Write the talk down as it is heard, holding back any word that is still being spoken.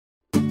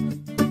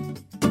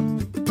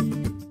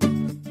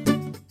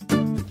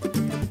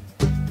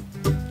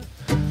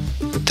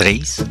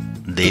3,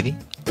 2,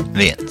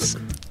 1.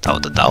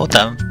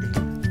 Tauta.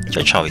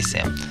 Čau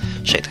visiem.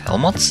 Šeit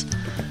Helmuts.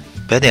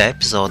 Pēdējā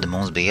epizode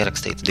mums bija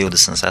ierakstīta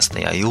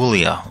 26.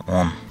 jūlijā,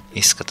 un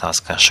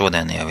izskatās, ka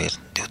šodien jau ir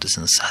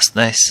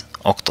 26.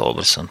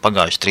 oktobris un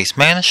pagājuši 3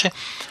 mēneši,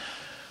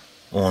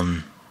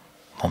 un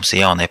mums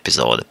ir jauna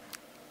epizode.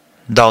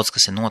 Daudz,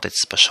 kas ir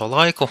noticis pa šo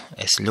laiku,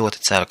 es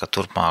ļoti ceru, ka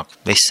turpmāk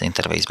visas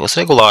intervijas būs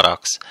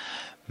regulārākas,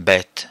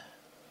 bet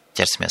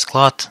ķersimies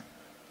klāt.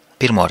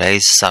 Pirmo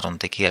reizi saruna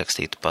tika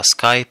ierakstīta pa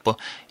Skype,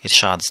 ir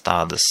šādas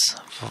tādas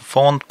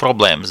fondu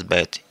problēmas,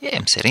 bet, ja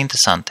jums ir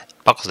interesanti,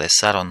 paklausties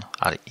sarunu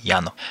ar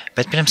Janu.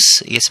 Bet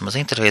pirms iesim uz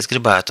interviju, es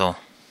gribētu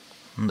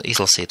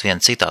izlasīt vienu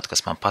citātu,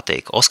 kas man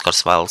patīk.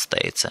 Oskars Vailds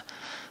teica: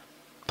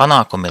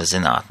 panākumi ir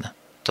zinātne.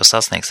 Tu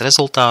sasniegs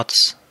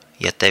rezultātus,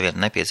 ja tev ir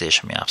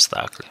nepieciešami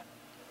apstākļi.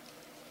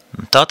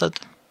 Tātad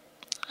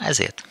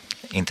aiziet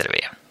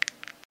intervijā.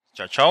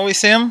 Čau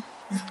visiem!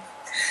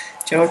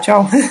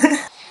 Čau!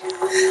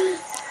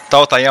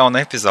 Tautā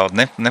jauna epizode,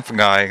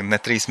 nepagāja ne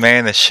 3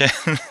 mēneši.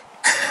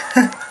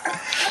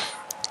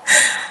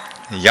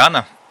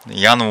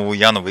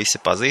 Janu visi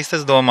pazīst,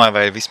 es domāju,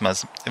 vai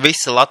vismaz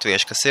visi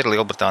latvieši, kas ir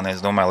Lielbritānijā,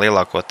 es domāju,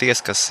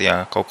 lielākoties, kas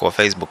kaut ko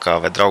Facebookā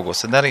vai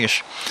draugos ir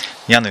darījuši,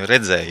 Janu ir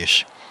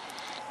redzējuši.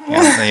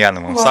 Jana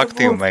mums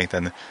aktīva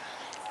meitene.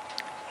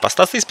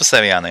 Pastāstīs par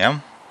sevi, Jana, ja?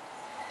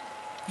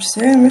 Par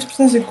sevi es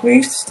pat nezinu, ko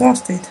īsti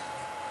stāstīt.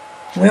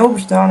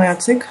 Lielbritānijā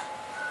cik?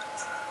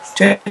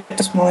 4,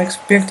 man liekas,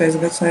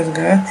 5. gads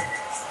aizgāja.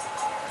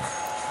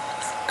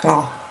 Kā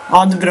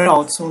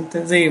atbrauc un te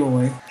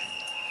dzīvoju.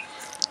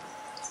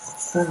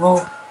 Ko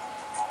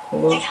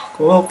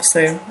vēl pa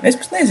sevi? Es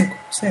pat nezinu, ko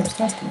pa sevi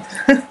stāstīt.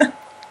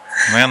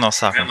 No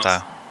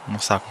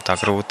sākuma tā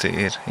grūti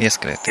ir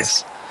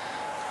ieskrieties.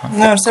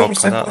 Nevar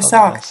saprast, ko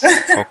sākt.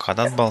 Kaut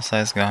kāda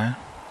atbalsta aizgāja.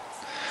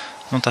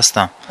 Tas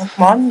tā.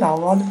 Man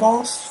nav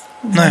atbalsts.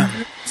 Jā.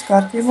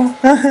 Skārtībā.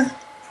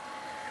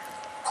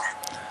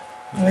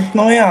 Bet,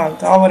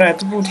 tā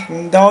varētu būt.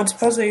 Daudz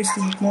pazīstu,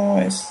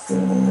 bet,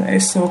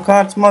 es savu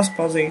kārtas maz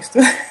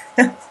pazīstu.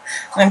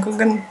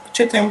 Gan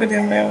 4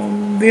 gadiem jau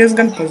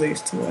diezgan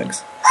pazīstu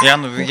cilvēks.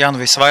 Jānu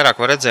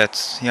visvairāk var redzēt,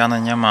 Jāna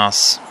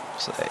ņemās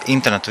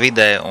internetu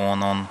vidē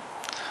un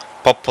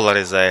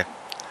popularizē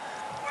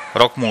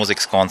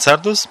rokmūzikas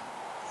koncertus,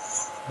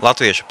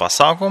 latviešu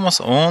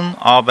pasākumus un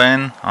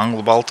ABN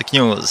Anglo Baltic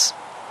News.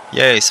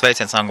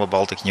 Sveiciens Anglo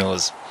Baltic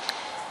News.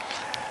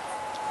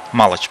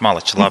 Malači,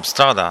 labi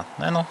strādā.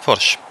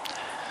 Forši.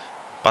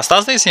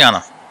 Pastāstīs, Jāna,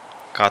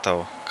 kā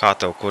tev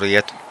kur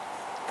iet?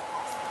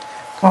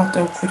 Kā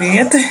tev kur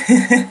iet?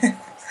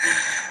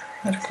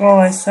 Ar ko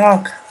lai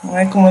sāk?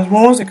 Laikam uz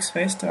mūzikas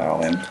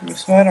festivāliem. Tur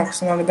visvairāk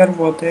sanāk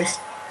darboties.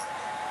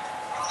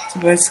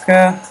 Tāpēc,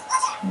 ka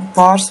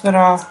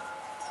pārsvarā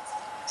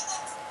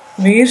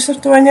vīrs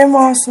ar to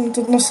ņemās, un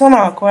tad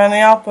sanāk, vai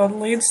jāpār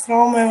līdz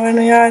traumē, vai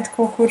jāiet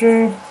kaut kur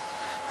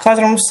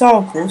katram uz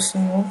savu pusi.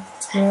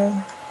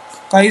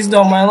 Kā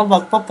izdomāju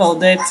labāk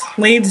papeldēt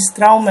līdzi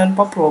traumē un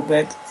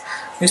paprobēt.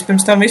 Es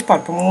pirms tam vispār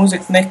par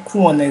mūziku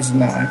neko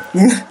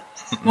nezināju.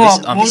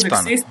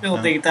 Mūzikas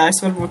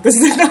izpildītājs varbūt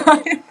es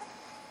zināju.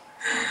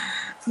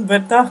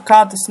 Bet tā, kā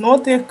tas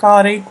notiek,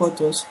 kā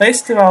rīkotos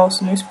festivāls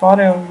un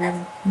vispār jau bija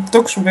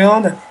tukša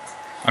bilde.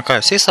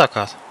 Kā jūs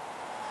iesākāt?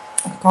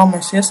 Kā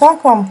mēs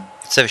iesākām?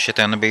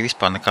 Sevišķi tev nebija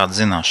vispār nekāda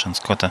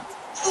zināšanas, ko te?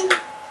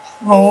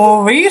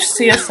 Vīrs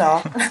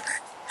iesāka.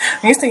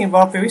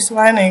 Īstenībā pie visu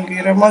vainīgi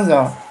ir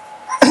mazā.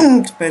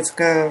 Tāpēc,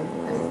 ka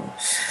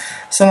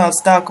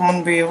sanāca tā, ka man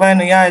bija vai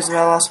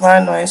jāizvēlās,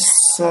 vai es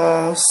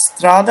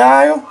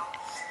strādāju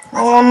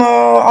un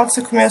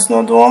atsakamies no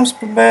domas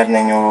par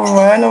bērniņu,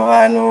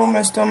 vai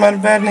mēs tomēr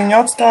bērniņu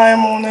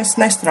atstājam un es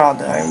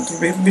nestrādāju.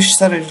 Tur bija bišķi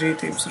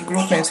sarežģītības ar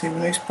grūtniecību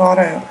un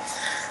vispārējo.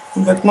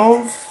 Bet,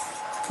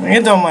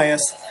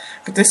 iedomājies,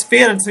 ka tu esi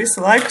pieredzi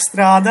visu laiku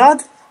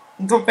strādāt,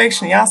 un tu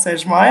pēkšņi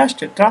jāsēž mājās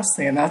 4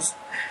 asienās.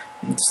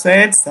 Un tu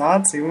sēdz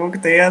tāds,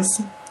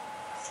 ilgties.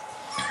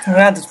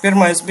 Tas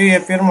pirmais bija,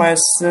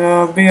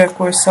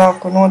 ko es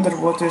sāku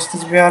nodarboties,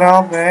 tas bija ar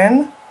ABN,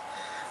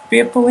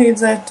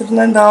 piepalīdzēt tur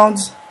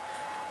nedaudz.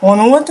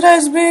 Un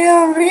otrais bija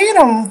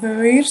vīram.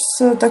 Vīrs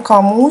tā kā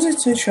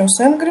mūziķis, viņš jau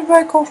sen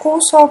gribēja kaut ko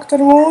uzsākt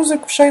ar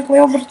mūziku šeit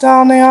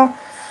Lielbritānijā.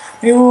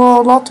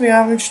 Jo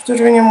Latvijā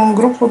tur viņam un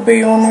grupa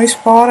bija un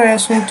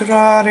vispārējais, un tur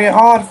arī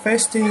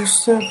ārfestiņus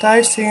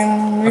taisīja.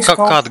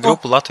 Kāda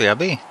grupa Latvijā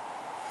bija?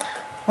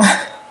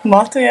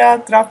 Latvijā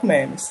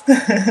Trakmēnis.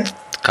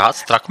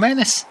 Kāds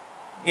Trakmēnis?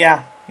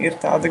 Jā, ir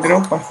tāda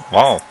grupa.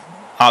 Wow!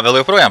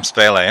 Vēl joprojām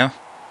spēlē, ja?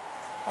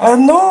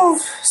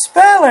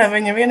 Spēlē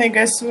viņa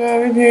vienīgais,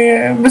 viņi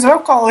bez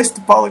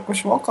vokālistu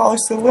palikuši.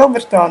 Vokālisti ir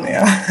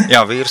Lielbritānijā.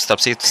 Jā, vīrs starp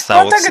citu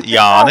sauc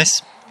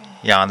Jānis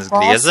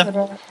Grieze.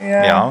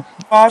 Jā.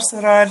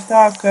 Pārsvarā ir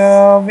tā, ka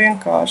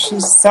vienkārši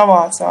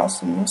savācās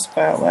un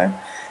spēlē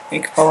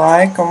ik pa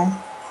laikam.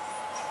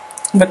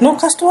 Bet,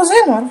 kas to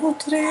zina?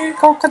 Varbūt arī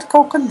kaut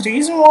kad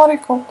drīzumā arī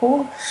kaut ko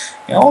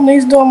jaunu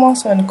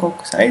izdomās, vai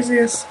kaut kas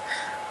aizies,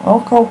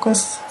 vēl kaut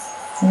kas.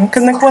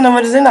 Kad neko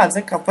nevar zināt,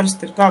 kā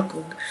parasti ir tā, ka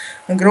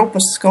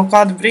grupas kaut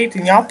kādu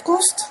brītiņu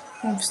apklust,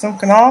 un pēc tam,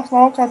 ka nāk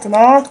laukā, tad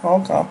nāk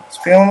laukā. Tas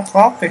pilna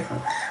klapi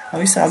ar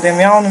visādiem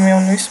jaunumiem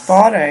un visu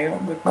pārējo.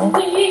 Bet,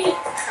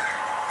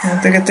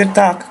 tagad ir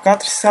tā, ka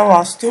katrs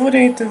savā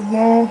stūrī, tad,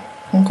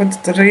 un kad tu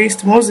tur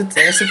īsti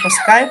muzicēsi, pa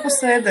Skype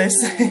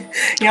sēdēsi,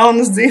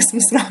 jaunas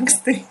dziesmas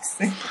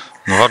rakstīsi.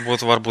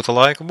 Varbūt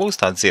laika būs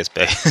tādas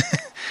iespējas.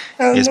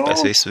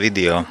 Iespējas visu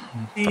video.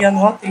 Ja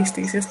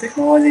attīstīsies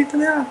tehnoloģija,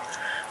 tad jā.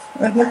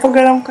 Bet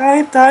pagaram, kā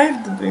ir, tā ir.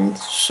 Tad viņi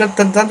šeit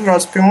tad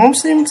atbrauc pie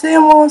mums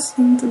ciemos,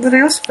 un tad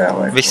arī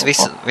uzspēlē.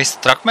 Viss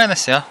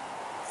Trakmenes, jā?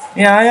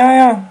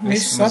 Jā.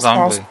 Viss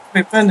sastāvs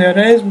bija pēdējo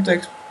reizi, man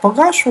teiks,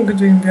 pagājušo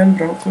gadu viņi bija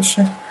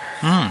atbraukuši.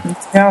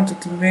 Jā,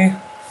 tad bija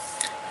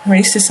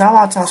visi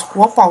savācās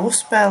kopā,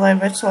 uzspēlēja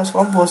vecos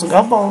labos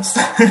gabalus.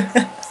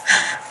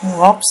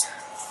 Labs.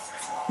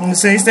 Un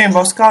es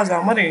īstenībā uz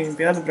kāzām arī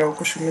bija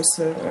atbraukuši. Mēs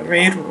ar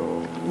vīru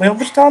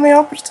Lielbritānijā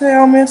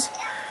apprecējāmies.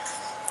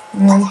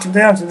 Un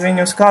tad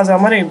viņi uz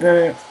kāzām arī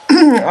bija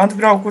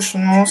atbraukuši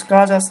un mūsu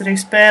kāzās arī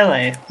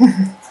spēlēja.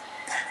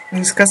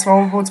 Kas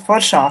vēl būtu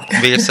foršāk.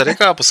 Vīrs arī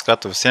kāp uz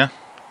skatuves, ja?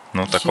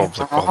 Tā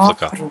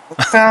komplikā.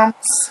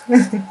 Protams.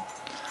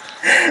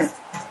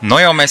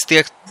 Jau mēs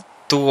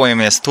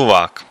tuvojamies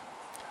tuvāk.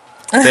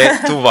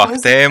 Tuvāk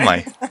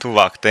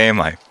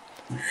tēmai.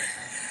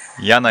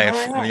 Janai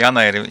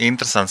ir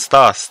interesants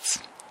stāsts.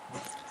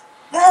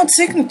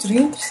 Cik tur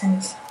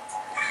interesants?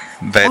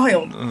 Bet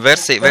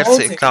versija,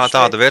 kā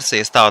tāda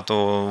versija stātu,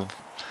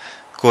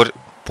 kur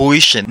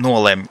puiši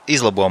nolēma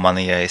izlabo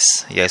mani, ja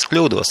es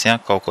kļūdos, ja,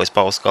 kaut ko es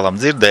pauskalam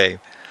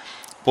dzirdēju.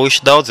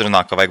 Puiši daudz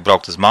runā, ka vajag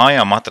braukt uz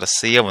mājām, atrast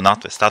sievu un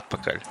atvest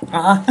atpakaļ.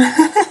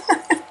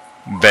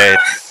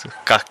 Bet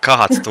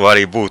kāds to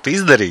arī būtu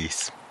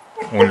izdarījis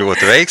un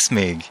ļoti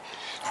veiksmīgi.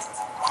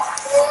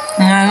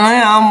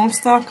 Jā, mums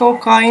tā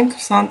kaut kā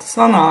interesanti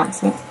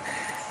sanāca.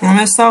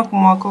 Mēs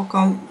sākumā kaut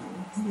kā,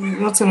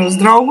 atceros,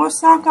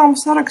 draugos sākām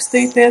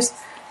sarakstīties,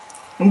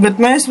 bet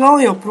mēs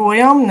vēl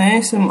joprojām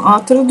neesam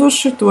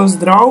atraduši tos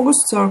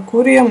draugus, caur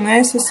kuriem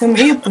mēs esam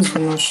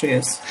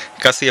iepazinušies.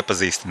 Kas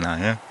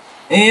iepazīstināja, ja?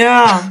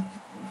 Jā,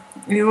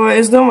 jo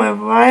es domāju,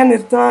 vaina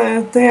ir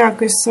tajā,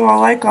 ka es savā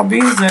laikā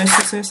biju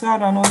izdzēsusies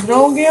ārā no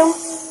draugiem.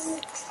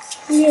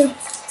 Jā.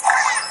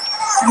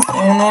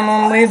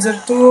 Un līdz ar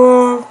to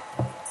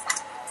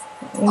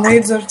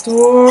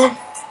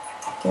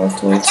tā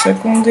tūlīt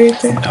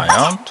sekundīti.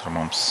 Jā, tur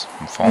mums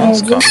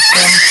fons,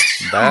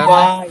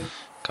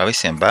 kā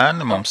visiem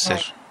bērni, mums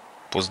ir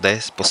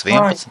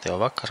 10:30 jau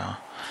vakarā.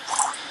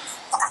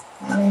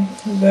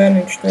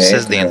 Bērniņš teica.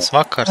 Sestdienas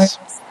vakars.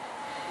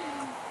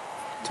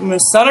 Tad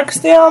mēs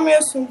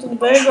sarakstījāmies, un tad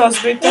beigās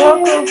bija tā,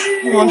 ka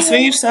mans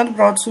vīrs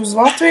atbrauc uz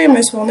Latviju,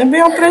 mēs vēl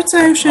nebijām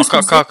precējušies.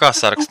 Kā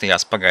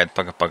sarakstījās? Pagaid.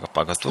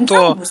 Tu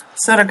to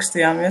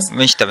sarakstījāmies.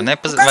 Viņš tevi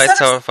nepazīst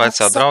vai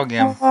caur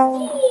draugiem?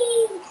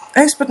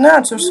 Es pat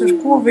neatceros, ar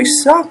ko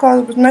viss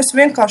sākās, bet mēs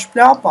vienkārši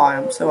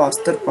pļāpājam savā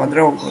starpā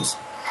draugos.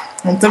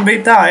 Un tad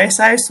bija tā, es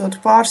aizsūtu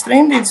pāris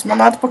rindītes, man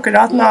atpakaļ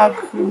atnāk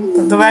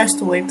tāda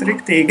vēstulīta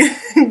riktīgi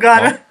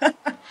gara.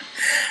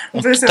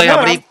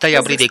 Tajā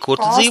brīdī, kur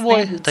tu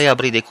dzīvoji?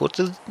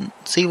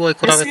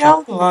 Kurā vietā? Es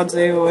Jelgavā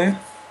dzīvoju.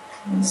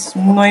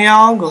 No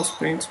Jelgavas,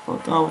 principā,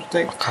 tā var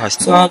teikt.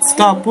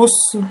 Tā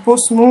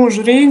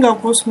pusmūžu Rīgā,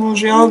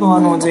 pusmūžu Jelgavā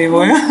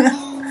nodzīvoju.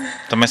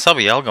 Tad mēs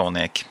abi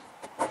jelgavnieki.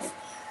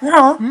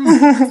 Jā.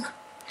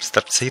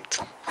 Starp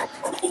citu.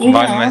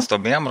 Vai mēs to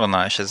bijām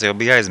runājuši, es jau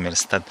biju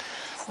aizmirst. Tad.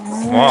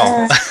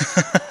 Wow.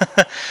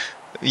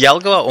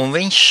 Jelgavā, un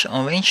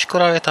viņš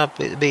kurā vietā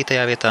bija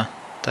tajā vietā?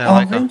 Tajā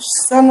laikā? Viņš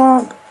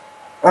sanāk.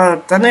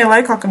 Tādā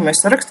laikā, kad mēs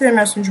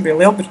sarakstījāmies, viņš bija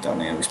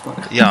Lielbritānijā vispār.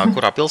 Jā,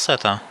 kurā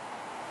pilsētā?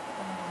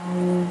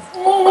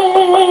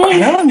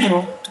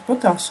 Nelandro,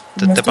 tepatās.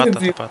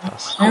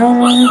 Tepatās. Jā,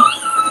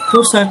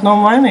 pilsēta nav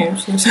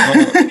mainījusies.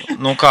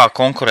 Kā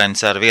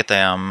konkurence ar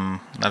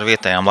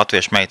vietējām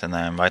latviešu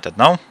meitenēm, vai tad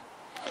nav?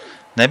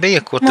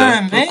 Nebija? Kur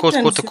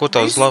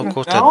tev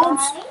uzlauku?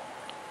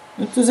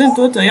 Tu zini,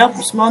 to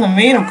jāpras manam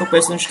vīram,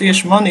 kāpēc viņš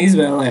tieši mani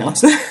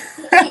izvēlējās.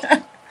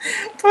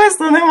 To es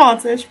to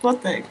nemācēšu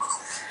pateikt.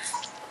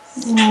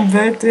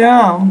 Bet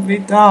jā,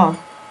 bija tā.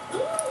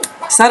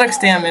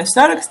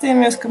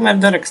 Sarakstījāmies, kamēr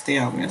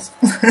darakstījāmies.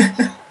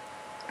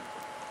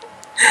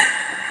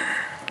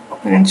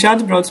 Viņš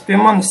atbrauc pie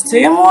manis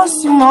ciemos,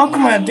 un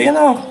nākamajā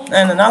dienā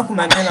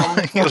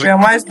mēs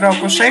bijām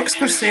aizbraukuši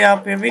ekskursijā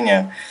pie viņa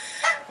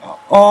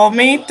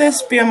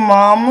omītes, pie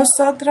mammas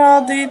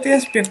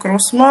atrādīties, pie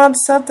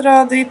krusmādes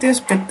atrādīties,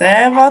 pie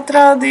tēva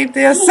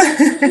atrādīties.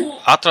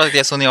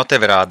 Atrādīties un jau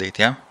tevi rādīt,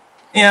 ja?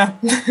 Jā.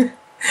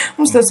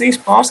 Mums tas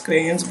īsti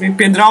pārskrījiens bija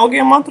pie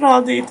draugiem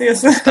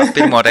atrādīties. Tā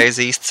pirmo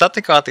reizi īsti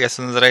satikāties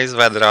un uzreiz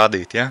ved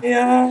rādīt, ja?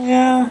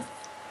 Jā.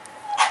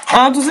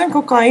 Tu zini,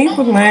 kaut kā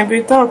īpatnēji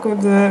bija tā, kad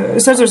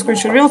es atceros, ka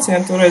viņš ar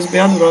vilcienu toreiz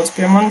bija atbrauc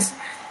pie manis.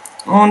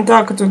 Un tā,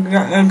 ka tu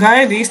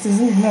gaidi īsti,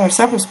 nevar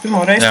saprast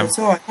pirmo reizi, kad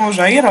cilvēku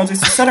mūžā ieraudzīs,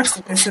 tad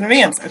sarakstoties ir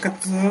viens. Kad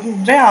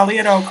reāli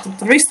ieraugt, tad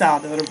tur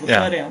vistādi var būt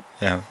varianti.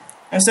 Jā.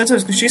 Es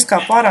atceros, ka viņš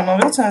izkāp ārā no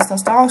vilcienas, tā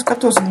stāvu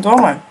skatos un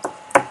domāju.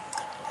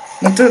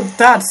 Nu, tu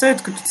tāda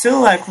sajūta, ka tu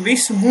cilvēku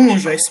visu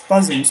mūžu esi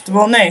pazīst. Tu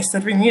vēl neesi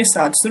ar viņu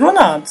iesācis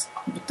runāt,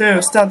 bet tev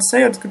ir tāda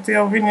sajūta, ka tu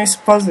jau viņu esi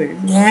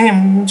pazīst.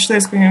 Viņš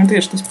teica, ka viņam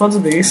tieši tas pats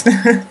bijis.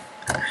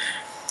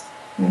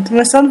 Un tad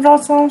mēs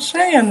atbraucām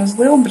šeit uz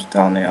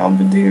Lielbritāniju,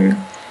 abi divi.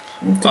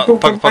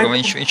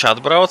 Viņš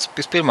atbrauc,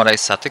 pirmā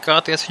reize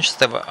satikāties, viņš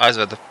tev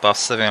aizveda pa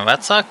saviem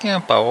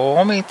vecākiem, pa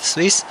omītes,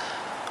 viss.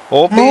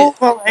 Nu,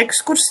 vēl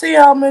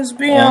ekskursijā mēs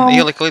bijām. Un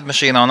ielika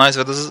lidmašīnā un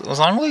aizveda uz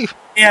Angliju?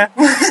 Jā.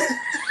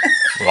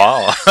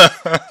 Wow.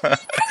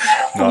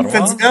 Un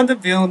pēc gada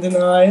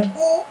bildināja.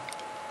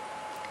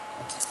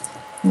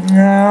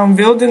 Jā, un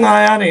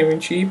bildināja arī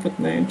viņš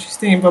īpatnē. Viņš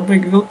īstenībā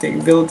bija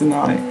viltīgi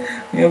bildināja.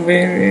 Jo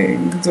bija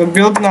to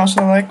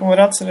bildināšanu laikam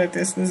var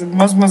atcerēties,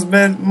 maz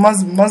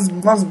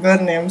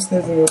bērniem, es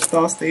nezinu,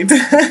 stāstīt.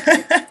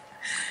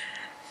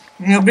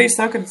 Jo bija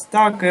sakrits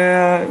tā, ka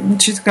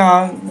viņš kā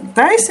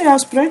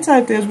taisījās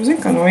precēties, bet zin,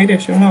 kā no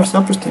vīriešiem nevar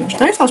saprast, viņš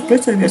taisās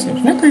precēties,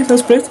 viņš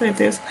netaisās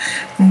precēties,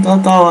 un tā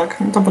tālāk.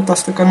 Tāpat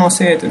tas tā kā no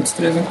sievietes,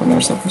 nezinu, ko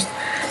nevar saprast.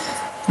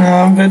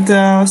 Bet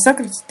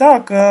sakrits tā,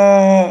 ka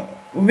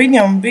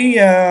viņam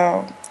bija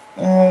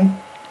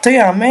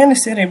tajā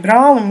mēnesī arī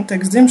brālim,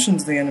 teiks,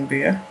 dzimšanas diena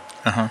bija.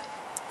 Aha.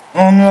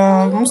 Un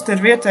mums te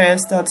ir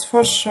vietējais tāds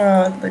foršs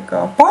tā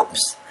kā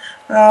paps,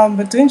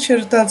 bet viņš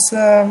ir tāds,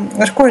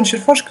 ar ko viņš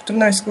ir forši, ka tur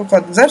nevis kaut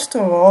kāda dzersto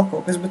vēl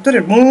kaut kas, bet tur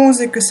ir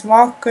mūzikas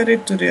vakari,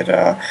 tur ir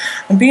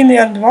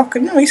biļjardu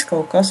vakari, nu, viss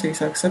kaut kas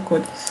īsāk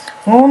sakot.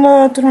 Un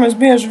tur mēs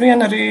bieži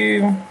vien arī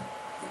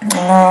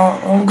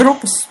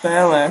grupas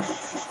spēlē.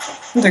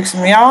 Nu,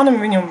 teiksim, Jānim,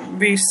 viņam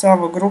bija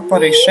sava grupa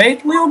arī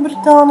šeit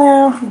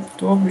Lielbritānijā,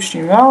 to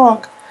bišķiņ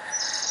vēlāk.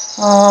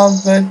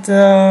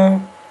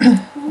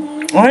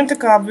 Un viņi tā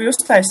kā bija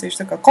uztaisījuši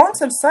tā kā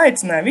koncerts,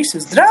 aicināja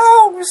visus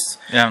draugus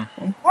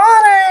un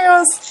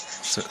pārējos.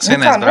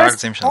 Svinēs brāļa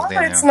dzimšanas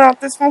dienu.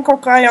 Es man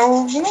kaut kā jau,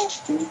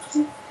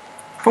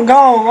 pa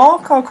galvu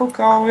valkā kaut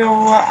kā jau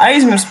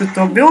aizmirst par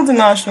to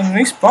bildināšanu un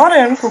visu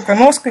pārējo, kaut kā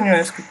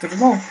noskaņojies, ka tur,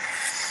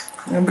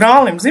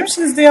 brālim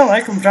dzimšanas dienu,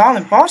 laikam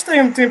brālim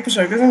pārstājumu tie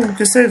pašā, kad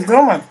es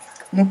domāju,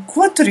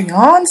 ko tur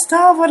Jānis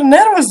tā var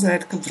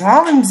nervozēt, ka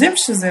brālim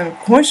dzimšanas dienu,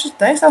 ko viņš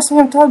taisās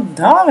viņam tādu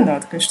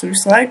dāvināt, ka viņš tur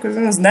visu laiku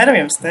uz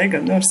nerviem steigā,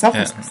 nevar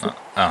saprast.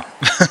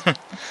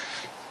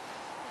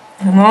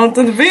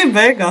 Tad bija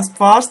beigās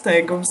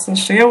pārsteigums, un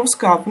šie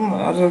uzkāp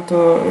ar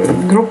to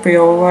grupu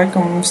jau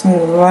laikam, es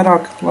nezinu,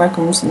 vairāk,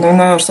 laikam,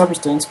 nevar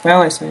saprast, viņi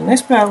spēlēs vai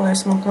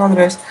nespēlēs vēl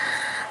kādreiz,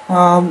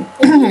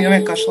 jo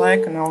vienkārši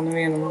laika nav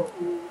nevienam.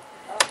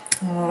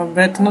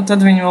 Bet, tad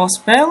viņi vēl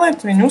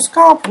spēlēt, viņi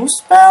uzkāp,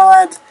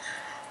 uzspēlēt.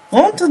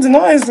 Un tad,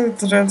 es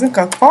tur,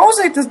 kā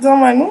pauzīt, es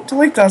domāju, tu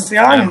liktās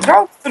Jāņa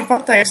draugs, tur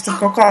pateiks, tur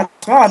kaut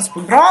kāds vārds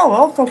par brāli,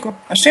 vēl kaut ko.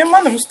 Ar šiem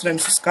mani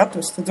uzturējumus es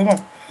skatos, tad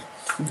domāju,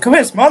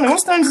 kāpēc mani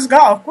uzturējumus es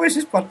gāvu, ko es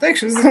vispār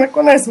teikšu, es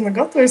neko neesmu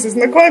gatavojis, es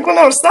neko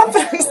nevaru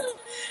saprast.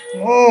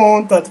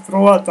 Un tad,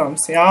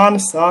 protams,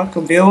 Jānis sāka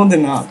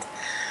bildināt.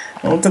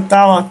 Un tad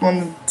tālāk man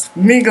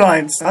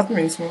miglainas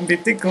atmiņas, man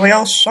bija tik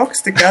liels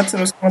šoks, tikai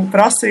atceros, ka man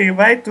prasīja,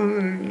 vai tu,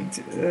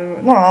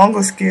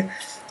 angliski,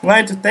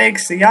 vai tu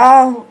teiksi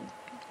jā,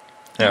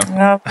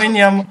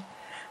 viņam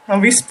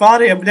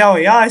vispārējie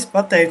bļauja jā, es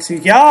pateicu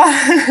jā.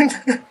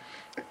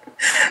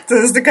 Tad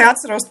es tikai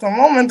atceros to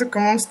momentu, ka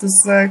mums tas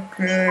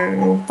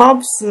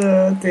pubs,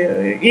 tie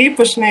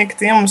īpašnieki,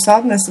 tie mums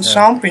atnesa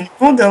šampiņu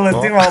pudeli ar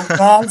 2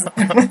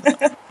 glāzēm.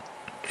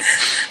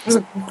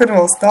 Kur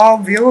vēl stāv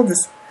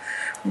bildes.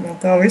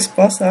 Tā visu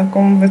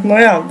pasākumu,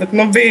 bet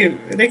bija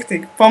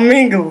riktīgi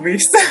pamigli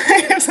viss.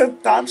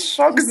 Tāds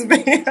šoks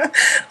bija.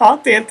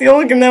 Atiet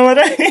ilgi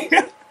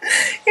nevarēja.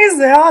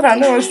 Izēja ārā,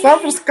 nevar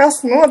saprast, kas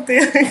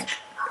notiek.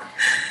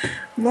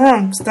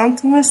 Pēc tam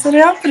mēs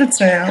arī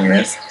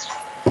apprecējāmies.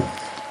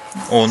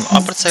 Un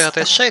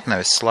apprecējāties šeit,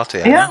 nevis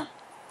Latvijā? Jā.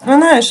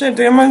 Nē,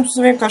 šeit, ja man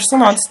vienkārši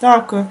sanāca tā,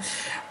 ka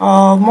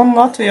man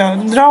Latvijā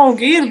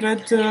draugi ir,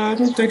 bet,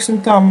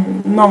 teiksim tā,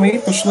 nav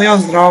īpaši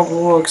liels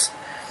draugu loks.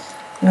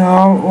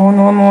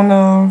 Un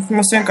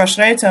mēs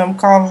vienkārši reicējām,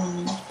 kā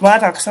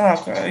vairāk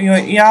sanāk, jo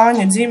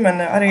Jāņa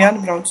ģimene arī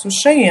atbrauc uz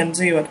šejienu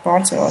dzīvot,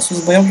 pārcēlās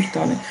uz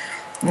Lielbritāniju.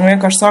 Un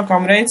vienkārši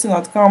sākām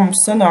reicināt, kā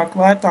mums sanāk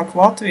lētāk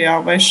Latvijā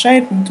vai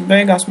šeit, un tad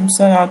beigās mums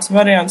sanāca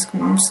variants, ka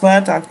mums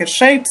lētāk ir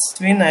šeit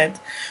svinēt,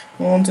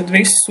 un tad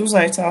visus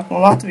uzaicināt no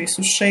Latvijas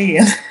uz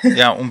šejienu.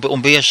 Jā,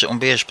 un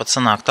bieži pat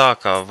sanāk tā,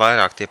 ka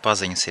vairāk tie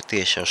paziņas ir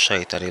tieši jau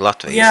šeit, arī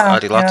Latvijas,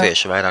 arī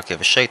latvieši vairāk jau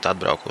ir šeit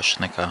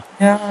atbraukuši nekā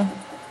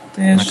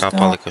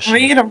palikuši.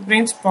 Vīram,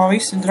 principā,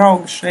 visi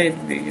draugi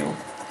šeit bija jau.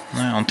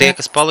 Un tie,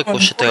 kas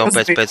palikuši tev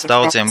pēc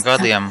daudziem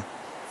gadiem,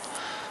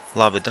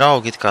 labi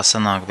draugi, kā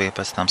sanāk bija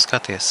pēc tam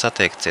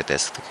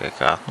satiekcieties tikai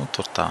kā,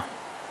 tur tā.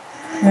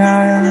 Jā.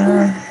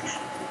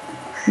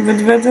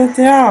 Bet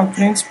jā,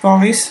 principā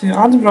visi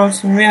atbrauc,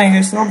 un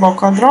vienīgais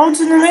labākā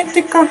draudzene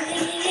netika.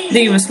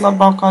 2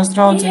 labākās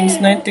draudzenes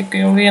netika,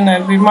 jo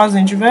vienai bija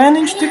maziņš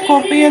bērniņš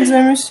tikko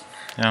piedzimis.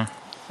 Jā.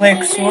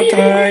 Liekas,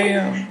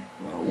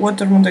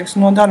 otru, man teiks,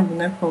 no darba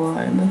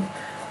nepalaida.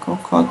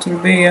 Kaut kā tur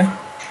bija.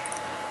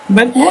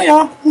 Bet,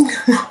 jā,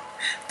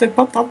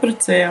 tepat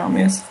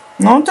apprecējāmies.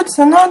 Nu, tad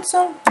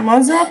sanāca,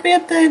 mazā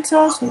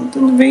pieteicās, un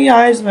tad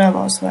bija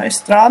jāizvēlās, vai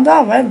strādā,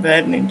 vai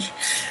bērniņš.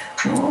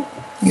 Nu,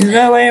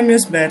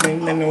 izvēlējamies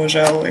bērniņu,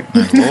 nenožēloju.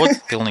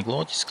 Pilnīgi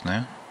loģiski, ne?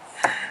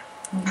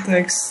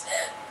 Teiks,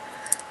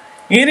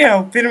 ir jau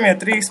pirmie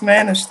 3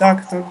 mēneši tā,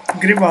 ka tu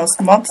gribās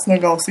matus no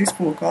galvas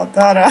izplūkāt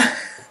ārā.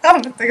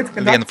 Tagad,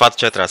 Vienu pat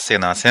 4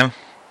 sienās, ja?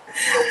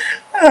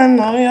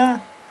 Nu, jā.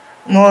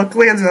 No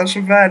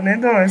kliedzošu bērnu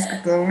iedomājas,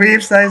 ka tu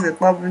vīrs aiziet,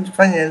 labi, viņš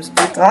paņēmis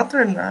būtu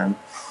atvaļinājumu.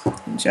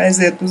 Viņš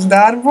aiziet uz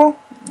darbu,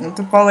 un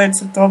tu paliec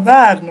ar to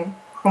bērnu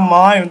pa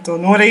māju, un to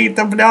no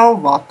rīta bļauj,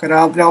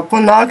 vakarā bļauj,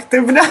 pa nakti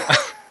bļauj.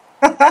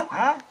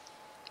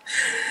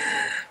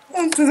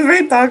 Un tad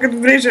bija tā, kad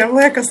brīžiem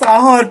liekas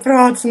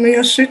ārprāts, un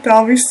ja šitā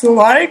visu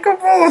laiku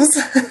būs.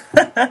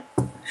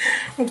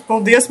 Un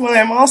paldies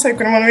manai māsai,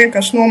 kur man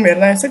vienkārši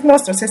nomierināja. Es saku,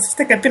 nostrāsies, tas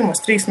tikai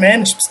pirmos 3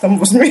 mēnešus, pēc tam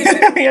būs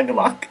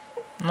vieglāk.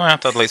 Nu jā,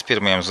 tad līdz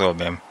pirmiem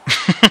zobiem.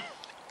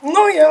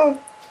 Nu jā,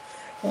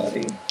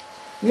 arī.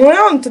 Nu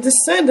jā, un tad es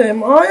sēdēju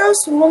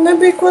mājās, un man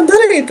nebija ko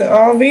darīt.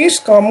 Vīrs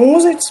kā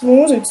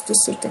mūziķis,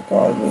 tas ir tā kā,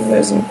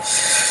 nezinu,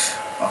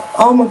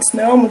 amats,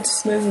 ne amats,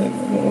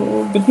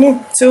 nezinu. Bet, nu,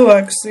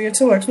 ja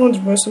cilvēks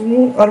nodarbojas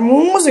ar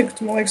mūziku,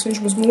 tad, man liekas, viņš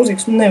bez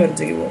mūzikas nevar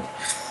dzīvot.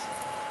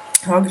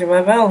 Agri vai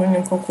vēl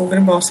viņam kaut ko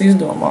gribās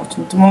izdomāt.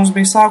 Un tad mums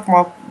bija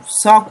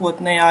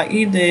sākotnējā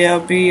ideja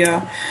bija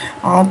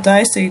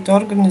taisīt,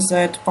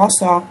 organizēt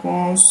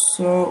pasākumus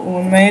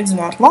un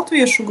mēģināt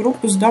latviešu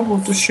grupas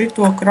dabūt uz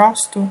šito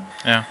krastu.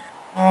 Jā.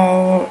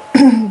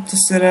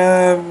 Tas ir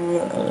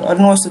ar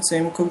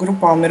nosacījumu, ka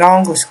grupām ir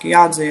angliski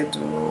jādzied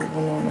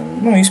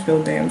un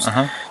izpildījums.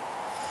 Aha.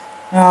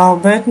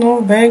 Bet, nu,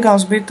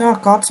 beigās bija tā,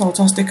 ka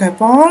atsaucās tikai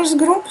pāris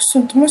grupas,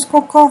 un tad mēs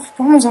kaut kā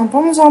pamazām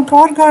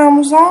pārgājām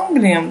uz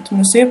Angļiem. Tad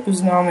mēs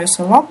iepazināmies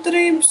ar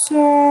labdarības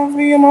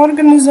vienu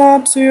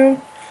organizāciju,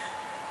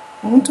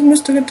 un tad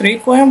mēs tagad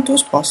rīkojam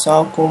tos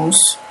pasākumus.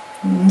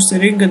 Mums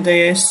ir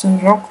ikgadējais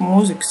roka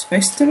mūzikas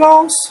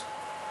festivāls,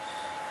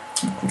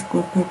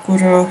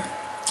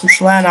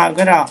 kurš lēnā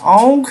garā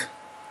aug,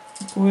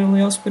 ko ir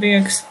liels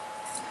prieks.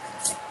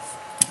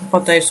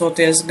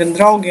 Pateicoties gan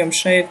draugiem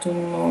šeit un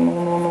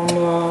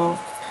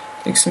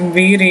teiksim,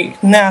 vīri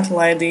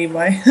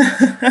neatlaidībai.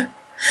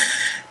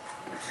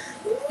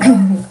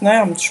 Nē,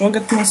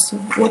 šogad mēs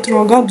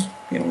 2. gadu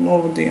jau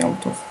novadījām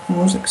to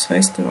mūzikas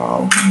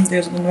festivālu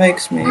diezgan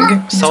veiksmīgi.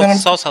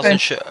 Saucās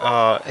viņš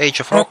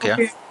Age of Rock, ja?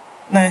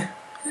 Nē,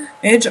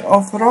 Age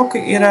of Rock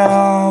ir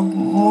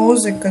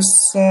mūzikas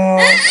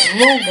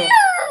lūga.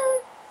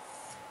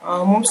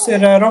 Mums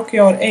ir Rock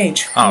Your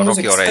Age. Rock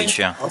Your Age,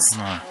 jā.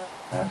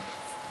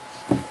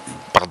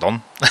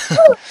 Pardon.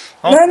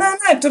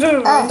 Nē, tur ir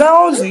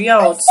daudzi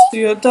jauc,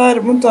 jo tā ir,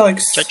 man tā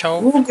liekas,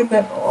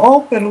 lūga,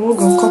 opera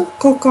lūga,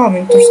 kaut kā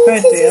viņi tur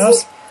skaitījās.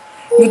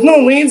 Bet, nu,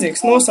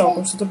 līdzīgs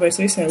nosaukums, tāpēc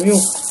visiem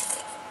jūgt.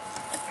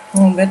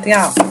 Bet,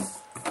 jā.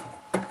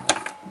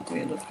 Tu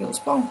iedot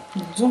pilspālu,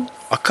 lūdzu.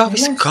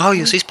 Kā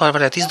jūs vispār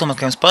varētu izdomāt,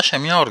 ka jums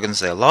pašiem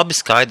jāorganizē? Labi,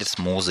 skaidrs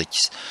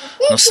mūziķis.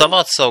 Nu,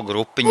 savāc savu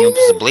grupiņu,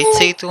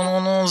 blicīti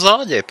un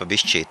zāģē pa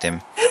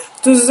bišķītiem.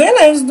 Tu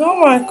zini, es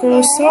domāju, ka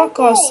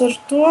sākās ar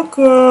to,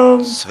 ka...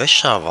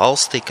 Svešā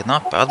valstī, ka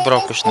nāpi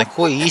atbraukuši,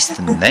 neko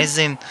īsti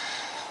nezin.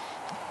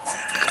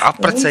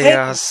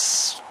 Aprecējās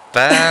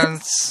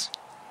bērns.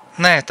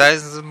 Nē, tā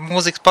ir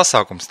mūzikas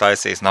pasākums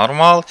taisīs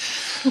normāli.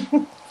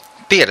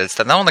 Pieredze,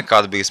 tad nav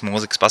nekāda bijusi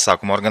mūzikas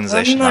pasākuma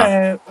organizēšanā?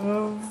 Nē,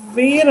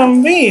 vīram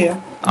bija.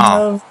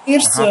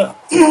 Vīrs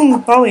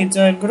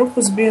palīdzēja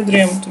grupas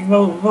biedriem, tur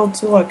vēl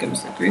cilvēkiem,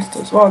 es visu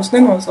tos vārdus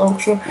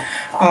nenosaukšu,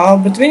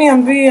 bet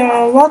viņiem bija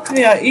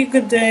Latvijā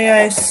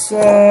ikgadējais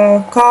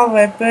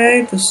KVP,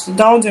 tas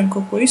daudziem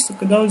kaut ko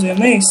izsaka, daudziem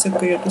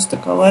neizsaka, jo tas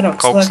tā kā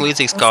vairāk kaut kas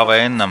līdzīgs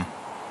KVN-am.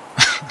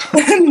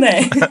 Nē.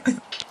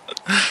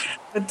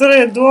 Bet tur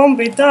doma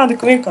bija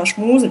tāda, ka vienkārši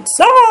mūziķi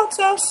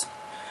savācās,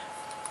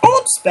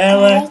 un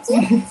spēlē.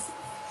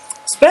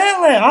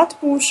 Spēlē,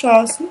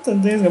 atpūšās,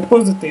 tad diezgan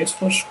pozitīvs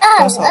foršs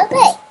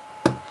pasākums.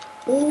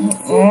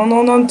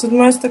 Un tad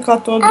mēs tā kā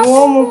to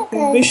domu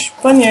bišķi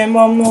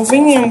paņēmām no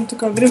viņiem, tā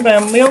kā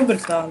gribējām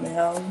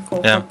Lielbritānijā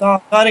kaut kā tā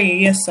arī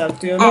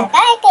iesākt, jo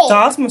tā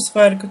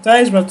atmosfēra, ka tu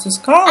aizbrauc uz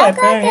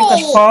KVP,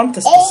 vienkārši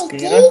fantastiski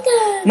ir.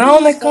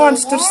 Nav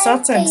nekādas tur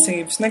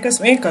sacensības,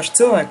 nekas vienkārši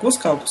cilvēku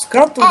uzkāp uz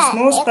skatuves,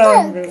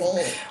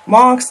 nospēlē,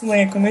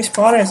 mākslinieki un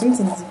vispārējais, un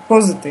tad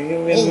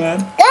pozitīvi vienmēr.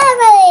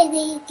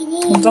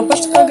 Un to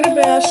paši kā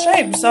gribējās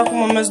šeit.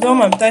 Sākumā mēs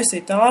domājam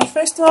taisīt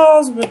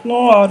ārfestivāls, bet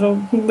ar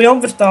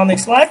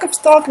Lielbritānijas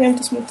laikapstākļiem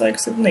tas, man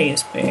teiks, ir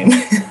neiespējami.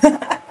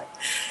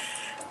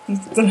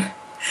 Tur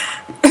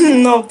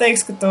nav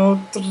teiks, ka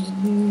tur,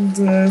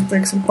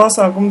 teiksim,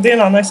 pasākuma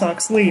dienā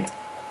nesāks līt.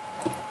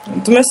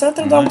 Un tad mēs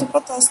atradām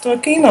patās to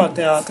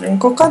kinoteātri. Un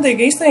kaut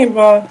kādīgi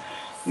īstenībā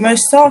mēs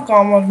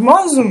sākām ar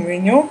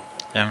mazumiņu.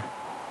 Jā.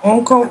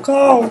 Un kaut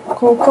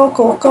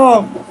kā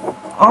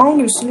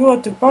Angļus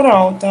ļoti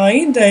parautā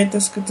ideja,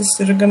 ka tas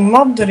ir gan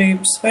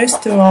labdarības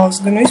festivāls,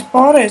 gan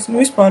vispārējais, un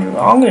vispār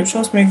Angļiem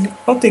šausmīgi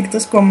patīk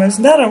tas, ko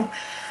mēs daram,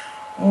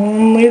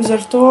 un līdz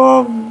ar to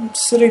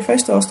tas arī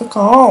festivāls tā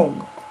kā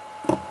auga.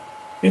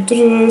 Jo tur,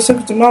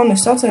 saka, tur nav ne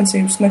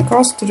sacensības,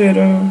 nekas, tur ir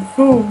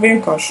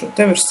vienkārši,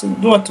 tev ir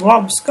doti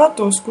labi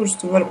skatos, kurus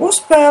tu vari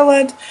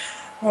uzspēlēt,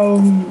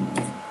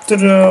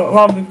 tur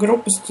labi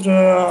grupas, tur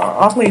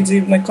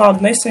atlīdzību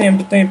nekādu nesaņem,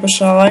 bet ne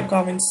pašā laikā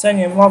viņas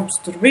saņem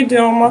labus tur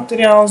video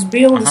materiālus,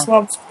 bildes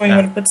labus, ko viņi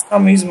var pēc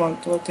tam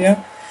izmantot, ja.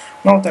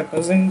 Nav tā, ka,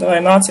 vai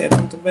nāciet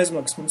un tur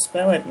bezmaksas mums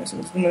spēlēt, mēs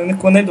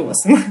neko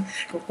nedosim,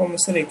 kaut ko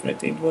mēs arī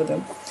pretī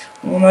dodam.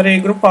 Un arī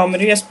grupām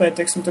ir iespēja,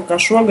 teiksim, tā kā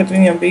šogad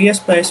viņiem bija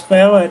iespēja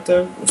spēlēt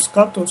uz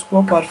skatos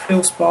kopā ar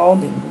Filu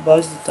Spaldingu,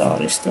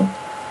 basģitāristu.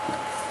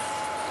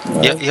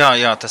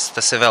 Jā,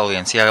 tas ir vēl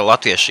viens. Ja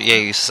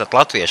jūs esat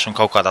latvieši un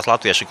kaut kādās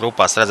latviešu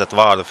grupās redzat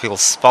vārdu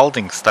Fils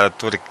Spaldings, tad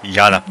tur ir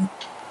Jana.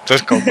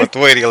 Tur kaut ko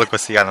to ir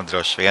ielikusi Jana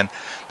droši vien.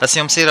 Tas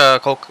jums ir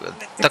kaut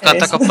tā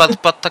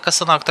kā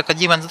sanāk tā kā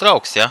ģimenes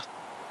draugs, ja?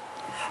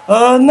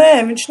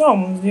 Nē, viņš nav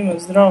mums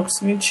ģimenes draugs.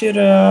 Viņš ir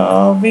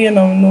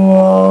vienam no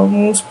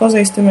mūsu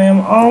pazīstamajiem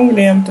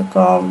angļiem, tā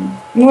kā,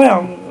 nu jā,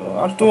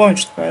 ar to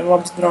viņš tā kā ir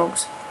labs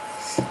draugs.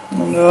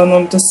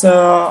 Un tas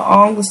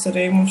anglis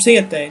arī mums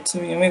ieteica.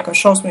 Viņam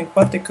vienkārši šausmīgi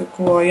patika,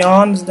 ko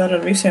Jānis dara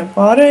ar visiem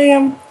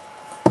pārējiem.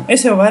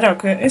 Es jau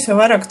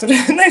vairāk tur,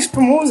 nevis pa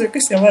mūziku,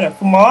 es jau vairāk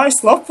pa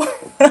mājaslapu.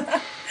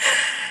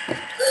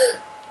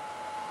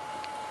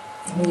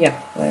 Jā,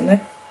 vai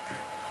ne?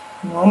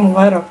 Mamma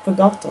vairāk pa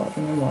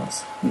datoru nemās,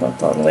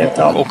 datoru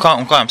lietām. Un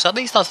kā jums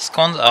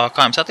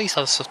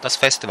attīstās tas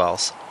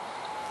festivāls?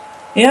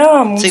 Jā,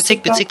 mums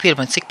Cik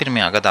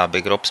pirmajā gadā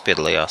bija grupas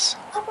piedalījās?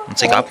 Un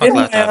cik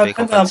apmeklētāji bija?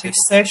 Gadā bija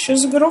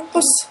 6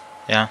 grupas.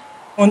 Jā.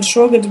 Un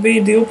šogad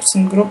bija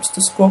 12 grupas,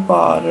 tas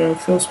kopā ar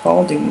Filu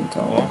Spaldingu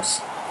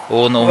tālāks.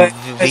 Un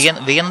viena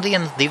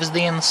diena, 2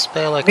 dienas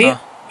spēlē kā?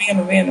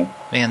 Vienu.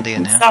 Viena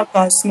diena, jā.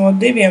 Sākās no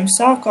 2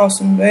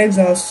 sākās un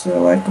beidzās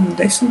laikam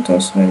 10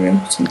 vai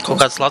 11. Kaut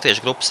kādas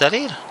latviešu grupas arī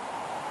ir?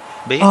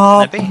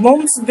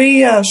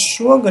 Nebija?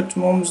 Šogad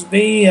mums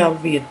bija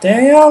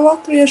vietējā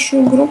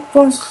latviešu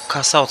grupas.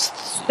 Kā sauc?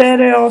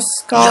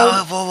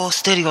 Stereoskals. Jā,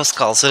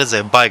 Stereoskals,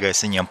 redzēju,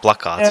 baigais viņiem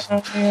plakāts.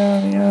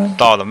 Jā.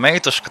 Tāda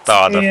meituška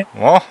tāda.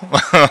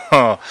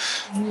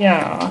 Jā.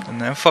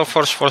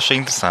 Forši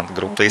interesanta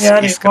grupa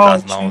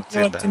izskatās, nav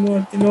dzirdēt.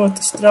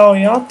 Ļoti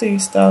strauji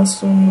attīstās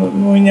un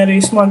viņi arī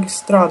smagi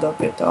strādā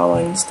pie tā,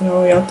 lai viņi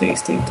strauji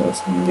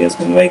attīstītos un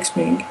diezgan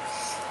veiksmīgi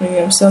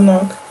viņiem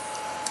sanāk.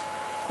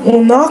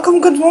 Un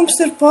nākamgad mums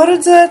ir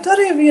paredzēta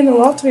arī viena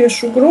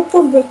latviešu grupa,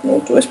 bet,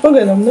 to es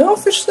pagaidām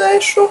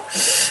neofišēšu,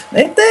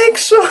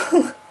 neteikšu.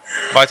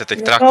 Vai te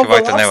tik traki, vai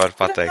te nevar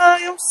pateikt?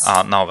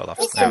 Nav vēl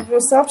apstiprinājums. Ja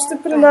būs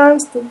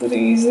apstiprinājums, tad arī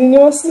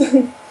izziņos.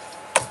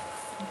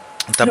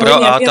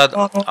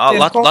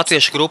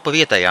 Latviešu grupa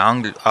vietējā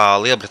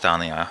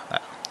Lielbritānijā.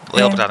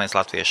 Lielbritānijas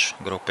latviešu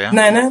grupa, jā?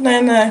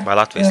 Nē. Vai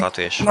Latvijas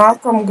latviešu?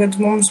 Nākamgad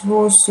mums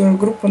būs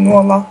grupa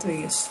no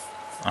Latvijas.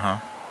 Aha.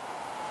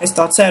 Es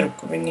tā ceru,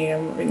 ka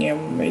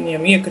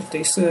viņiem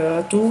iekritīs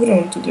tūri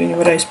un tad viņi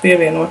varēs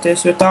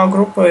pievienoties, jo tā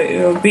grupa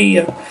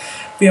bija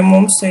pie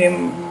mums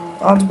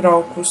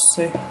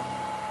atbraukusi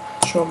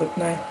šogad,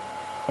 vai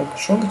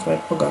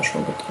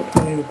pagājušo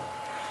gadu.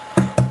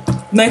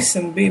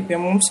 Nesen bija pie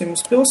mums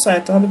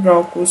pilsēta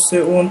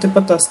atbraukusi un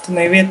tepat tās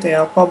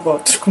vietējā pabā,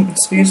 tur, kur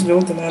mums vīrs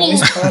bildināja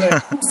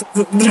vispārējais.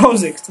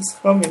 Draudzīgs tas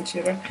pabiņš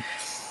ir.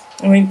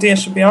 Viņi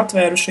tieši bija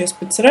atvērušies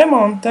pēc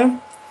remonta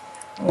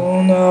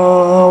un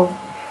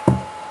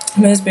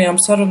mēs bijām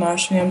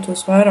sarunājuši viņiem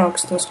tos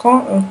vairākus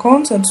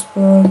koncertus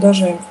pa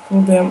dažiem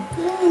klubiem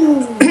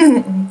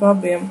un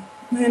pabiem.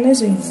 Nē,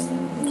 nezinu.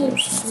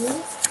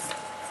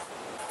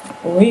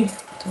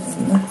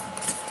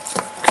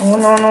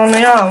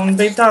 Un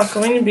bija tā, ka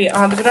viņi bija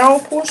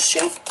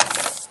atbraukuši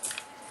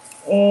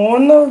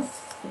un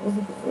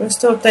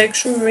es tev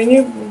teikšu,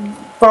 viņi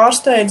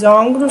pārsteidza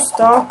angļus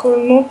tā, ka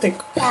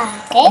notika.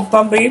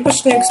 Pabi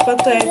īpašnieks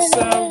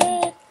pateica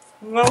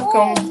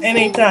welcome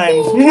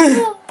anytime.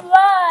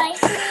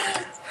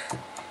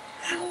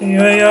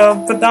 Jo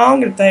pat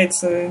angļi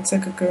teica,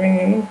 ka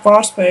viņi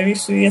pārspēja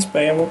visu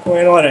iespējamo, ko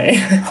viņi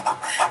varēja.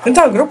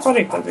 Tā grupa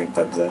arī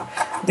tāda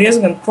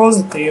diezgan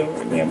pozitīva.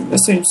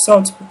 Es viņus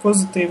saucu par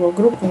pozitīvo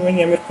grupu, un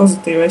viņiem ir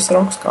pozitīvais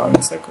roks, kā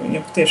viņi saka,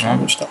 viņiem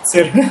patiešām viņš tāds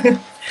ir.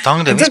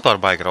 Angļiem vispār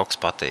baigi roks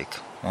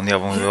patīk. Un ja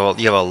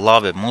vēl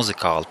labi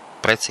muzikāli,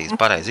 precīzi,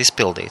 pareizi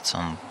izpildīts.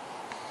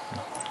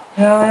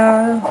 Jā.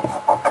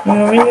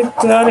 Viņi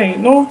arī,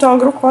 tā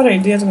grupa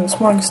arī diezgan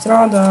smagi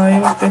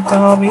strādāja pie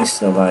tā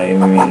visa, lai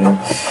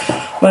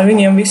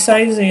viņiem viss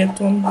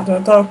aiziet un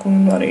un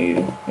arī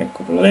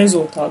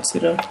rezultāts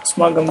ir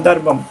smagam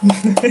darbam.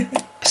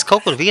 Es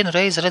kaut kur vienu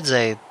reizi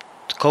redzēju,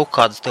 kaut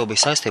kādas tev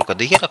bija saistība,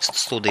 kad ierakstu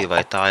studija,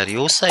 vai tā ir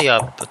jūsējā,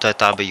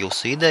 tā bija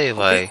jūsu ideja,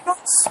 vai?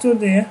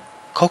 Studija.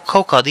 Kaut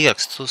kāda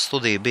ierakstu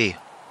studija bija?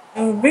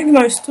 Big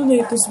Noise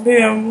studija, tas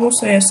bija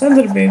mūsējā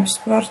sadarbības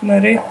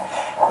partneri,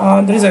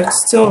 drīzāk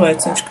tas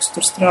cilvēciņš, kas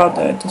tur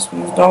strādāja, tas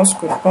mums daudz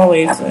kur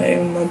palīdzēja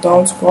un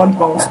daudz ko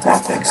atbalstīja,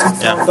 teiksim,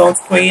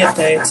 daudz ko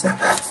ieteica,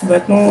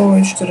 bet,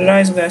 viņš tur ir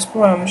aizgājis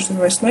projām, viņš tur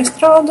vairs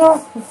nestrādā,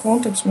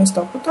 konteksts mēs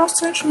tāpat tās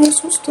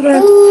cenšamies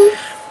uzturēt,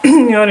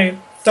 jo arī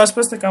tās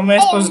pēc tā kā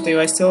mēs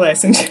pozitīvais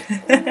cilvēciņš.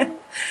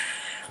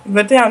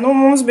 Bet jā, nu,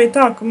 mums bija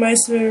tā, ka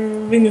mēs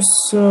viņus,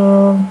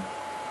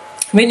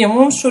 viņi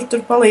mums šur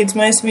tur palīdz,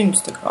 mēs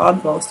viņus tā kā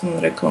atbalstam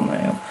un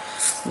reklamējam.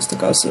 Tas tā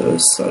kā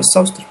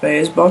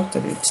savstarpējais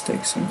bakterītis,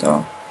 teiksim tā.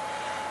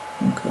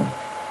 Un, ka,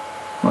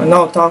 vai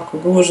nav tā,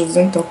 ka gluži,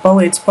 zin, to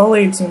palīdz,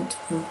 un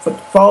pat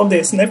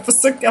paldies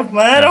nepasaka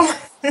apmēram.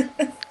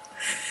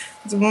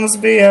 Mums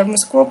bija,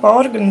 mēs kopā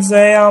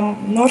organizējām,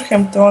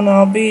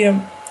 Northamptonā bija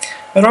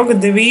Roga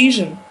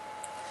Division,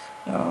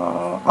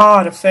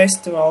 āra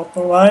festivāli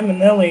par Laimi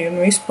Neliju un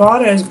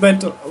vispārējais,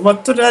 bet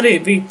tur arī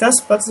bija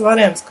tas pats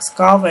variants, kas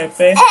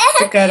KVP,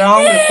 tikai ar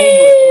angļu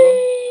publiku.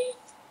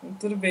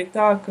 Tur bija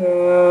tā, ka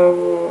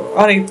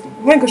arī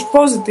vienkārši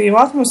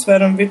pozitīva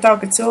atmosfēra un bija tā,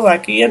 ka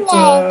cilvēki iet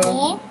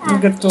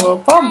gar to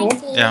pubu,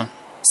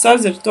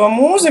 sadzird to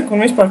mūziku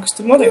un vispār, kas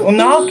tur notiek, un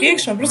nāk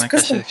iekšā, protams,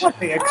 kas tur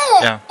notiek.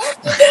 Jā.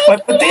 Vai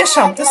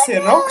patiešām tas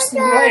ir roks,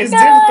 vai es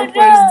dzirdu to, ko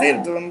es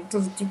dzirdu, un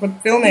tu pat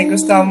pilnīgi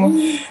uz tām,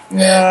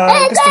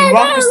 kas tur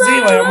blakus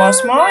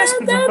dzīvojamās mājas,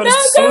 kur tur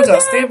parasti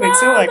sūdzās, tie bija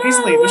cilvēki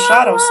izlīduši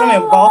ārā uz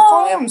saviem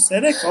balkoniem un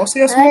sēdēja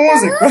klausījās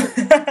mūziku.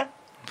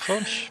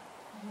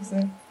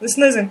 Es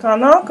nezinu, kā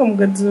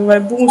nākamgad,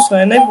 vai būs,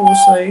 vai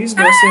nebūs, vai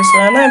izdosies,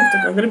 vai ne, bet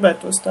tā kā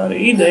gribētos tā arī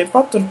ideja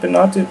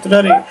paturpināt, jo tur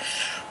arī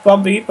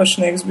pabi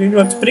īpašnieks bija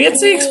ļoti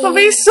priecīgs pa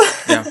visu.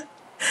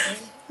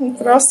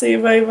 Prasīja,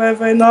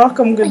 vai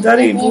nākamgad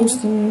arī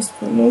būs,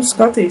 nu,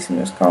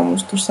 skatīsimies, kā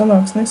mums tur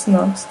sanāks,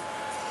 nesanāks.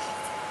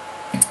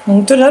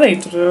 Un tur arī,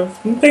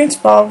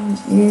 principā,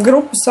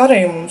 grupas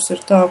arī mums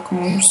ir tā, ka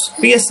mums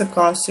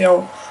piesakās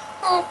jau,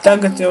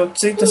 tagad jau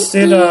citas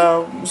ir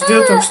uz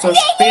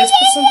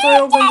 2015.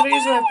 jau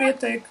gandrīz vai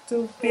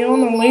pieteiktu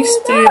pilnu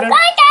listi ir.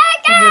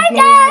 Bet,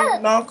 nu,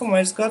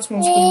 nākamais gads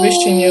mums tur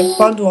bišķiņi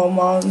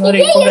padomā,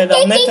 arī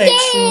pagaidām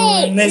neteikšu,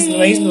 nezinu,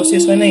 vai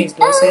izdosies vai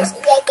neizdosies,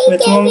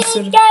 bet mums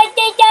ir...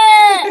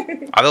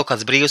 Vēl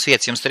kāds brīvs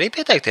vietas jums tur arī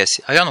pieteikties?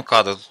 Jā, nu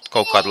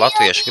kaut kāda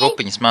latviešu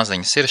grupiņas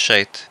maziņas ir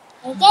šeit,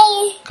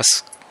 kas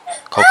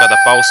kaut kādā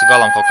pausu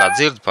galam kaut kā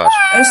dzird par?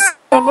 Es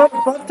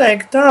varu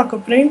pateikt tā, ka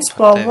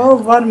principā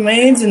vēl var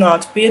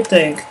mēģināt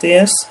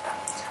pieteikties,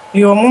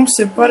 jo mums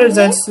ir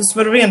paredzēts, es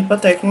varu vienu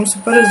pateikt, mums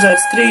ir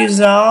paredzēts 3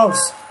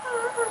 zāles.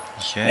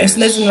 Es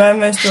nezinu, vai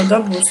mēs to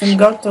dabūsim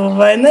gatavu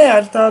vai ne,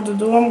 ar tādu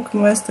domu, ka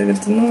mēs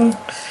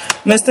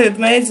tagad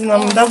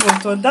mēģinām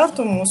dabūt to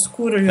datumu, uz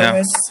kuru, jo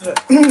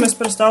mēs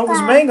parasti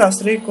augusta beigās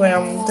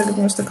rīkojām,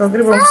 tagad mēs tā kā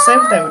gribam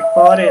septembri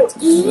pāriet.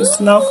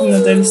 Es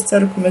nākamnedēļ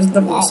ceru, ka mēs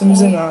dabūsim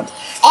zināt,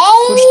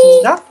 kurš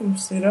tas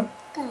datums ir.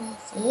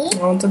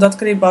 Un tad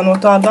atkarībā no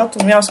tā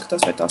datuma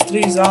jāskatās, vai tās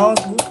 3 zāles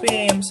būs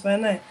pieejamas vai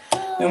ne.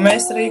 Jo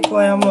mēs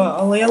rīkojam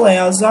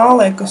lielajā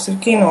zālē, kas ir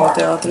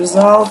kinoteātra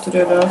zāle, tur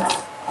ir...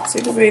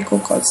 Cik bija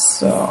kaut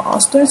kāds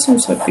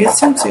 800 vai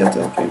 500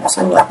 ietilpību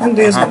cilvēku, un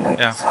diezgan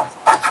liekas.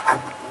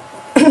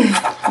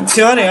 Es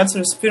jau arī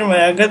atceros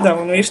pirmajā gadā,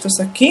 un viņš to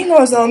saka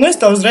kinozāli, nu es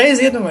tā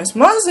uzreiz iedomājos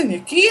maziņa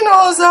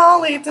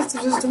kinozālī, tad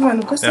es domāju,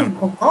 nu kas tur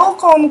pa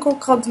balkonu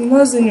kaut kādu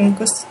maziņu, un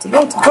kas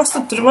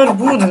tur var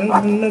būt,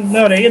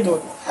 nevarēja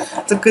iedot.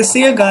 Tad, kad es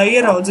iegāju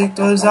ieraudzīt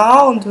to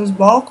zāli un tos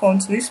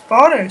balkonus, visu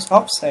pārējus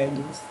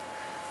apsēdus.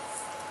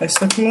 Es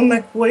saku, nu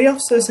neko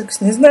jāapsēs, es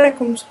nezināju,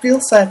 ka mums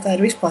pilsētā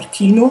ir vispār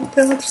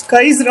kinoteātris,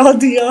 kā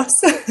izrādījās.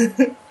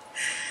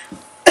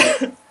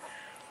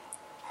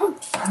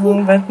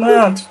 Bet, nu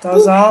jā, tur tā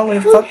zāle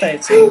ir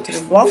pateicīga, tur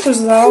ir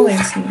blakus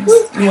zālīts, un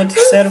es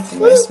ļoti ceru,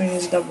 ka mēs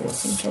viņus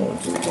dabūsim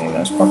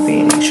šodien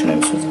papīrīšu,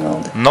 nevis uz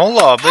galda. Nu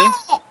labi,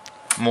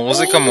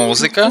 mūzika.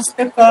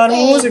 Kā ar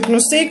mūziku,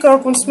 nu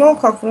sīkāk un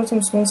smalkāk,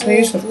 protams, mums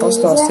vīši var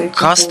pastāstīt.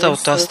 Kas tev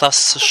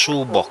tas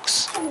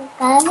šūboks?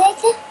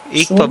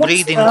 Ik pa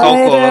brīdim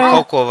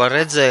kaut ko var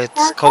redzēt,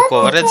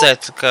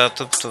 ka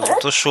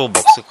tu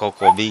šūboksu kaut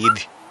ko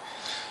bīdi.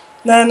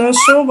 Nē, nu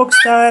šūboks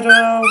tā ir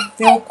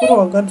jau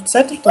kuro gadu,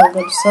 4.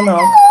 gadu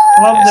sanāk.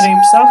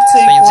 Labdarības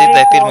akcija. Viņa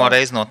dzirdēja pirmo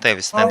reizi no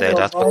tevis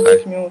nedēļu atpakaļ.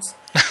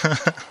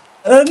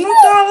 Nu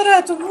tā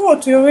varētu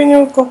būt, jo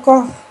viņu kaut kā,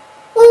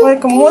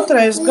 laikam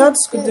 2.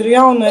 gads, kad ir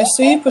jaunais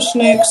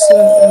īpašnieks,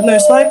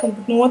 nevis laikam,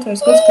 bet 2.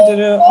 gads, kad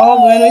ir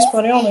ABN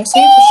vispār jaunais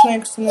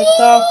īpašnieks, un ir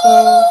tā, ka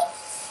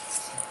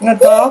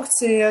tā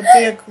akcija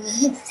tiek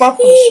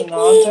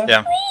paplašināta.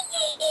 Jā.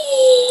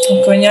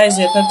 Un ka viņi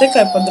aiziet ne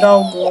tikai pa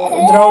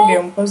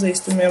draugiem un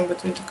pazīstamiem,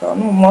 bet viņi tā kā,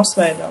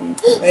 masveidām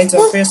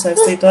beidzot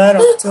piesaistīt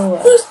vairāk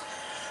cilvēkus.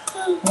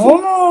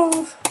 Un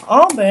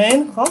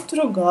ABN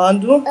katru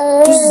gadu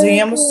uz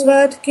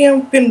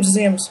Ziemassvētkiem, pirms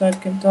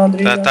Ziemassvētkiem tā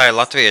drīzāk. Tā ir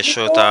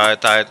latviešu, tā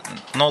ir,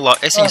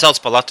 es viņu sauc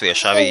par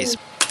latviešu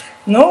avīzi.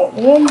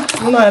 Un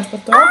runājot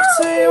par to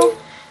akciju,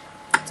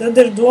 tad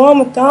ir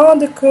doma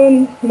tāda, ka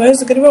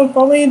mēs gribam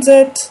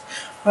palīdzēt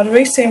ar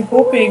visiem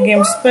kopīgiem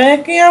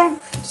spēkiem.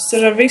 Tas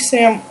ir ar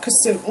visiem, kas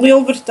ir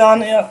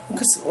Lielbritānijā,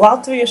 kas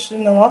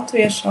latvieši, ne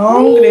latvieši,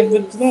 angļi,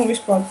 bet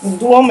vispār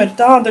doma ir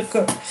tāda,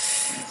 ka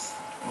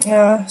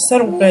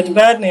sarūpēt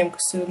bērniem,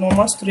 kas ir no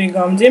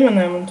masturīgām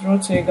ģimenēm un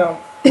trūcīgām,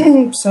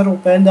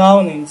 sarūpēt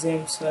dāvanīt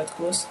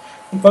Ziemassvētkos.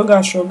 Un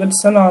pagājušo gadu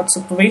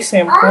sanāca pa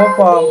visiem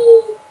kopā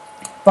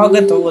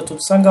pagatavot un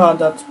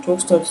sagādāt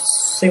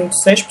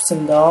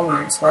 1116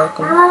 dāvanas,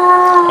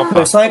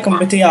 laikam,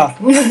 bet jā,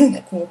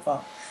 kopā.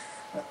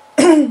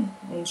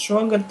 Un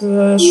šogad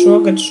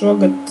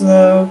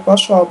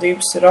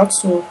pašvaldības ir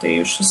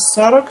atsūtījušas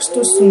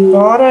sarakstus un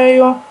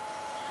pārējo.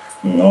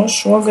 Nu,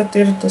 šogad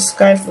tas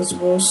skaitlis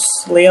būs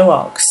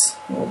lielāks.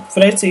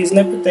 Precīzi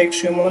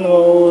nepateikšu, jo man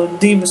vēl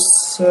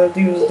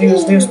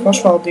divas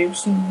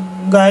pašvaldības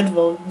gaida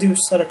vēl 2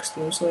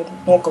 sarakstus, lai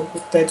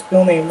nokomplektētu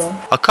pilnībā.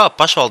 Kā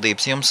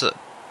pašvaldības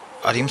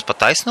ar jums pa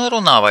taisno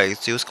runā, vai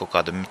jūs kaut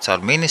kādu caur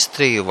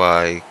ministriju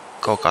vai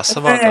kaut kā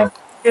savādāk?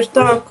 Ir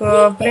tā,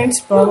 ka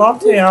principā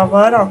Latvijā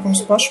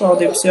vairākums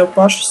pašvaldības jau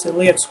pašas ir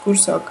lietas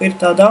kursā, ka ir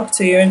tāda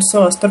akcija, jo viņi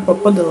savā starpā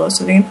padalās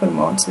ar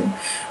informāciju.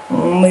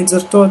 Un līdz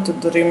ar to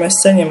tad arī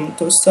mēs saņemam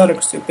tos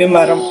sarakstus, jo,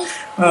 piemēram,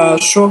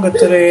 šogad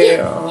arī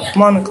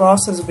mana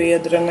klases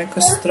biedrene,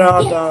 kas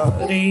strādā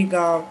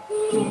Rīgā,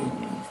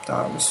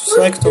 tā visu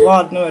slēgto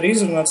vārdu nevar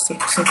izrunāt,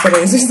 kas ir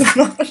pareizi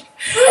izrunāt,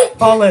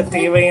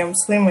 paliatīvajiem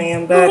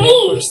slimajiem bērniem,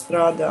 kur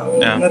strādā.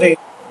 Un arī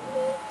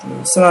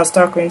sanāca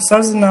tā, ka viņi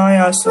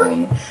sazinājās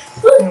un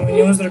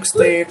viņi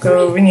uzrakstīja, ka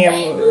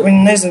viņi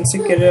nezin,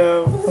 cik ir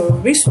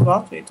visu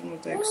Latviju, tad man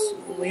teiks,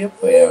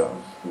 Liepājā,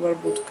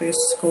 varbūt, ka es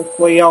kaut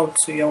ko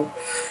jaucu jau,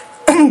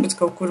 bet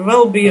kaut kur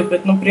vēl bija,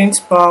 bet,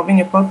 principā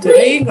viņa pati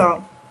Rīgā,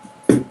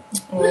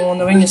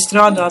 un viņa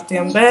strādā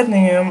tiem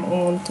bērniņiem,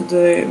 un tad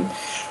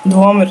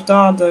doma ir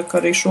tāda, ka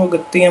arī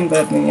šogad tiem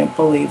bērniņiem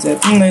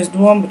palīdzēt. Es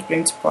domu, bet,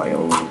 principā,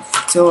 jau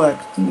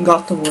cilvēki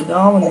gatavo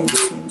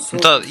dāvanības.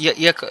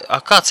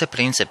 Kāds ir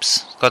princips?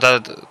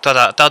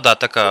 Tādā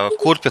tā kā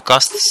kurpju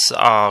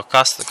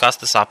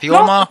kastes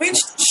apjomā?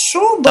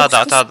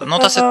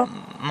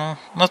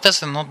 Tas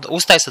ir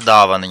uztaisa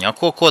dāvaniņā.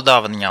 Ko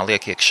dāvaniņā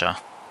liek iekšā?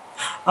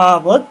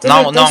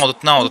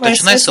 Naudu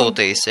taču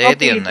nesūtīs,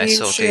 ēdienu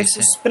nesūtīs.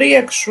 Uz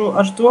priekšu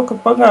ar to, ka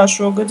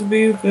pagājušo gadu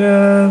bija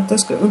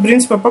tas, ka,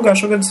 principā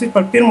pagājušo gadu es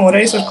vispār pirmo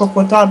reizi ar kaut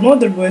ko tādu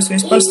nodarbojos, jo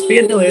es parasti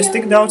piedalījos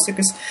tik daudz, cik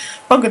es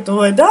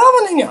pagatavoju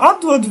dāvaniņu,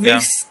 atdod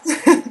visu.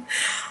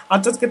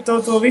 Tad, kad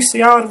tev to visu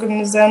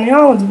jāorganizē un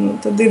jāuda,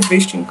 tad ir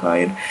bišķiņ kā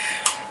ir.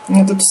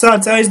 Tad tu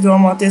sāc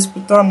aizdomāties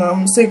par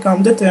tādām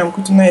sīkām detaļām,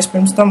 ko tu neesi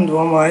pirms tam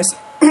domājis.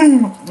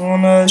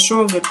 Un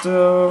šogad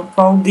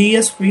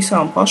paldies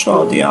visām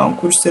pašvaldībām,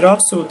 kuras ir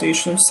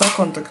atsūtījuši un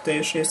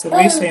sakontaktējušies ar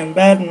visiem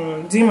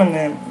bērnu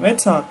ģimenēm,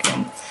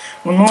 vecākiem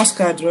un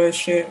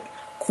noskaidrojuši,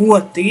 ko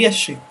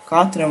tieši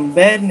katram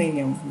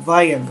bērniņam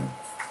vajag.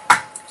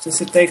 Tas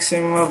ir,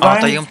 teiksim,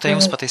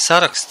 jums pat ir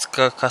saraksts,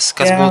 kas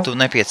būtu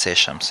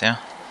nepieciešams, ja?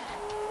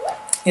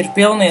 Ir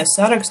pilnie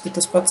saraksti,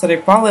 tas pats arī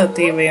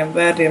paliatīvajiem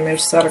bērniem ir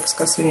saraksts,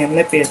 kas viņiem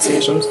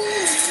nepieciešams.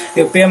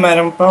 Jo,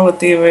 piemēram,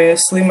 paliatīvajiem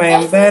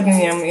slimajiem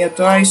bērniņiem, ja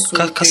tu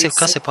aizsūtīsi...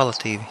 Kas ir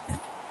paliatīvi?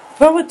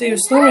 Paliatīvi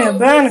slimie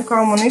bērni,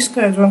 kā man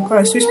izskaidro, un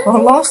kā es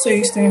vispār lasu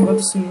īstenībā,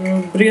 tas ir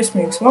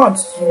briesmīgs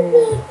vārds,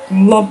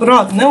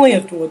 labprāt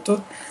nelietotu,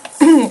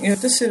 jo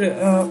tas ir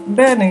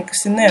bērniņi,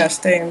 kas ir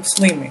neārstējami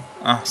slimi.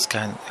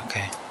 Skaidri, ok.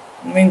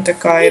 Viņi tā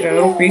kā ir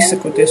rupi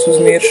izsakoties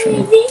uz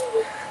miršanu.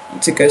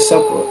 Cik es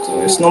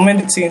saprotu. Es no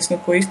medicīnas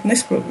neko īsti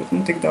nesaprotu,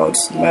 bet tik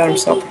daudz mēram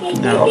saprotu.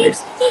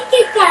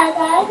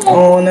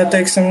 Un,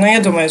 teiksim,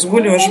 iedomājies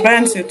guļošs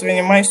bērns, ja tu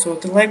viņam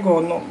aizsūti Lego,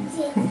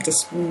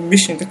 tas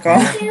bišķiņ tā kā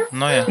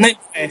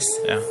neķēs.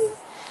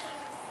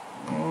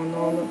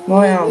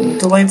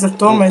 Tu līdz ar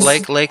to mēs...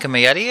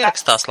 Leikamī arī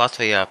ierakstās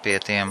Latvijā pie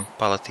tiem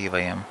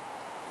paliatīvajiem?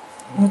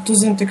 Tu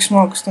zini, tik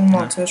smalkas tam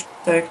mācēšu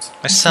pateikt.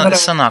 Es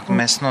sanāku,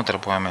 mēs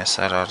nodarbojamies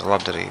ar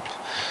labdarību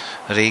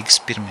Rīgas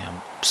pirmajām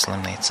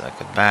slimnīcā,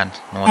 kad bērnu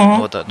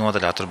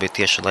nodaļā tur bija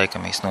tieši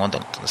leikamijas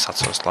nodaļa, tad es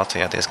atceros,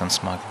 Latvijā diezgan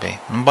smagi bija.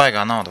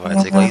 Baigā nauda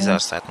vajadzīga, lai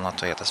izārstētu, un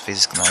Latvijā tas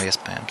fiziski nav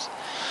iespējams.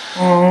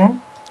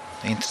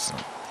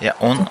 Interesanti. Jā,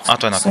 un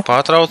atvaināk, ka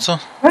pārtraucu.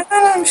 Nē,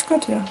 viss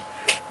kaut, jā.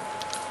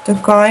 Tā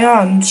kā, jā,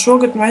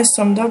 šogad mēs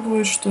esam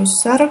dabūjuši tos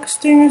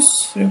sarakstīņus.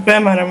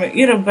 Piemēram,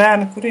 ir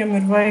bērni, kuriem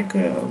ir vajag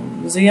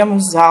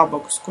ziemas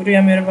zābakus,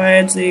 kuriem ir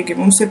vajadzīgi.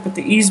 Mums ir pat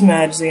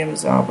izmēri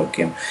ziemas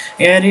zābakiem.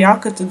 Ja ir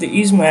jaka, tad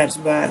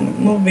izmērs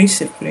bērnam.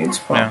 Viss ir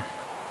principā.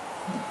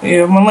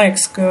 Jo man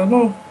liekas, ka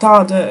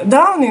tāda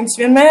dāvanības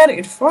vienmēr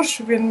ir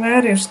forša,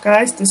 vienmēr ir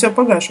skaista. Es jau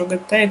pagājušo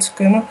gadu teicu,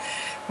 ka,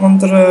 un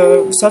tur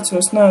es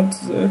atceros,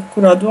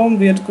 kurā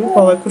dombietu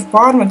grupā vai kur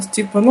pārmet,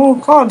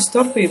 kāda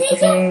starpība par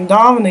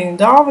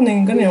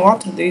dāvanību, gan jau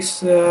atradīs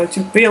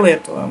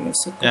pielietojumu.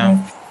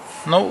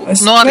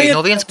 Arī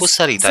no vienas puses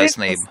arī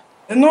taisnība.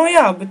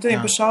 Jā, bet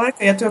pašā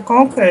laikā, ja tev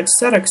konkrēti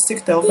saraksts,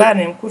 cik tev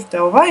bērniem, kur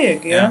tev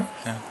vajag,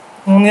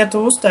 un ja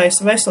tu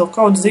uztaisi veselu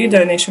kaudzi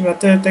zīdainīšiem, ja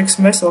tev,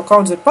 teiksim, veselu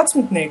kaudzi ar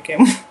 11-niekiem,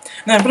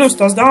 protams,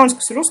 tās dāvanas,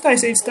 kas ir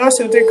uztaisītas, tās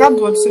jau tiek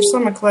atdotas, ir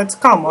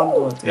sameklētas, kam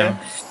atdot,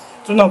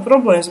 Tur nav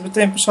problēmas, bet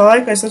pašā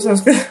laikā es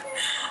atceros, ka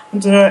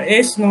tur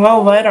es vēl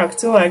vairāk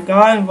cilvēku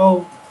gāju un vēl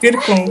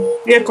pirku un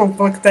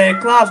iekomplektēju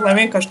klāt, lai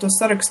vienkārši to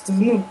sarakstu,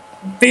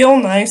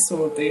 pilnu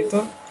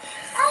aizsūtītu.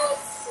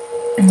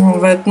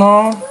 Bet,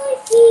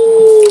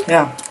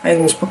 jā,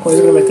 aizmirst, pa ko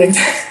es gribēju teikt.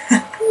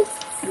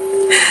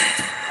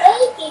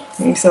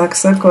 Viņi sāka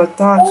sakot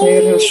tā,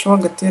 ka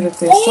šogad ir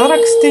tie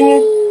sarakstiņi,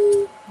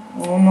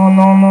 Un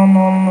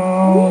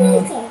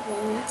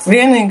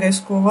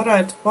vienīgais, ko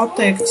varētu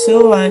pateikt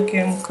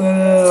cilvēkiem, ka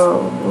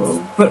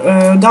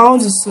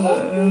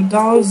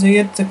daudzi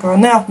ir tā kā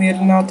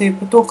neapmierinātība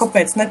par to,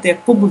 kāpēc netiek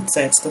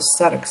publicēts tas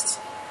saraksts.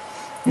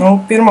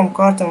 Pirmam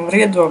kārtam var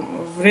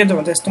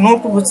iedomāties, tu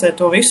nopublicē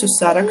to visu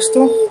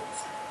sarakstu,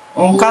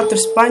 un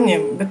katrs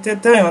paņem, bet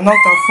tev jau nav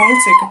tā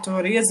funkcija, ka tu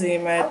vari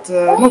iezīmēt,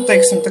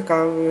 teiksim, tā kā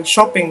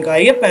šopingā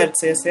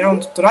iepērcies, ja, un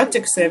tu tur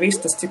atķeksē,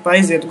 viss tas,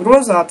 aiziet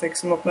grozā,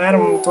 teiksim,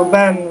 apmēram, un to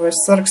bērnu vairs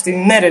sarakstī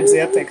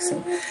neredziet, teiksim.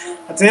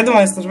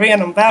 Iedomājies ar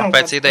vienam bērnu.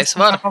 Pēc idejas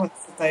var.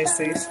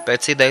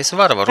 Pēc idejas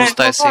var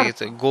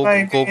uztaisīt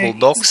Google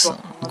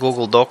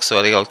Docs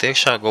var ielikt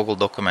iekšā, Google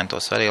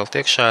dokumentos var ielikt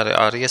iekšā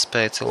ar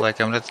iespēju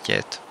cilvēkiem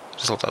rediģēt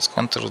rezultātus,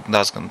 un tur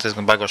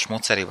diezgan baigoši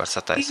muci arī var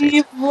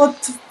sataisīt.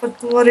 Par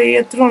to arī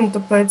iet runa,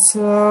 tāpēc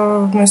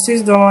mēs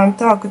izdomājam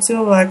tā, ka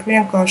cilvēki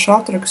vienkārši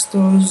atraksta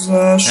uz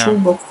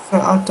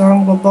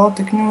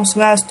Shoebox@Anglo-Baltic-News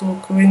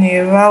vēstuli, ka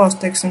viņi vēlas,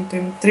 teiksim,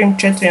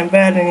 3-4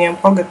 bērniņiem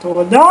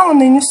pagatavo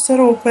dāvaniņas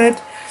sarūpēt.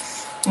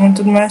 Un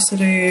tad mēs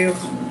arī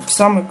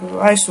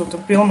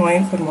aizsūtam pilno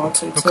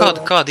informāciju.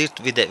 Kāda ir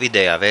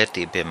vidējā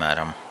vērtība,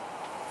 piemēram,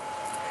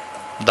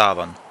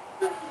 dāvana?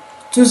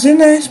 Tu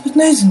zini, es pat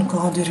nezinu,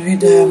 kāda ir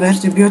vidējā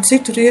vērtība, jo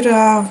citur ir,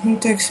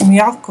 teiksim,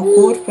 jaka,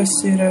 kurpes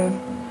ir,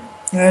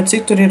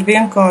 citur ir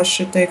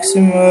vienkārši,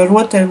 teiksim,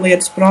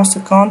 rotaļlietas prasa,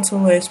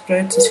 kancelējas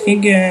preces,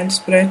 higienas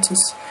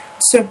preces.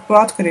 Tas ir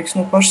atkarīgs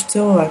no paša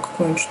cilvēka,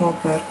 ko viņš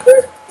nopērk.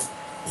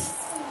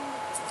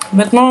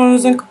 Bet,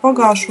 es zinu, ka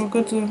pagājušo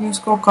gadu mēs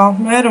kaut kā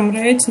mēram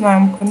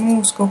rēķinājām, ka,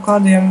 uz kaut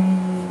kādiem,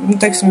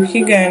 teiksim,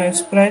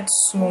 higienas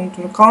preces un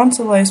tur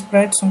kancelējas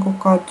preces un kaut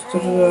kādu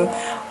tur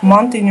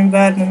mantiņu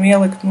bērnam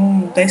ielikt,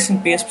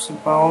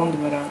 10-15 paundi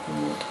varētu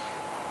būt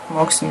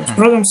maksimums.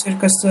 Protams, ir,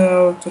 kas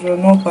tur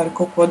nopērk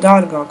kaut ko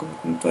dārgāku,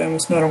 bet to jau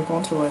mēs nevaram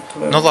kontrolēt.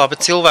 Labi,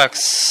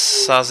 cilvēks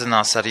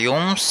sazinās ar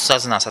jums,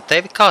 sazinās ar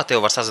tevi. Kā tev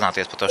var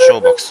sazināties par to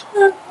Showboxu?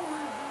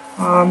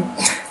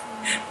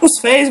 Uz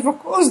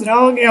Facebook, uz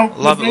draugiem.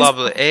 Labi,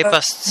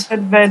 e-pasts.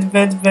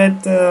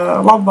 Bet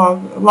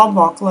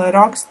labāk, lai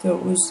raksta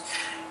uz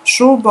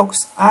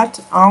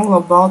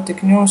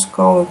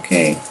Shoebox@Anglo-Baltic-News.co.uk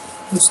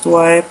uz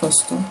to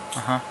e-pastu.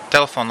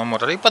 Telefonu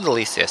numuru arī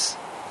padalīsies?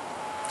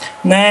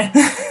 Nē.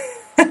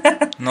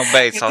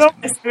 Beidz.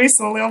 Es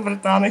visu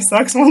Lielbritāniju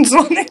sāks man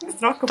zvanīt.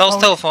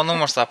 Tavs telefonu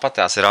numurs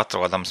tāpatās ir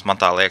atrodams, man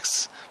tā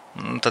liekas.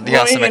 Tad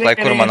jāsameklē,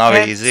 kur man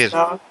avīze ir.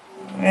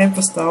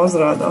 E-pastā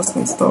uzrādās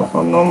mans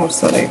telefona numurs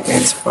arī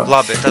principā.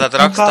 Labi, tad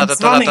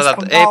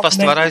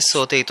e-pastu var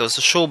aizsūtīt uz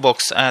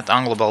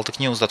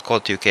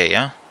shoebox@anglobalticnews.co.uk,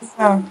 ja?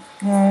 Jā.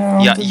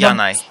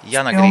 Jana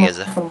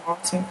Grieze.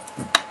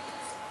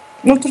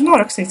 Tur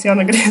norakstīts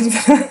Jana Grieze.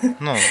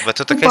 Bet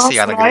tu tā kā esi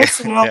Jana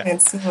Grieze. Un vēl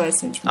viens cilvēks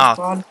viņš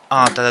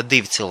Tātad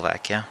 2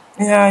 cilvēki, ja?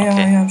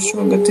 Jā,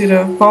 šogad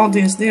ir,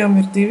 paldies Dievam,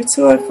 ir 2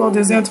 cilvēki,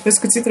 paldies Dievam, tāpēc,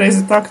 ka citreiz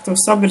ir tā, ka tu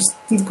sabirst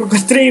kaut kā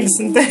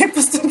 30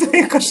 e-pastu, tu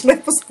vienkārši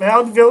nepaspēj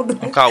atbildēt.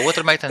 Un kā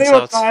otra meitene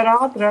sauc? Tā ir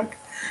ātrāk.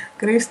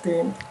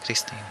 Kristīna.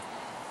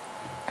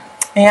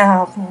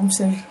 Jā, mums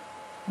ir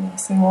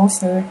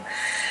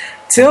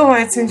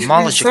cilvēciņš.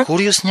 Maliči, kur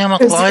jūs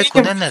ņemat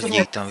laiku un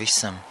enerģiju tam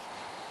visam?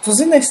 Tu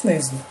zini, es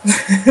nezinu.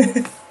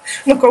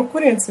 Kaut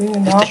kurienes viņa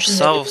nāk. Taču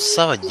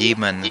sava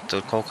ģimene,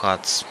 tur kaut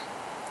kāds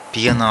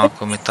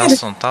pienākumi,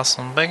 tas un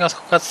beigās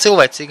kaut kāds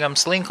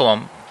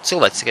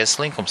cilvēcīgais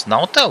slinkums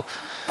nav tev?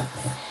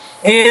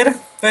 Ir,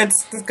 kad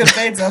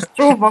beidzās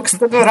Shoebox,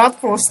 tad var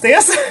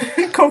atpūsties.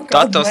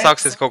 Tad tev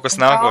sāksies kaut kas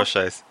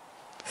nākošais.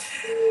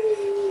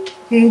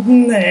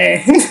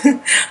 Nē,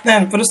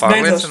 parasti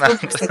beidzās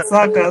Shoebox, tad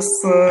sākās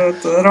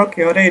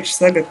Rocky Rage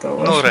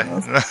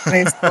sagatavošanās.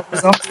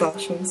 Uz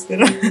apstāšanas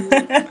ir.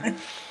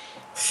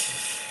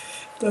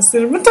 Tas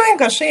ir, bet tu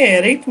vienkārši ieej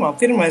ritmā.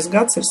 Pirmais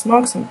gads ir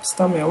smags, un pēc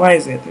tam jau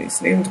aiziet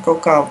visu. Tu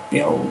kaut kā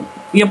jau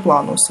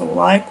ieplāno savu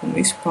laiku un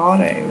visu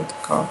pārēju.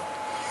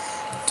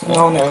 Tur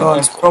nav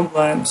nekādas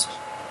problēmas.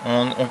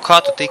 Un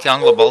kā tu tiki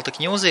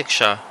Anglo-Baltic-News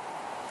iekšā?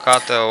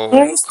 Kā tev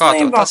tas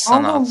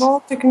sanāca?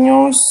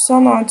 Anglo-Baltic-News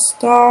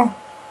sanāca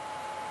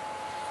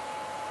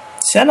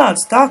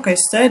tā, ka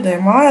es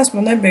sēdēju mājās,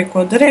 man nebija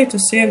ko darīt.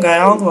 Es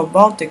iegāju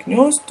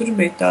Anglo-Baltic-News, tur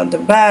bija tāda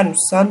bērnu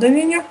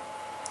sadaļiņa.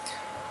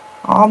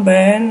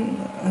 ABN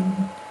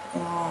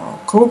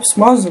klubs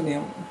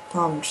mazuļiem,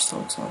 tā viņš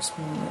saucās,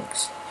 man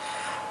liekas.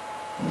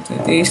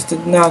 Tad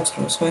īsti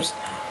neatceros vairs.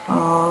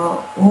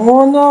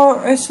 Un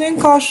es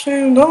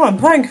vienkārši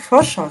domāju, baigi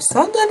foršā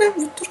sadaļa,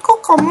 bet tur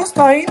kaut kā maz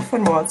tā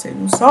informācija.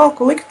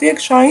 Sāku likt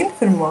iekšā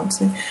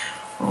informāciju.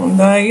 Un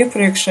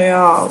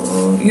iepriekšējā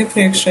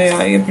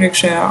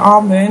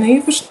ABN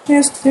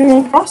īpašnieks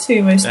man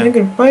prasīja, vai es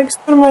negribu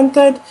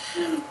paeksperimentēt.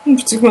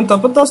 Cik man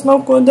tāpat tās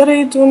nav ko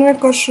darīt un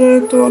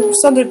vienkārši to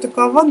sadaļu tā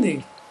kā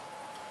vadīt.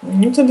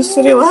 Tad es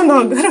arī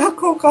lēnāk garāk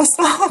kaut kā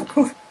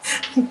sāku.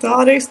 Tā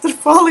arī es tur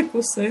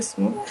palikusi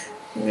esmu.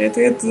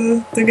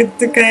 Tagad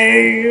tikai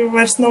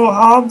vairs nav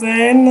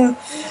ABN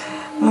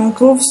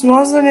klubs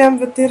mazuļiem,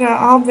 bet ir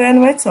ABN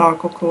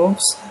vecāku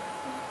klubs.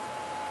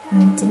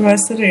 Un tad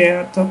mēs arī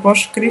ar to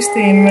pašu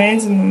Kristīnu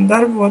mēģinām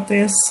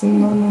darboties.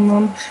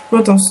 Un,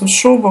 protams, uz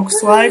šūboks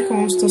laiku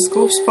mums tas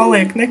klubs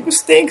paliek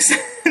nekustīgs,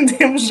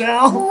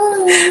 diemžēl.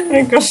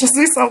 Vienkārši uz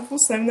visām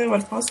pusēm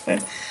nevar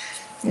paspēt.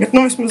 Bet,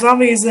 vismaz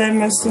avīzē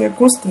mēs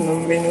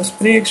kustinam viņu uz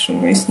priekšu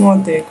un viss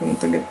notiek. Un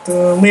tagad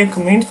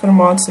liekam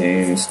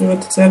informāciju, es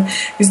ļoti ceru.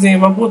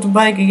 Izdevībā būtu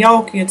baigi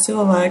jauki, ja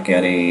cilvēki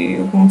arī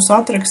mums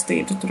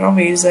atrakstītu. Tur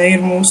avīzē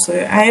ir mūsu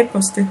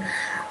ēpasti.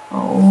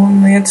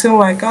 Un, ja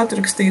cilvēki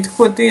atrakstītu,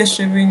 ko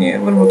tieši viņi,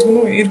 varbūt,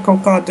 ir kaut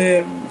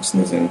kāda, es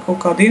nezinu, kaut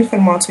kāda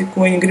informācija,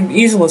 ko viņi grib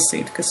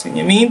izlasīt, kas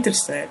viņiem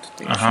interesētu.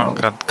 Aha,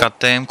 kā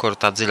tēma, kuru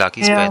tā dziļāk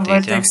izpētīt,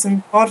 vai, teiksim,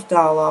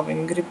 portālā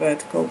viņi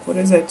gribētu kaut ko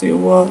redzēt,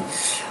 jo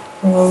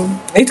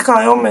it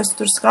kā jau mēs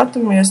tur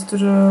skatāmies,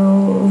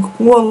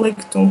 ko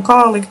likt un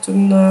kā likt,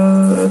 un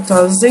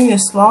tās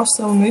ziņas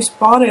lasa un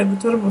vispārējie,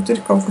 bet varbūt ir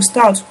kaut kas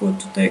tāds, ko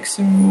tu,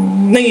 teiksim,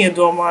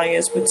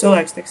 neiedomājies, bet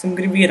cilvēks, teiksim,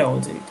 grib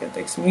ieraudzīt, ja,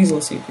 teiksim,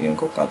 izlasīt viņam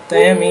kaut kādu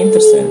tēmu,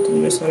 interesēt,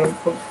 un mēs varam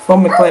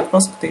pameklēt,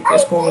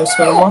 paskatīties, ko mēs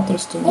varam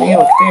atrast un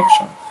ielikt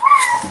iekšā.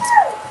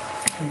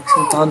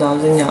 Teiksim, tādā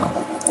ziņā.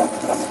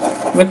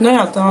 Bet,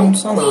 jā, tā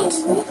sanāca.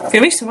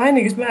 Pie visa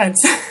vainīgas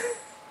bērns.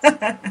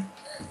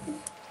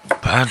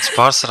 Bērns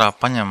pārsvarā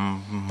paņem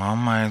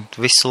mammai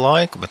visu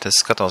laiku, bet es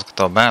skatos, ka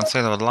to bērns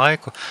iedod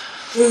laiku.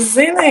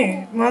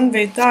 Zini, man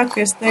bija tā,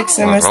 ka es,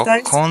 teiksim, es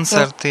teicu...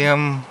 koncertiem,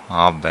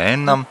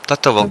 bērnam, tad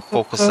tev vēl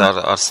kaut kas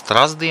ar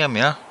strazdiem,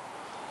 ja?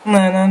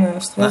 Nē,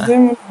 ar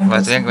strazdiem.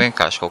 Vai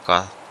vienkārši kaut kā?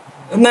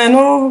 Nē,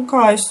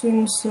 kā es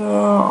viņus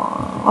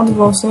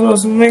atbalstu,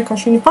 un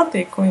vienkārši viņi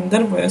patīk, ko viņi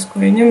darbojas, ko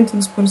viņi ņem, tad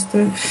es parasti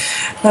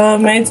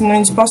mēģinu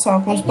viņus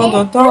pasākumus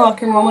padot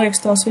tālāk, ja man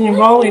liekas tās viņu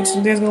ballītes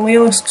ir diezgan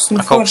lieliskas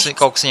un foršas.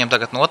 Kaut kas viņiem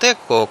tagad notiek,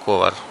 ko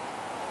var?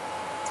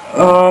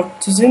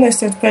 Tu zini,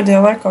 es pēdējā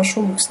laikā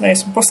šūbuks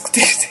neesmu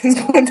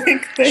paskatījusies,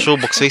 godīgi teikt.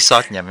 Šūbuks visu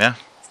atņem, ja?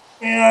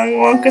 Jā,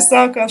 man, kas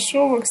sākās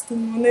šūbuks, tad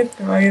man ir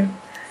kā ir.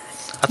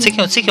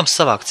 Cik jums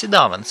savākts ir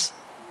dāvanas?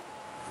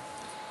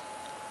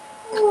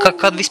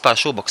 Kad vispār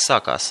šūboks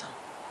sākās?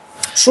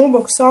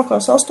 Šūboks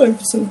sākās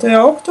 18.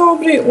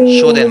 oktobrī.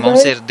 Šodien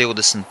mums ir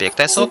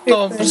 25.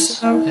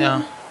 oktobris.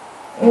 Jā.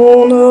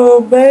 Un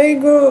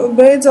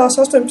beidzās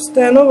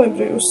 18.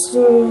 novembrī uz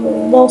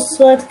valsts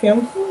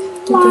svētkiem.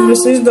 Tad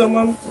mēs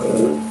izdomājam,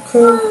 ka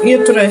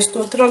ieturēs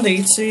to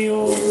tradīciju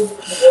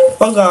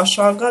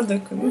pagājušā gada,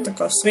 ka tā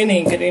kā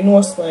svinīgi arī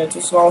noslēdz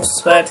uz valsts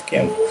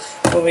svētkiem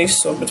to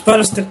visu. Bet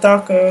parasti ir tā,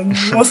 ka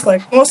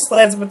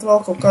noslēdz, bet vēl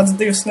kaut kādas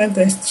 2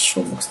 nedēļas tas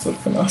šūbuks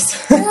turpinās.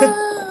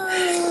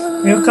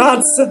 Jo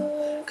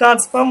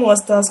kāds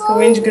pamostās, ka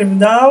viņš grib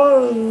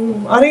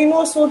arī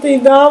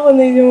nosūtīt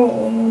dāvaniņu.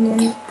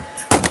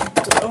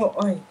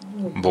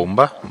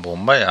 Bumba,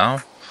 jā.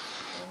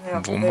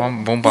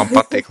 Bumbām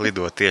patīk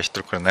lidot tieši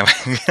tur, kur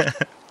nevajag.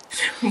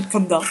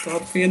 Pat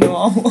datoru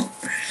piedāvā.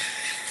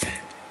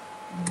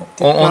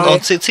 Un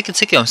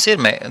cik jums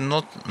ir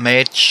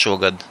mērķis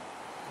šogad?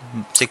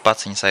 Cik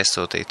paciņas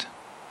aizsūtīt?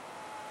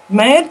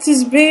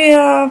 Mērķis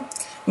bija...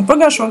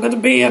 Pagājušo gadu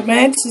bija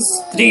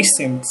mērķis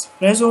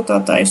 300.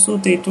 Rezultātā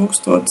aizsūtīja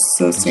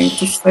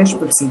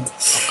 1116.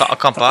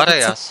 Kam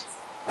pārējās?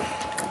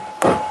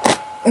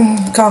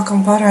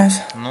 Kam pārējās?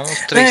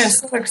 Nē,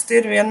 saraksti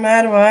ir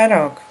vienmēr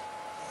vairāk.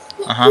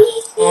 Aha.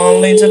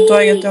 Un līdz ar to,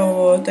 ja tev,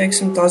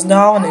 teiksim, tās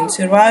dāvanības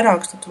ir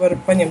vairākas, tad tu vari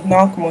paņemt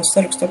nākamos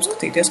sarakstu,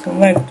 apskatīties, kam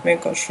vajag,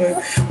 vienkārši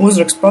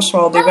uzrakst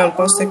pašvaldībai un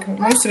pasaka,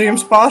 mums ir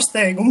jums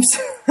pārsteigums,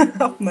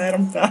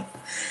 apmēram tā.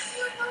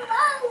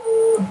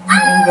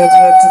 Bet,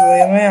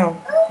 jā.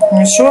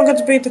 Šogad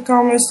bija tā kā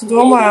mēs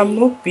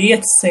domājām,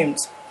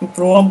 500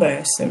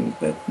 probēsim,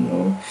 bet,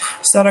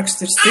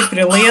 saraksts ir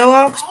stipri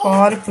lielāks,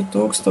 pāri pa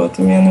 1000,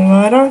 ja ne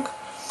vairāk.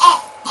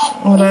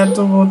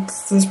 Varētu būt,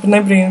 es pat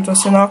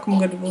nebrīnotos, ja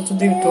nākamgad būtu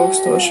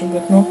 2000,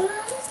 bet,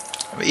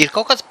 Ir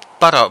kaut kāds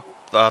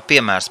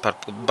piemērs par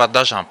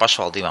dažām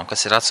pašvaldībām,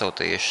 kas ir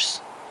atsūtījušas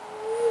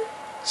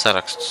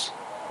sarakstus?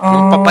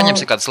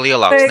 Paņemsim kādas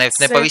lielākas,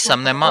 ne pavisam,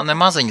 ne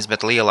maziņas,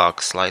 bet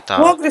lielākas, lai tā...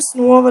 Ogres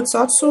novads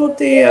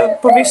atsūtīja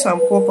pa visām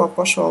kopā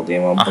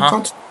pašvaldībām, pa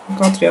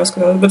katru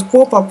jāskatās, bet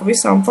kopā pa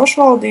visām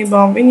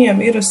pašvaldībām viņiem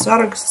ir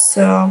saraksts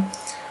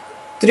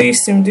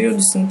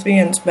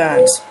 321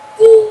 bērns.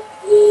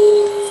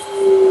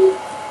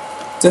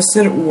 Tas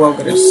ir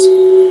Ogres.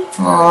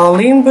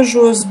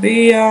 Limbažos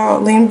bija,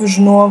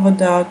 Limbažu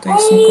novadā,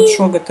 teiksim, kur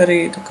šogad arī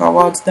tā kā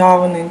vāc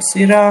dāvanības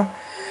ir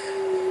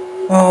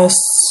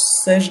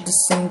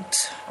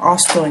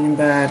 68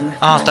 bērni.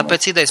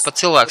 Tāpēc idejas pat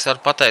cilvēks var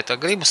pateikt,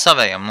 gribu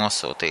savējam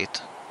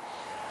nosūtīt.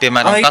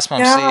 Piemēram, kas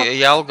mums ir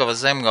Jelgava,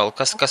 Zemgala,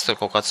 kas tur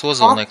kaut kāds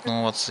Ozolnieku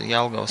novads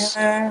Jelgavas?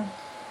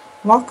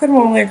 Vakar,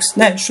 man liekas,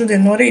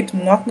 šodien no rīta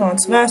man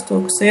atnāca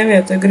vēstule, ka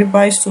sieviete grib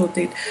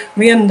aizsūtīt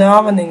vienu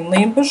dāvaniņu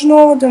Limbažu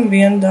novadam,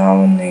 vienu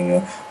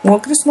dāvaniņu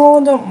Ogres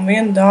novadam un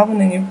vienu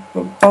dāvaniņu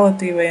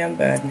paliatīvajiem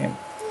bērniem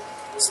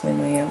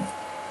slimajiem.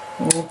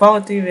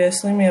 Paliatīvie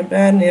slimie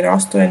bērni ir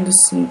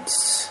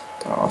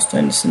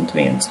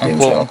 81.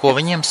 Un ko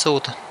viņiem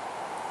sūta?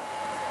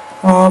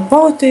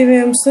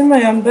 Paliatīviem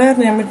slimajiem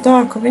bērniem ir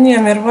tā, ka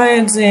viņiem ir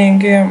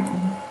vajadzīgi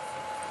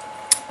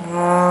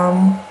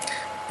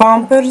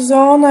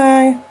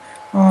pamperzonai,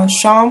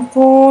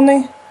 šampūni,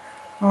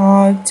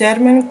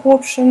 ķermeņa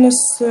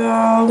kopšanas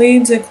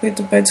līdzekļi,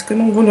 tāpēc, ka,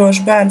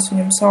 guļošs bērns,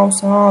 viņam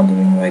sausa āda,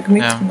 viņu vajag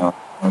mitrināt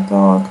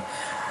tālāk.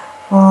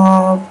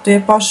 Tie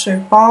paši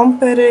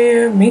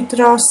pamperi,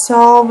 mitrās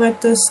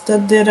salvetes,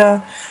 tad ir,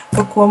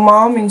 par ko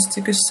māmiņas,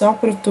 cik es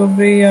sapratu,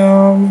 bija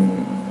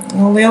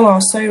lielā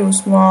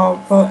sajūsmā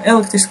pa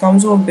elektriskām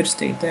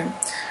zobbirstītēm,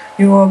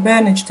 jo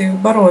bērniņš tiek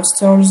barots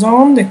caur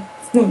zondi,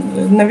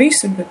 ne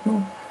visi, bet,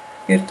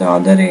 ir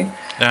tāda arī,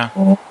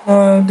 un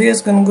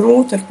diezgan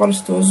grūti ar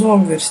parasto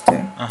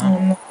zobvirstiem,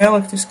 un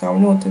elektriskām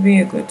ļoti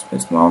viegli,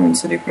 tāpēc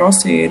māmiņas arī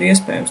prasīja, ir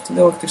iespējams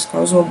tad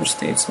elektriskā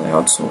zobbirstītes, lai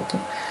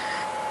atsūta.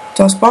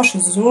 Tās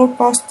pašas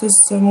zobpastas,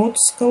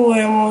 mutes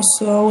skalojamos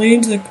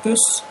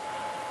līdzekļus,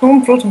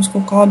 un, protams,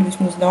 kaut kādu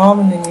vismaz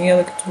dāvaniņu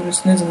ielikt, tur,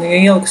 es nezinu, ja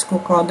ieliks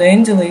kaut kāda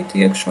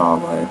enģelīti iekšā,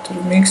 vai tur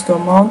mīksto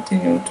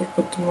mantiņu,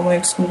 turpat, man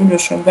liekas,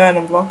 guļošam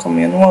bērnam blakam,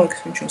 ja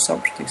noliks, viņš jau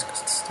sapratīs, kas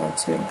tas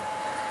tāds ir.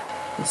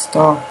 Tas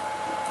tā,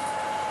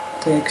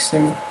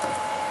 teiksim,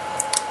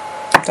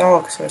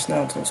 tālāk es vairs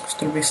neatceros, kas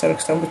tur bija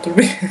sarakstā, bet tur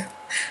bija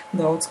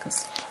daudz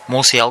kas.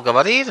 Mūsu Jelgava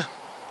arī ir?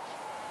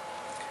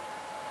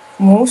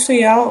 Mūsu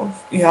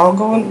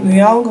Jelgava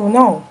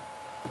nav.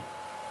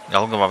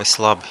 Jelgavā viss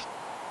labi.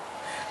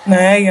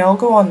 Nē,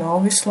 Jelgavā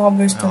nav viss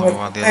labi. Es tev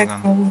varu teikt,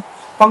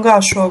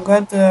 pagājušo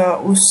gadu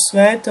uz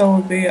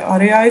Svēteli bija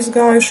arī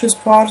aizgājušies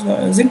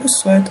zinu, kas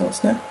Svētelis,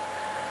 ne?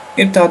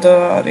 Ir tāda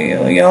arī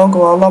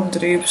Jelgavā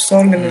labdarības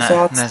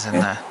organizācija.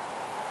 Nezinu.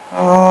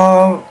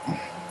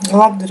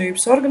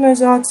 Labdarības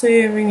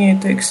organizācija, viņi,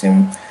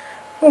 teiksim,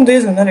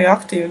 diezgan arī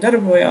aktīvi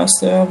darbojās.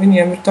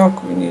 Viņiem ir tā,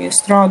 ka viņi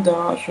strādā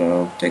ar,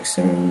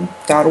 teiksim,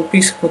 tā rūp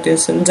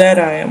izsakoties ar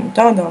dzērājiem un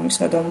tādām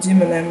visādām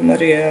ģimenēm un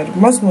arī ar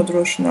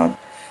maznodrošināt.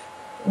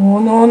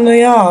 Un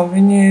jā,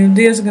 viņi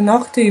diezgan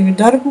aktīvi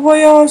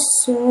darbojās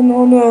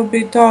un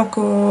bija tā,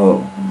 ka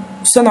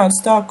sanāca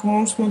tā, ka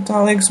mums, man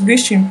tā liekas,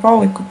 bišķiņ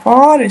palika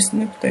pāri. Es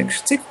nepateikšu,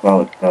 cik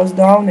palika tās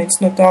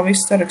dāvnītes no tā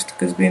viss saraksta,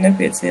 kas bija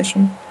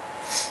nepieciešama.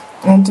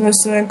 Un tad es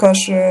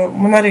vienkārši,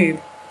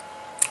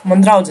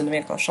 man draudzene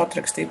vienkārši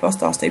atrakstīja,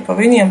 pastāstīja pa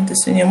viņiem,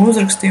 tas viņiem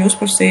uzrakstīja,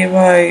 uzprasīja,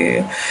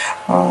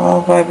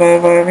 vai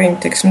viņi,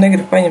 teiksim,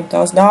 negrib paņemt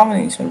tās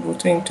dāvanīs,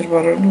 varbūt viņi tur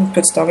var,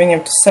 pēc tā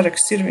viņiem tas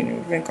saraksts ir, viņu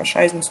vienkārši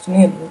aiznest un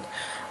iedot.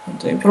 Un,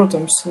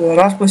 protams, ar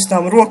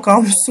atplistām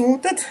rokām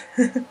sūtat.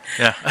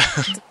 Jā.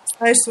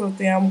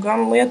 Aizsūtījām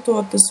gan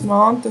lietotas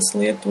mantas,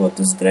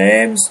 lietotas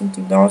drēbes, un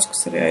tur daudz,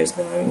 kas arī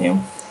aizgāja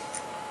viņiem.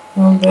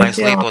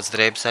 Lietotas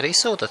drēbes arī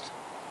sūtat?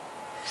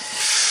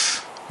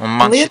 Un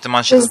man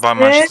šitas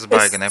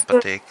baigi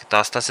nepatīk.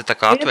 Tas ir tā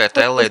kā atvērt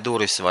LE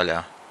durvis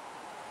vaļā.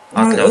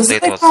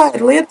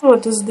 Ir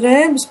lietotas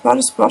drēbes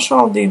parasti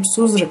pašvaldības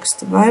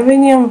uzraksta, vai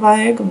viņiem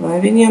vajag, vai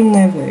viņiem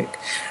nevajag.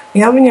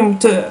 Ja viņam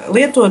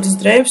lietotas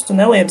drēbes, tu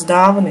neliec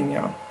dāvaniņā.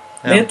 Jā.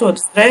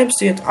 Lietotas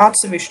drēbes iet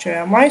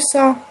atsevišķajā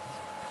maisā,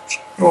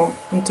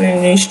 un tu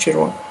viņi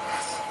izšķiro.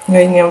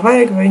 Vai viņiem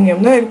vajag, vai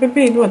viņiem nevajag, bet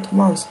bija ļoti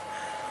maz.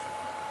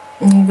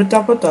 Bet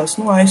tāpat tās,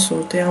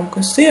 aizsūtījām,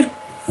 kas ir.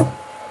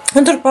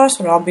 Un tur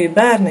pārsvarā bija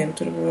bērniem,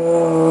 tur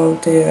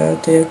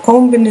tie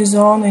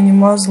kombinizoniņi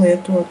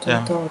mazlietot un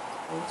tā.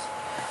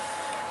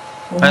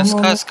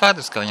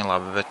 Skaidrs, ka viņi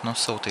labi, bet,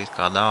 sūtīt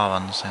kā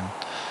dāvanu, zinu.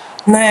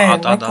 Nē,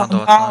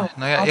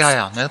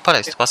 Jā,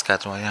 pareizi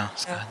paskaidro, jā,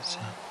 skaidrs,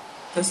 jā.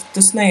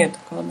 Tas neiet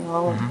kā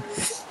dāvana.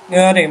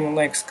 Jo arī, man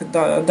liekas, ka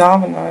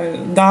dāvana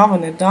ir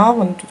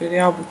dāvana, tur ir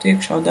jābūt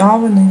iekšā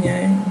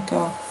dāvaniņai un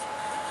tā.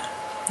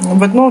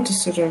 Bet,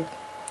 tas ir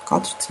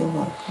katra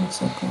cilvēka,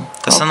 saka.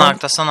 Tas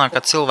sanāk,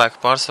 ka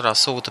cilvēki pārsvarā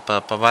sūta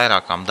pa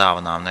vairākām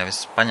dāvanām,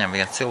 nevis paņem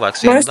viens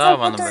cilvēks vienu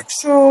dāvanu.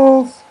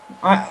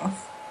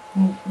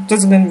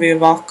 Tas gan bija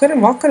vakar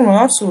man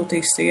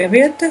atsūtīja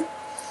sieviete,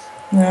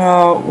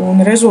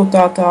 un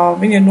rezultātā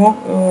viņa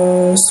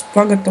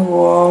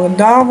pagatavo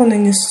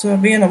dāvaniņas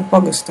vienam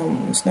pagastam,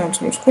 es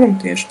neatceros, kuram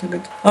tieši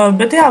tagad.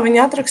 Bet jā,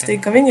 viņa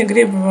atrakstīja, ka viņa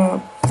grib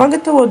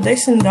pagatavot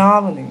 10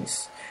 dāvaniņas.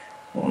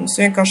 Un es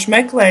vienkārši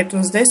meklēju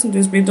tos 10,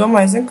 es biju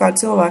domāju, kā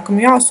cilvēkam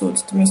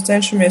jāsūta, tad mēs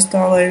cenšamies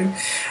tā, lai,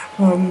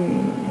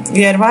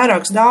 ja ir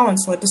vairākas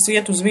dāvanas, lai tas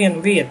iet uz vienu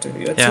vietu,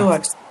 jo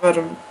cilvēks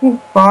var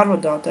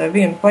pārvadātāju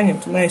vienu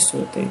paņemt un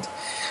aizsūtīt.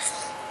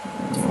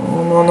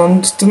 Un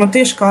tad man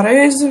tieši kā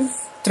reizi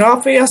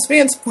trāpījās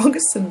viens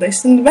pagasts ar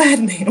 10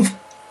 bērniem.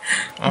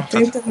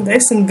 Tad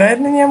 10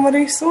 bērniņiem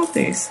arī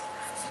sūtīs.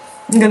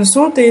 Gan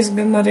sūtīs,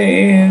 gan arī,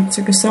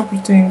 cik es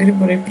sapratu, viņi grib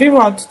arī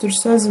privāti tur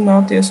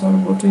sazināties,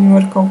 varbūt viņi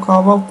var kaut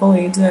kā vēl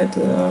palīdzēt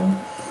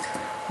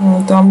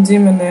tām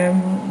ģimenēm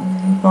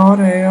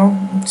pārējo.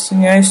 Tas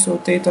viņi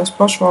aizsūtīja tās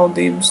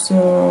pašvaldības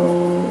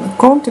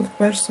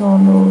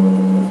kontaktpersonu,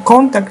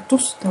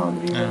 kontaktus tādu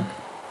drīzāk.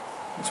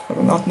 Es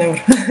parunāt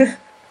nevaru.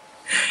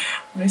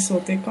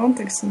 Aizsūtīja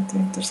kontaktus, un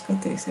viņi tur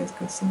skatīsies,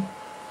 kas ir.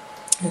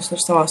 Jūs tur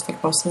savā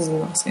starpā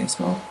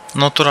sazināsies vēl.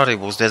 Tur arī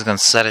būs diezgan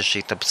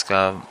sarežģīti, tāpēc, ka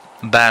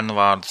bērnu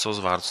vārdus,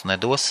 uzvārdus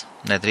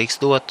nedrīkst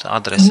dot,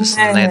 adreses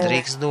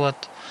nedrīkst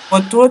dot. Un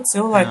to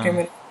cilvēkiem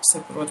ir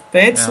saprot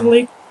pēc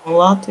likuma, no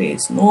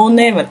Latvijas. Nu,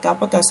 nevar.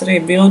 Tāpat tās arī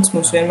bildes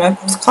mums vienmēr.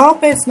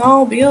 Kāpēc nav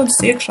bildes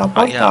iekšā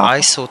portālā? Jā,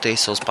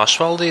 aizsūtīs uz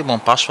pašvaldību,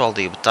 un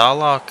pašvaldība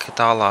tālāk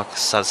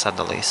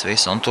sadalīs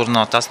visu. Un tur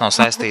tas nav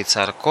saistīts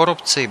ar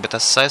korupciju, bet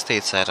tas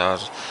saistīts ar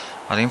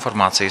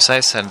informācijas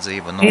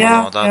aizsardzību.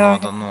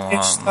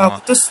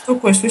 Tas,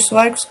 ko es visu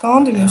laiku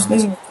skandinu, es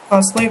nezinu,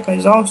 kāds liek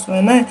aiz auss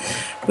vai nē,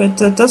 bet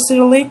tas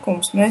ir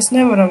likums. Mēs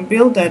nevaram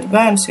bildēt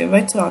bērnus, ja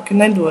vecāki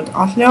nedod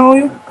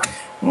atļauju.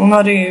 Un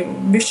arī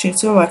bišķī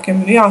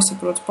cilvēkiem ir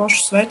jāsaprot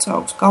pašus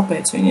vecākus,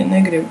 kāpēc viņi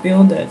negrib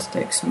bildēt,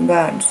 teiksim,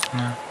 bērnus.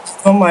 Es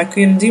domāju, ka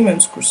ir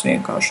ģimenes, kuras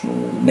vienkārši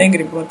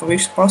negrib, lai pa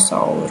visu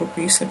pasauli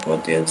rupi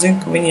izsekot, ja zina,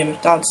 ka viņiem ir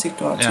tāda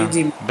situācija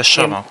dzīvē. Bez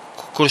šaubām.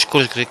 Kurš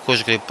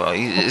grib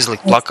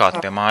izlikt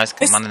plakātu pie mājas,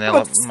 ka man ir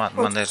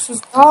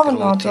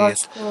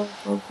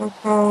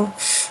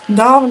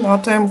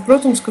dāvinātājiem,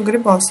 protams, ka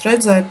gribās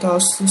redzēt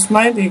tās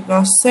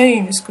smaidīgās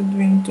seiņas, kad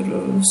viņi tur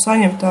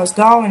saņem tās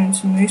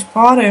dāvinas un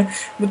vispārējo,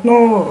 bet,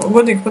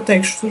 godīgi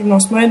pateikšu, tur no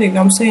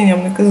smaidīgām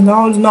seiņām nekas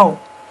daudz nav.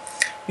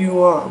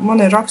 Jo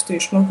man ir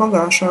rakstījuši no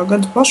pagājušā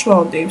gada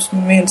pašvaldības,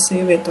 man viena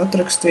sieviete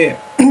atrakstīja,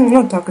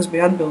 tā, kas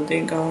bija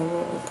atbildīgā,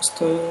 kas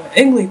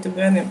eglīte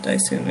bērniem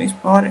taisīja un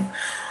vispārējo.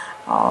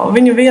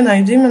 Viņa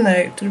vienai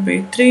ģimenei tur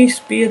bija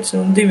 3, 5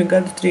 un 2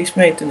 gadi 3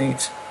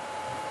 meitenītes.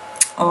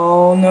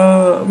 Un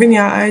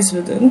viņā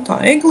aizveda, tā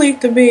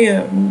eglīte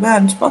bija,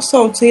 bērnus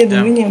pasauc,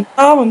 iedeva viņiem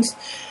dāvanas,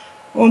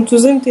 un tu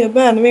zini, tie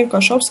bērni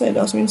vienkārši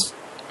apsēdās, viņas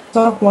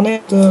sākumā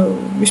neiet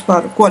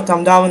vispār, ko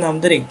tām dāvanām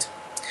darīt.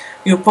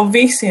 Jo pa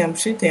visiem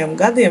šitiem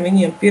gadiem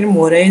viņiem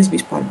pirmo reizi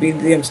vispār bija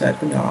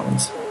Ziemassvētku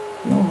dāvanas.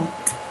 Un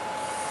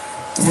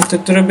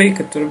tad tur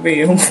bija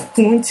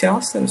puņķi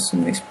asaras un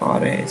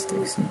vispārējais,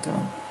 teiksim tā.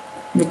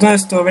 Bet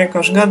es to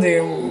vienkārši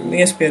gadījumu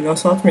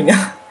iespiedos atmiņā.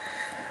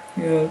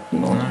 Jo,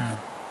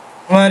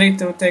 vai arī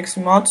tev,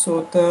 teiksim,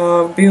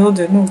 atsūta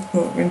bildi,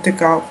 viņi tā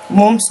kā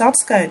mums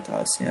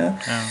atskaitās, jā.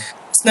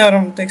 Mēs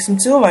nevaram,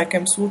 teiksim,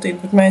 cilvēkiem sūtīt,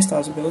 bet mēs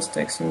tās bildes,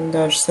 teiksim,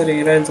 dažas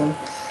arī redzam.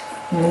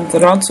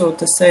 Tur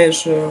atsūta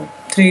sēž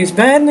 3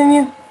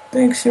 bērniņi,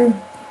 teiksim,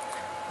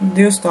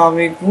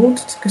 2stāvīgi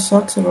gulti, cik es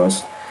atceros.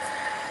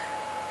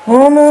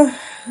 Un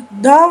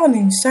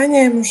dāvaniņi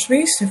saņēmuši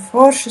visi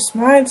forši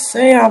smaida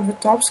sejā,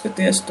 bet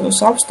apskaties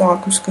tos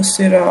apstākļus, kas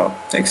ir,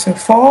 teiksim,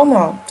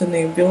 fonā,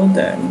 tādī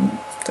bildēm,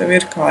 tev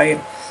ir kā ir.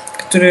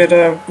 Ka tur ir,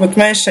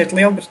 mēs šeit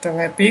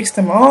Lielbritānijā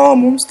pīkstam,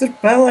 mums tur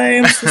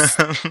pelējums,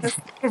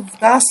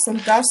 tas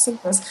un tas.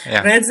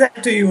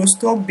 Redzētu jūs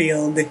to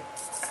bildi,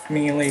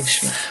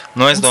 mīlīši.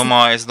 Es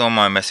domāju,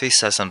 mēs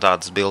visi esam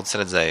tādas bildes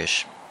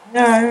redzējuši.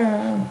 Jā.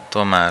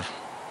 Tomēr.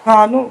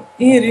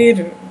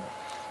 Ir.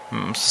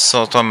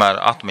 Tomēr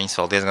atmiņas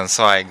vēl diezgan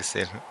svaigas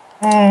ir.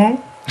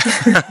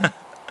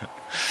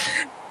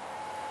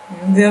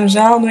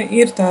 Diemžēl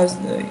ir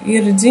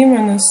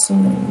ģimenes,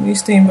 un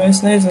īstenībā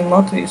es nezinu,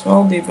 Latvijas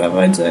valdībai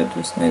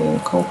vajadzētu,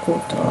 kaut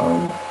ko tā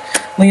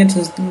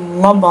lietas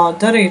labā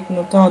darīt,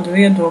 tādu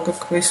viedokli,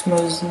 ka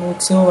vismaz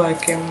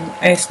cilvēkiem,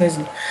 es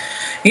nezinu,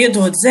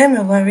 iedot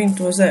zemi, lai viņi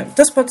to zemi.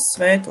 Tas pats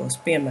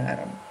Svētos,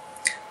 piemēram.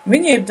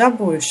 Viņi ir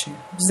dabūjuši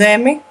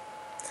zemi,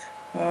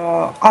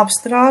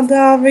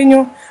 apstrādā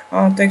viņu,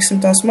 teiksim,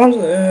 tās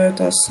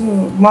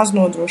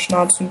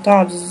maznodrošinātas un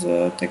tādas,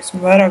 teiksim,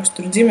 vairākas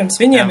tur ģimenes,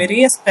 viņiem ir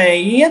iespēja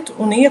iet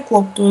un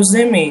iekopt to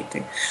zemīti.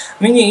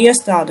 Viņi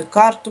iestāda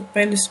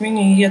kartupeļus,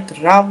 viņi iet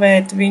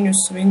ravēt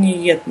viņus, viņi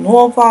iet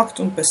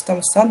novākt un pēc tam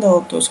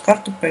sadala tos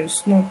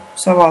kartupeļus,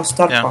 savā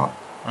starpā.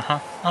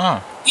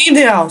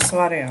 Ideāls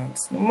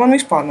variants. Man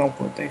vispār nav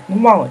ko teikt.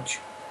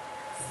 Malači.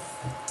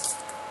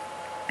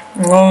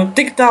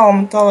 Tik tālu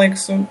man tā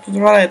liekas, un tu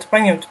varētu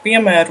paņemt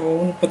piemēru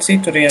un pa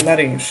citurien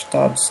arī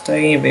tādus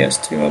tā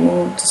ieviest, jo,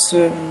 tas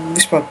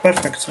vispār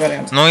perfekts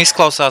variants.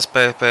 Izklausās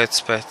pēc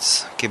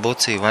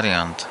kibucī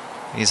variantu.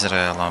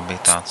 Izrēlā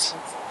bija tāds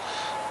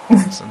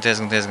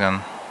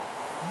diezgan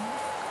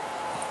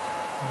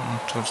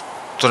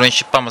tur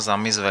viņš ir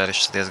pamazām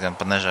izvēršas diezgan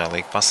pa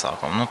nežēlīgu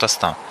pasākumu. Tas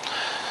tā.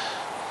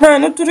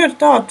 Nē, tur ir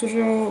tā, tur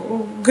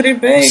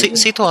gribēja.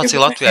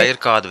 Situācija Latvijā ir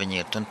kāda viņa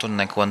ir, tur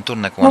neko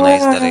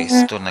neizdarīs,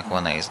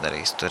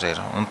 tur ir.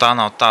 Un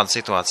tāda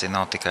situācija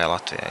nav tikai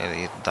Latvijā,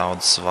 ir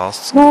daudzas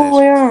valsts.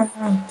 Jā,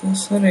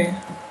 tas arī.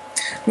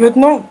 Bet,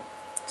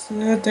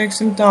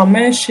 teiksim tā,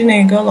 mēs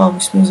šinī galā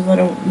vismaz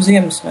varam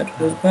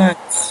Ziemassvētkos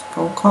bērnus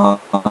kaut kā,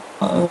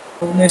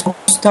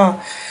 tā,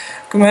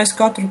 ka mēs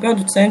katru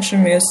gadu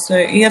cenšamies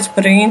iet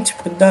par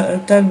īņķi,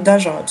 tad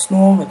dažādus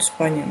novadus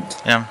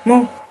paņemt. Jā.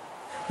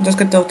 Tas,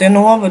 ka tev tie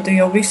novadi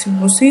jau visi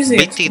būs iziet.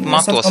 Bitīti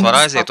matos var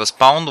aiziet uz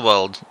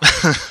Poundworld.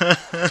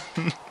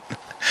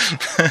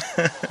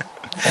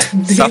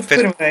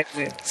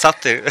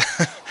 Satir.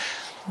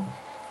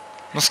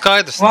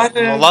 Skaidrs.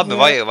 Labi,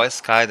 vai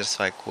skaidrs,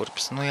 vai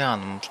kurpes.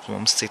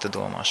 Mums cita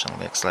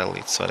domāšana liekas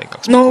lielītas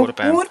svarīgāks par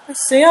kurpēm.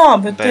 Kurpes, jā,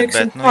 bet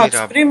teiksim, tāds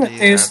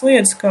primitīvas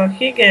lietas kā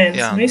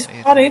higienas un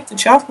vispār ir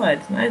taču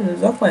atlaidi, neaiziet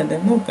uz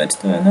atlaidiem, pēc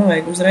to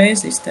nevajag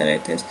uzreiz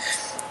izterēties.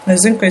 Es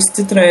zinu, ka es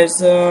citreiz,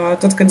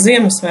 tad, kad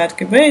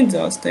Ziemassvētki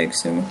beidzās,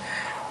 teiksim,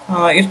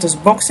 ir tas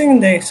Boxing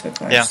Days, vai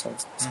kā es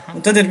sauc.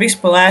 Un tad ir viss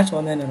pa lēto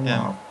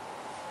nenormāli.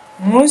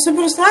 Nu, es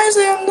saprotu,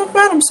 aizēju un,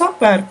 piemēram,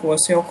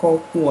 sapērkos jau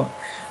kaut ko.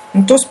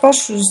 Un tos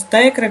pašus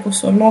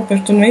tēkreklus var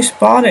nopirkt un visu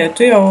pārējo.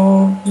 Tu jau,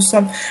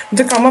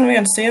 tā kā man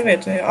viena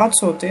sieviete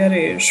atsūtīja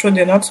arī,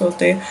 šodien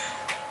atsūtīja,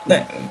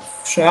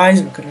 šo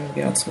aizvakar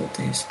viņa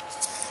atsūtījis.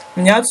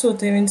 Viņa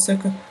atsūtīja, viņa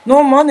saka,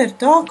 man ir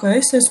tā, ka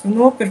es esmu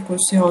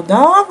nopirkusi jau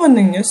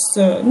dāvaniņas,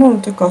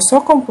 tā kā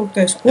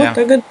sakomplektēs, ko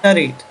tagad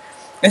darīt.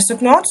 Es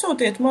saku,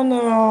 atsūtiet man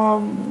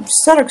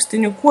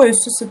sarakstiņu, ko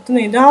jūs esat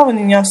tādā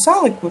dāvaniņā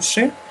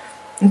salikuši,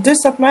 un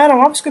es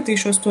apmēram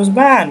apskatīšos tos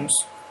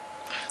bērnus.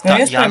 Tā,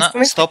 Jāna,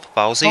 stop,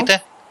 pauzīte.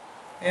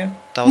 Jā.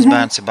 Tavs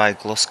bērns ir baigi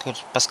klus, kur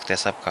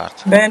paskaties apkārt?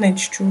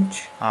 Bērniņš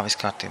čūči. Viss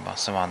kārtībā,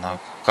 savādāk.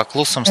 Kā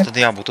klusums, tad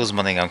jābūt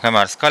uzmanīgām,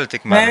 kamēr skaļi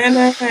tikmēr.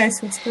 Nē, es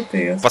jau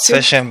skatījos. Pat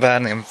svešiem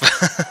bērniem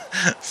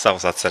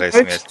savus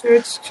atcerēsimies.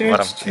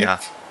 Čūči. Jā.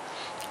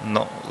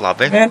 Nu,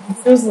 labi.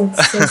 Bērniņš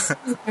uzlicis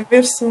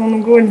virsū un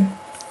guļ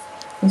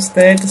uz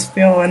tētas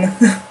pilvena.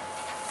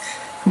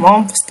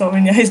 Mampas to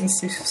viņa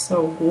aiznesīs uz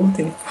savu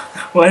gultiņu.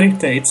 Vai arī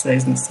teica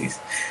aiznesīs.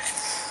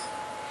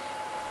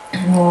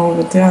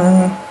 Bet jā.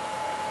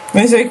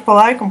 Es ik pa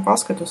laikam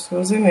paskatos, jo,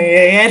 zini,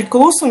 ja ir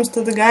klusums,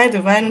 tad gaida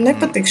vai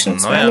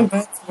nepatikšanas,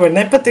 vai vai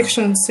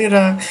nepatikšanas ir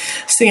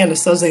siena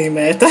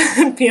sazīmēta,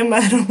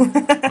 piemēram.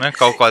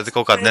 Kaut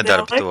kāda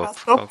nedarba to.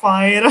 Topā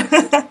ir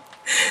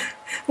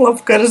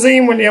labkara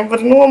zīmuļiem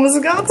var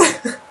nomazgāt.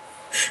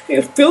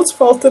 Ir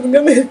pildspalta, tad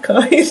gan ir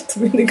kā ir,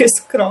 tu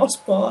vienīgais krās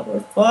var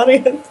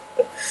pāriet.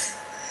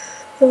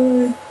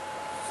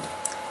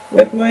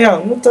 Bet,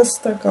 tas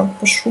tā kā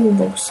pa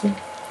šūboks ir.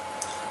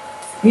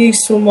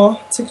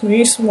 Īsumā, cik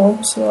īsumā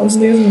mums vārds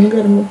diezgan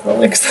gari, man tā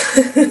liekas.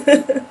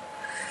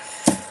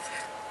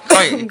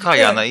 Kā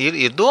Jāna,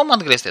 ir doma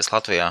atgriezties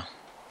Latvijā?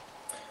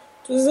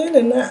 Tu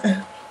zini,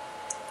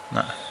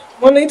 nē.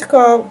 Man it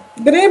kā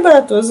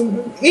gribētos,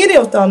 ir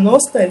jau tā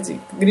nostalģija,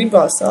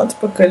 gribās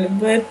atpakaļ,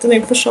 bet tā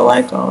pašā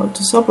laikā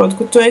tu saproti,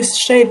 ka tu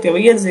esi šeit jau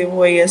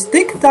iedzīvojies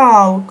tik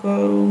tālu, ka,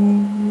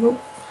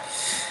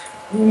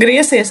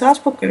 griesies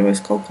atpakaļ vai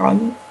kaut kā,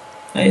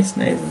 es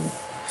nezinu.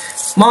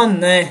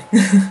 Man nē.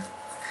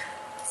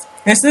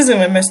 Es nezinu,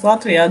 vai mēs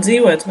Latvijā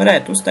dzīvojot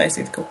varētu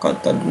uztaisīt kaut kādu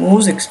tādu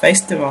mūzikas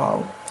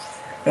festivālu.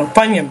 Jau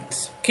paņemt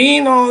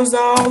kino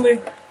zāli,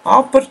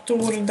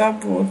 aparatūru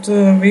dabūt,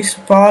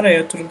 visu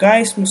pārējo tur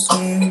gaismas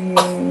un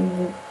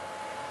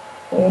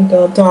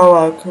tā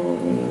tālāk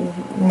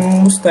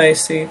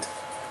uztaisīt.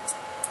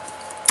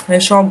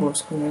 Es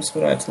šaubos, ka mēs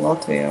varētu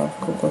Latvijā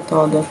kaut ko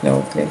tādu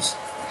atļauties.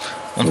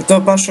 Un to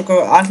pašu,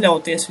 ka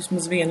atļauties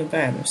vismaz vienu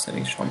bērnu, es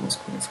arī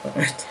šaubos, ka mēs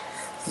varētu.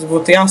 Tas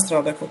būtu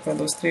jāstrādā kaut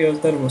kādos 3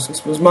 darbos,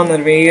 vismaz man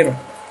ar vīru.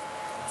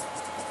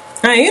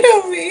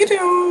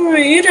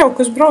 Ir jau,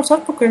 kas brauc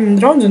atpakaļ, man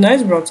draudzene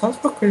aizbrauc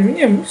atpakaļ,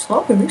 viņiem viss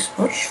labi, viss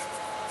forši.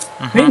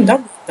 Viņi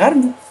dabūja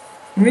darbu,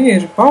 viņi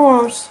ir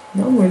pavārs,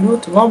 dabūja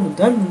ļoti labu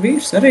darbu,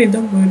 vīrs arī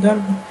dabūja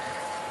darbu.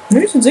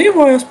 Visi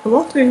dzīvojās pa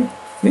Latviju,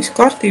 viss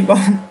kārtībā.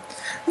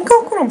 Un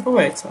kaut kuram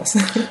paveicās.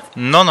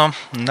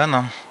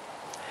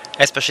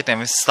 Es par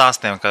šitiem visiem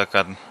stāstiem,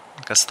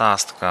 ka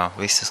stāsta, ka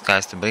viss ir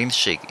skaisti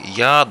brīnišķīgi.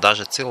 Jā,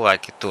 daži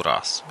cilvēki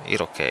turās,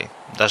 ir ok.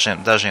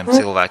 Dažiem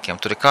cilvēkiem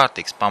tur ir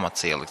kārtīgs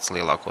pamats ielikts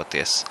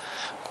lielākoties,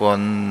 ko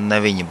ne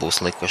viņi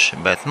būs likuši.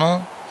 Bet,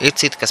 ir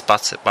citi, kas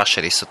paši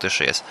ir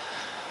izsutušies.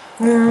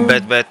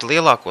 Bet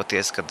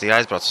lielākoties, kad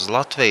jāizbrauc uz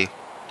Latviju,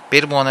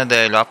 pirmo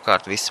nedēļu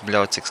apkārt visi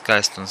bļauj, cik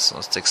skaisti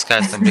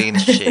un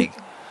brīnišķīgi.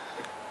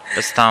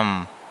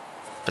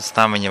 Pēc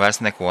tam viņi vairs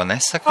neko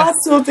nesaka.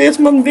 Atsūties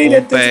man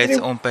biļetes.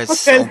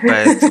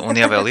 Un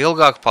ja vēl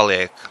ilgāk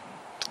paliek,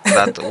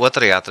 tad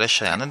 2.,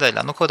 3.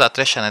 nedēļā, kādā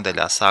 3.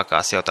 nedēļā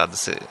sākās jau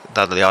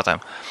tāda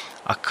jautājuma.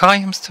 Kā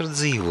jums tur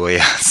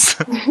dzīvojās?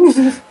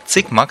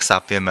 Cik maksā,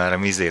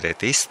 piemēram,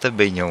 izīrēt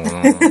istabiņu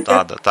un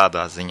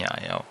tādā ziņā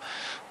jau?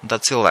 Un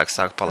tad cilvēks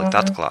sāk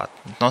palikt atklāt.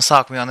 No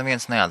sākuma jau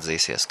neviens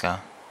neatzīsies, kā.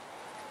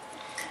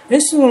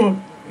 Es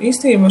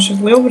īstenībā šeit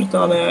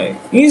Lielbritānijā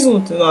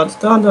izlutināta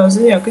tādā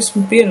ziņā, ka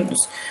esmu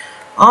pieradusi.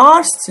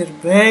 Ārsts ir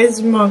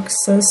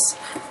bezmaksas,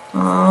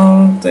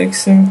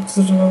 teiksim,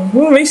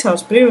 tur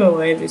visās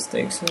privilēģijas,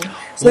 teiksim.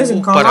 Es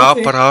nezinu, kā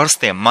par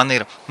ārstiem. Man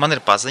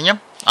ir paziņa,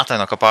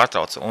 atvaino, ka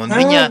pārtraucu, un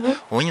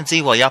viņa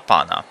dzīvo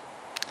Japānā.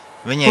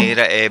 Viņa ir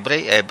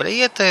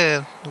ebrejiete,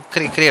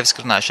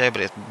 krieviski runājuši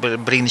ebrejieti,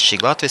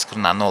 brīnišķīgi latviski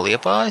runā no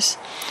Liepājas,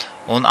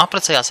 un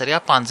apprecējās ar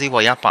Japānu,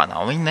 dzīvo Japānā.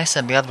 Un viņa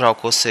nesen bija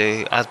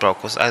atbraukusi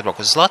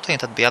uz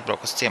Latviju, tad bija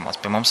atbraukusi ciemos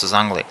pie mums uz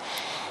Angliju.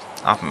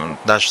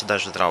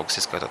 Dažas draugus,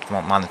 izskaitot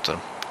mani tur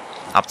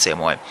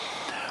apciemoja.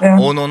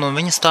 Un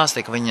viņa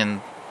stāstīja, ka viņa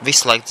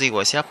visu laiku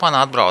dzīvojas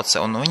Japānā,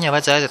 atbrauca, un viņai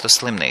vajadzēja aiziet uz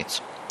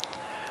slimnīcu.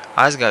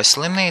 Aizgāju uz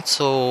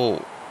slimnīcu,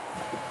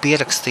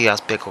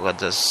 pierakstījās pie kaut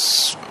kādas,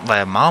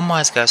 vai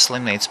mamma aizgāja uz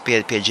slimnīcu,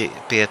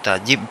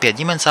 pie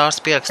ģimenes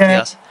ārsta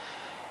pierakstījās.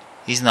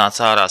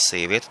 Iznāca ārā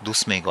sieviete,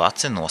 dusmīgu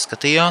aci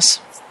noskatījās,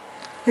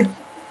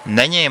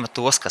 neņēma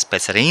tos, kas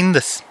pēc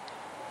rindas,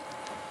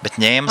 bet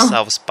ņēma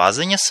savus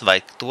paziņas vai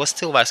tos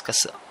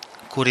cilvēkus,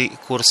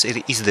 kurus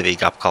ir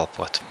izdevīgi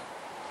apkalpot.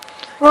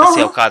 Kas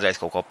jau kādreiz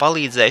kaut ko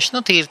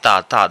palīdzējuši, tīri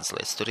tādas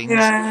lietas tur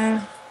rindas.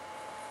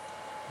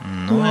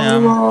 Nu, jā,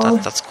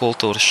 tāds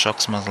kultūras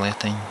šoks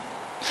mazlietiņ.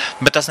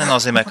 Bet tas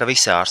nenozīmē, ka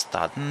visi ārsti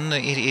tādi. Nu,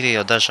 ir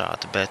jau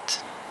dažādi, bet...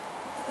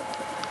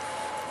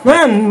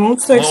 Nē,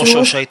 mums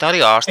teiksim... Šeit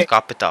arī ārsta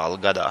kapitāla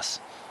gadās.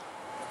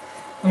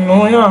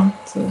 Nu, jā.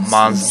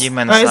 Mans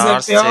ģimenes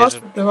ārsts ir...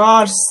 Tev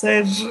ārsts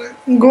sēž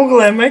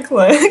Googlē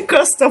meklē,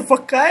 kas tev pa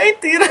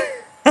kaiti ir.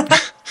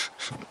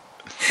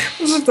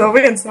 Viņš ir to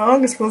viens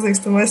anglis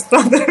klausīgs, tu mēs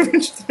strādājam,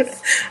 viņš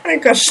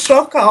vienkārši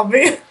šokā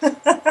bija.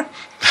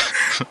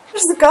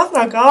 Viņš tā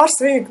atnāk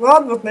ārsts viņa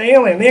klātbūtnē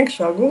ielien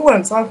iekšā Googlē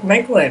un sāk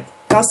meklēt,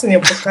 kas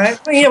viņam pa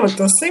kaiti. Ievad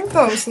tos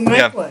simptomus un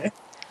meklē.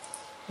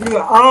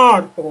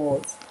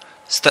 Ārpūts.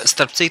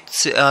 Starp citu,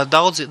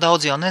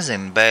 daudz jau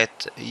nezinu,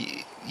 bet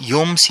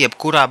jums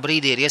jebkurā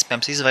brīdī ir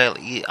iespējams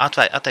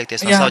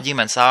atteikties no savu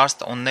ģimenes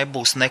ārsta un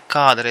nebūs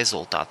nekāda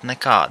rezultāta,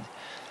 nekādi.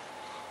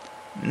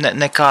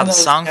 Nekādas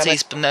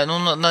sankcijas,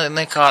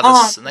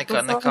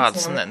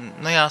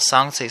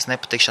 sankcijas,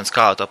 nepatikšanas,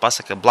 kā to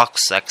pasaka,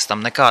 blakus sekas,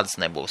 tam nekādas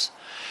nebūs.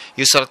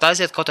 Jūs varat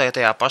aiziet kaut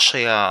tajā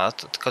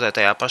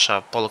pašā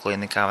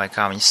poliklinikā, vai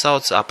kā viņas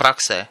sauc,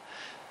 praksē,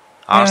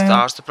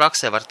 ārstu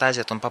praksē, varat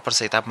aiziet un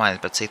paprasīt apmainīt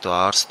pret citu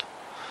ārstu.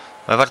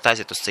 Vai varat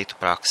aiziet uz citu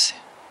praksi?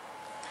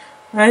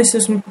 Es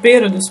esmu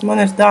pieradus, man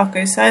ir tā, ka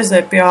es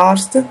aizēju pie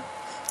ārsta,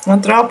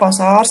 man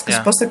trāpās ārsts,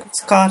 kas pasaka,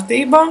 kas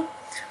kārtībā.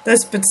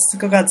 Tas pēc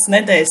kaut kādas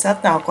nedēļas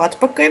atnāku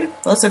atpakaļ,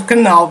 pasaka, ka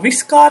nav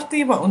viss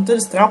kārtībā, un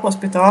tad es trāpos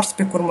pie tā ārsta,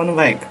 pie kur man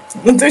vajag.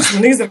 Un tad viņš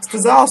man izraksta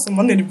zāles, un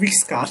man ir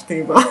viss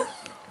kārtībā.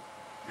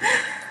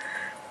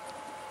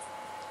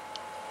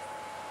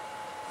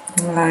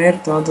 Jā,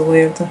 ir tāda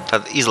lieta.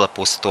 Tad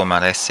izlapusi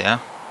tomēr esi, ja?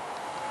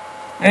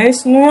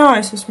 Es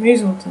esmu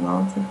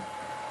izlutināta.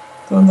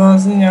 Tādā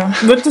ziņā.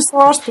 Bet tas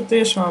ārsts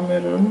patiešām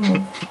ir,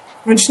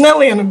 viņš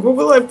neliena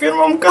Googlē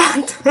pirmam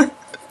kārtu.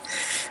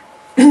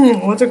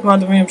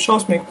 Otrakārt, viņam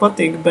šausmīgi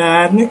patīk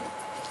bērni.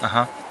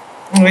 Aha.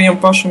 Viņam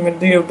pašam ir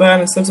 2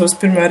 bērni. Es atceros,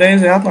 pirmā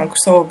reize atnāku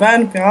savu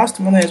bērnu pie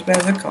ārsta. Manējais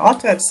bērns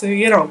atvērts,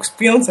 ieraugs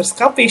pilns ar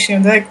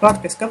skapīšiem, dēļ klāt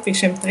pie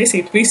skapīšiem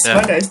taisīt visu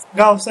vaļā. Es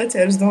galvas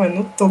atķēru, es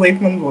domāju, tūlīt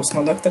man būs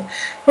no doktora.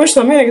 Viņš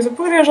tā mierīgi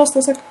pariežās,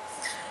 tā saka,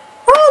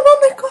 man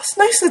nekas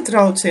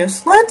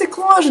nesatraucies, lai tik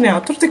ložiņā,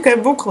 tur tikai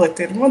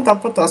bukleti ir. Man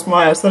tāpat tās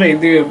mājās arī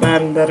 2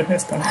 bērni dara.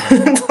 Es tā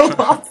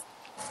labi.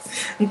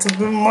 Un tad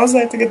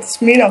mazliet tagad tas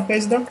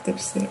mīļākais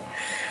doktors ir.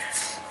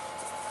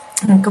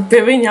 Un, ka pie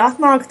viņa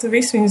atnāk, tad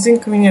visi viņi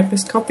zina, ka viņai pie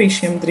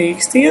skapīšiem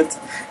drīkst iet.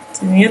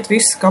 Tad viņi iet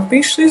visu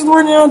skapīšu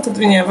izloņā, tad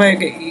viņai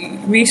vajag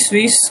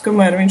visu,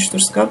 kamēr viņš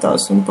tur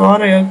skatās un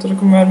pārējā tur,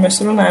 kamēr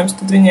mēs runājam,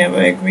 tad viņai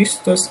vajag visu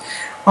tos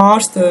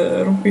ārsta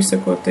rupi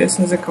izsakoties,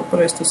 nezinu, kā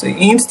pareiz tos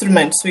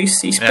instrumentus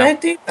visus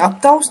izpētīt,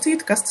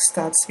 aptaustīt, kas tas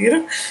tāds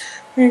ir.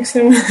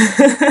 Pieksim,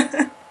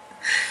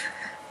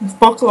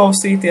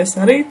 paklausīties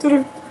arī tur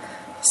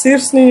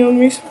sirsniņu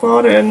un visu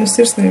pārējo, ne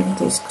sirsniņu,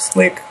 bet tos, kas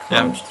liek,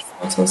 kā viņš tur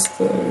pacos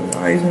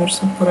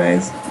aizmirsu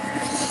pareizi.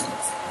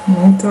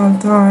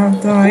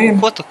 Tā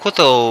ir.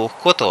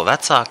 Ko to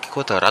vecāki,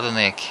 ko to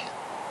radinieki?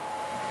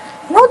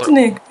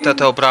 Radinieki?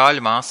 Tev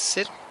brāļu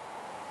māsas ir?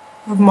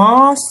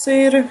 Māsa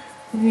ir,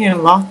 viņa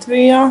ir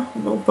Latvijā,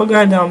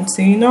 pagaidām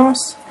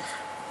cīnās.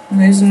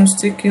 Nezinu, uz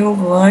cik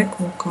ilgu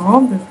laiku un kā,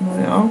 bet,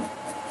 jā.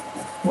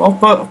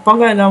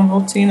 Pagaidām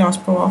vēl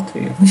cīnās pa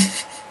Latviju.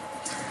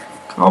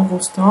 Kā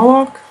būs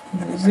tālāk,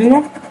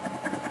 nezinu.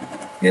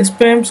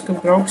 Iespējams, ka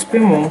brauks pie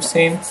mums.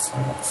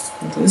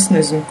 Tad es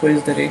nezinu, ko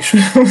es darīšu.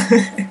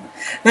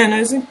 Nē,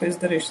 nezinu, ko es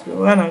darīšu.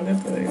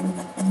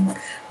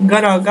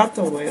 Garā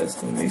gatavojos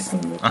tam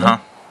visam. Bet, aha,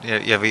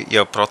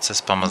 jau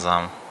process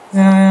pamazām.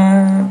 Jā.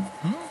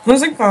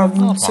 Zinu, kā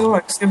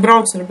cilvēks, ja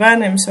brauc ar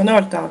bērniem, es jau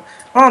nevaru tā,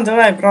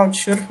 davai brauc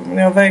šurp, man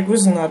jau vajag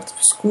uzzināt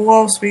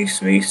skolas,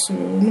 visu.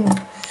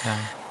 Jā.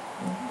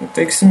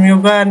 Teiksim, jo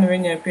bērni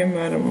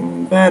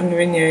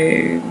viņai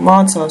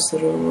mācās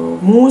ar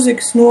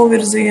mūzikas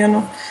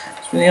novirzienu,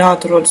 viņai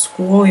jāatrod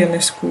skolu, ja ne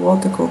skola,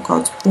 tā kaut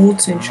kāds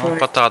pulciņš.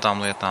 Par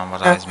tādām lietām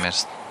var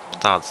aizmirst,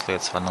 tādas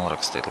lietas var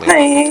norakstīt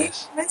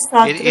lietoties.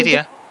 Ir,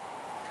 ja?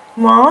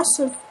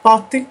 Māsa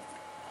pati,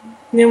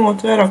 ņemot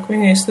vērā, ka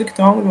viņai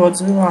slikta angļu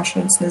valodas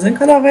zināšanas, nezinu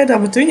kādā veidā,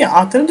 bet viņa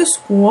atrada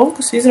skolu,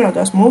 kas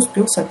izrādās mūsu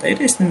pilsētā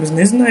ir. Es nemaz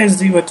nezināju, es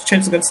dzīvoju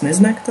 4 gadus,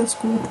 nezināju, ka tā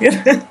skola ir.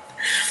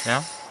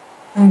 Jā.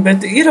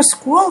 Bet ir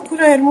skola,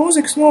 kurai ir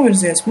mūzikas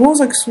novirziens,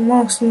 mūzikas un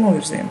mākslas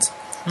novirziens.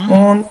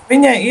 Un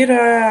viņai ir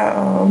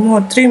no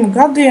 3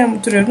 gadiem,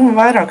 tur ir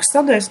vairākas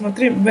stadijas,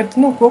 bet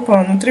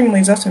kopā no 3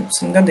 līdz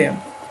 18 gadiem.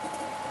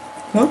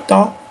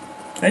 Tā,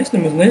 es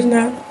nemaz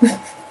nezināju.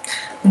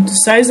 Un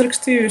tas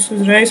aizrakstījus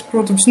uzreiz,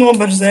 protams,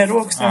 nobarzē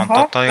rokas.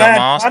 Tā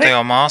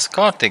jau māsa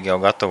kārtīgi jau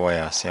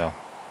gatavojās jau.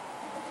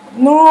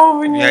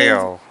 Viņa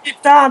ir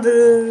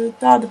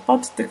tāda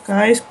pati tā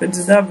kā es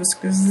pēc dabas,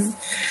 kas...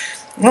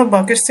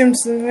 Labāk ir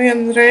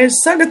 101 reizi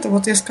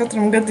sagatavoties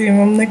katram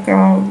gadījumam nekā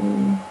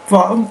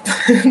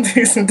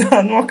tā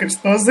nokrist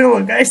no zila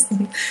gaisa.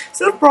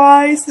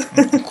 Surprise!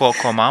 Ko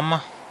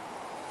mamma?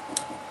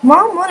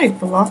 Mamma arī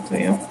pa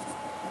Latviju.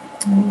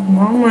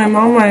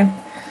 Mammai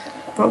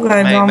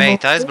pagaidām...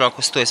 Meita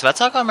aizbraukusi, tu esi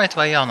vecākā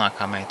meita vai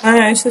jaunākā meita?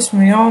 Nē, es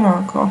esmu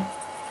jaunākā.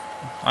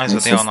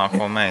 Aizved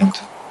jaunāko meitu.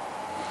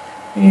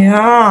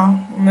 Jā,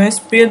 mēs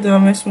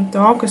piedāvājam, esmu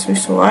tā, kas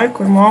visu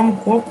laiku ar mammu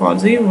kopā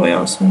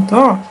dzīvojās un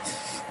tā.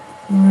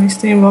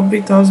 Īstenībā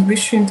bija tās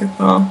bišķiņ tā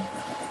kā,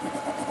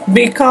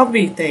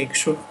 bija,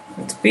 teikšu.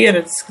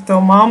 Pieredzes, ka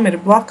tava mamma ir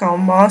blakā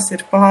un māsa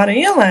ir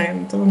pāri ielai, un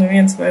tad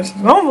neviens vairs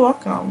nav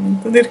blakā, un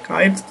tad ir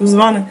kā ir, tu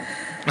zvani.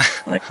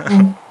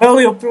 Vēl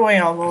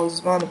joprojām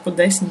zvanu pa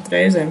 10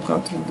 reizēm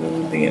katru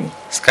dienu.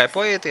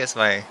 Skaipojieties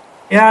vai?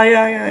 Jā.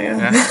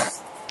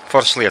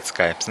 Foršs lietas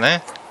skaips, ne?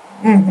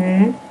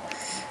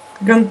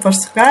 Gan par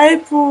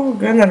skaipu,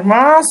 gan ar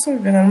māsu,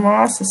 gan ar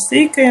māsas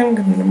sīkajiem,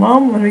 gan ar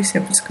mammu, ar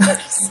visiem pēc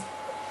kāras.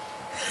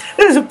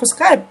 Es pa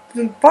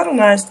skaipu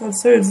parunājos tādu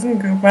sevi, zinu,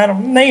 ka apmēram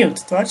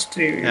nejūtu to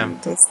atšķirību,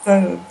 tas tā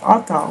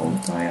attālumu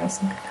tā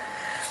jāsaka.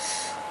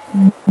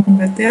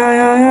 Bet jā.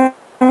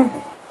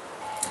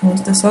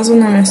 Mēs te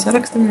sazvanāmies,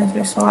 sarakstamies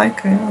visu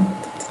laiku,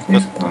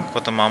 jā. Ko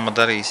ta mamma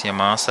darīs, ja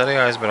māsa arī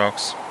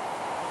aizbrauks?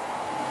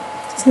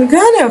 Tas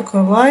gan jau,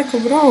 ka laiku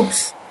brauks.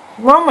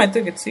 Mammai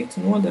tagad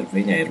citu nodarbu,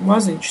 viņai ir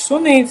maziņš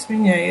sunīts,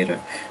 viņai ir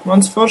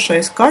mans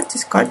foršais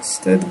kaķis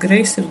tad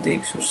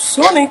greizsirdīgs uz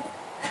suni.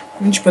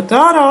 Viņš pat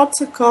ārā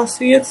atsakās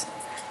iet.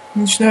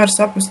 Viņš nevar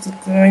saprast, tad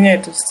viņai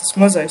tas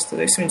mazais,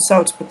 tad es viņu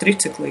saucu pa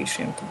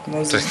triciklīšiem.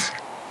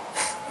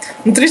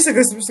 Un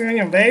triciklis,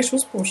 viņam vējš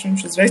uzpūš,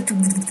 viņš uzreiz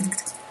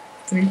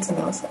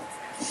tricinās.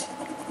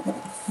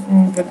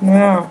 Bet,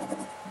 jā,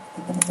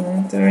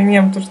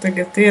 viņiem tur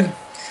tagad ir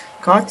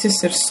kaķis,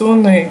 ir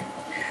suni,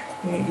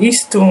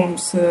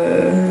 iztums,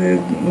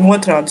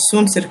 otrādi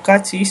suns ir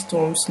kaķi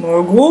iztums no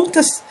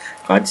gultas.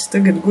 Kaķis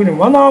tagad guļ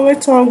manā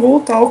vecā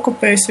gultā,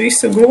 okupējas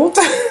visa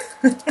gulta.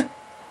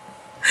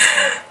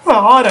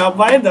 Ārā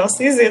baidās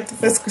iziet,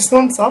 tāpēc, ka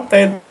suns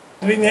apēd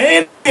viņa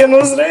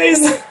ēdienu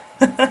uzreiz.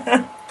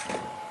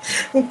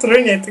 Un tur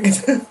viņai tagad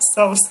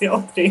savas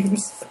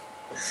jautrības.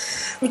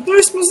 Bet,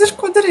 vismaz ir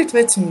ko darīt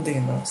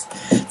vecumdienās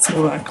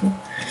cilvēku.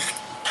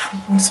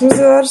 Vismaz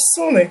ar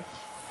suni.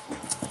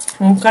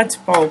 Un kaķi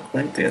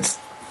pauklēties.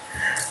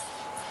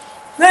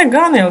 Nē,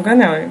 gan jau.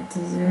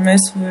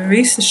 Mēs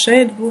visi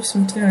šeit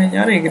būsim, tie viņi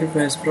arī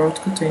gribēs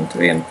braukt, kad viņi tu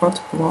vienu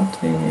patu pa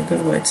Latviju, viņi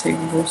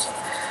garlaicīgi būs.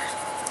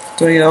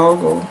 Tur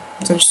Jelgavu.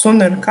 Tur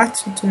suni un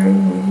kaķi, tur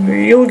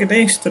ilgi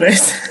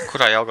neizturēs.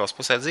 Kurā Jelgavas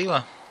pusē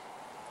dzīvā?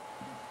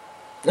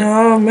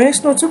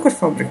 Mēs no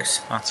cukurfabrikas.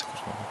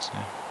 Cukurfabrikas,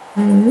 jā.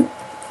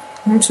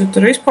 Mums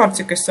tur vispār,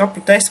 cik es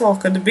sapratu, es vēl,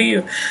 kad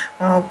biju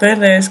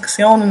pēdējais, kas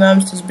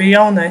jauninājums, tas bija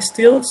jaunais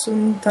tilts,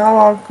 un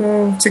tālāk,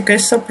 cik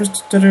es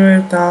sapratu, tur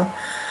ir tā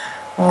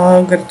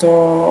gar to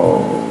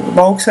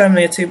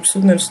lauksaimniecības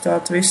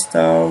universitāti, visu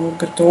tā,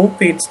 gar to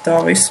upītes, tā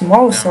visu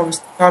malu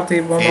savas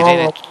kārtībā.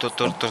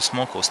 Tur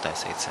smuku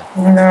uztaisīts, jā.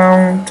 Jā,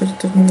 tur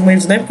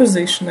līdz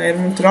nepazīšanai ir,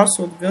 man tur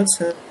atsūt bildes,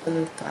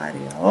 tā ir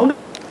Jelgava.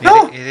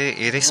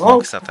 Ir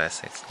smuks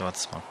attaisīts,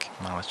 ļoti smuki,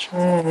 malači.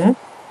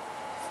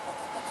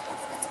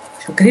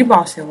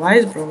 Gribās jau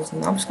aizbraukt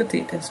un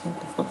apskatīties, un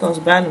pat tās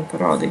bērnam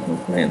parādīt, un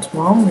klients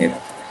mamma ir.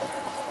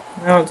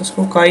 Jā, tas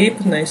kaut kā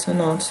īpatnēji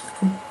sanāca.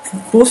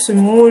 Pusi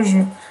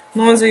mūžu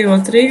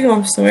nodzīvot Rīgā,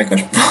 un pēc tam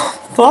vienkārši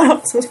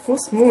pārācos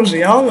pusi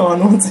mūžu Jelgavā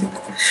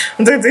nodzīvot.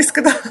 Un tagad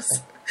izskatās,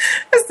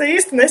 es te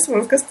īsti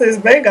nesaprotu, kas te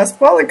es beigās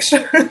palikšu.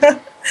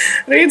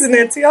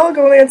 Rīdzinieci,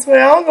 Jelgavnieci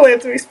vai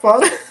Anglieti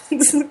vispār.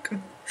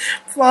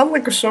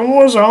 Atlikušo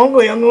mūžu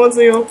Anglijā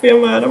nodzīvo,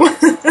 piemēram.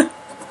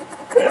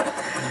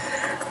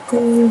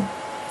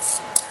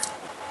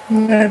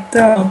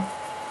 Tā.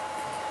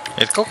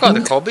 Ir kaut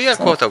kādi hobiji, ar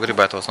ko tev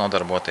gribētos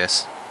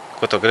nodarboties?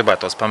 Ko tev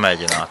gribētos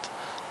pamēģināt?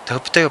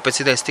 Tev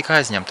pēc idejas tik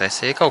aizņemtais,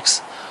 ja kaut kas,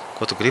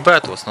 ko tu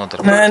gribētos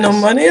nodarboties? Nē,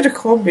 man ir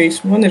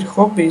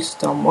hobijs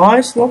tā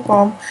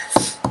mājaslapām.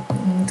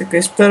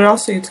 Tikai es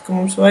prasītu, ka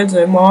mums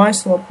vajadzēja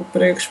mājaslapu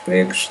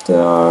priekš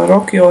tā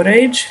Rock Your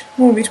Age,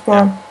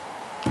 vispār.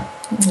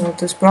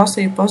 Tas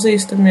prasīja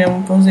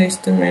pazīstamiem,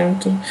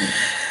 tur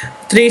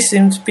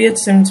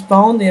 300-500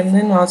 poundiem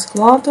nenāca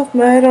klāt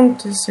apmēram,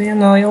 tas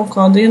vienā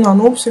jaukā dienā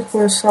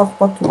nopsihoju, sāku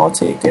pat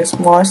mācīties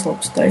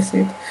mājaslapas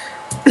taisīt.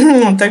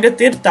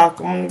 Tagad ir tā,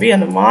 ka man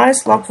viena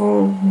mājaslapa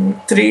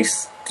 4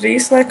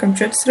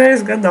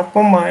 reizes gadā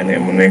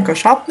pamainiem un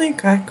vienkārši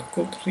apnīkai, ka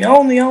kaut tur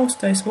jauni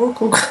jāuztais, vēl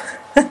kaut kā.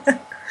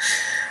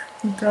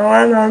 Tā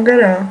lēnā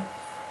garā.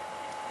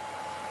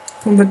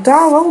 Bet tā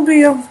vēl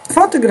bija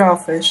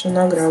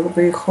fotografēšana, agrāk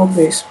bija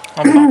hobijs.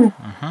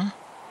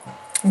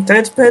 Un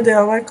teicu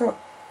pēdējā laikā,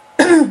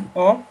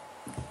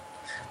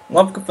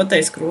 labi, ka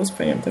pateicu krūs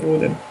paņemt ar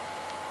ūdeni.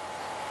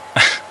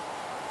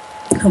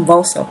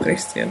 Balsā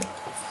kristienu.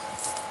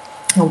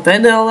 Un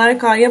pēdējā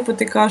laikā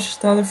iepatikās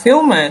tāda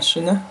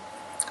filmēšana,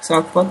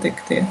 sāk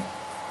patikt tie.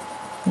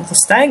 Un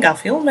tas staigā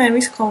filmē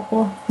visu kaut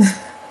ko.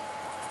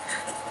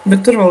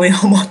 Bet tur vēl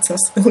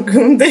jāmācās ilgi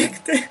un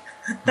dikti.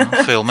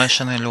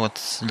 Filmēšana ir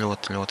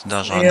ļoti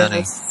dažāda arī.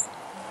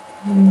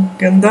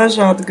 Gan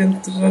dažādi, gan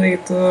tur arī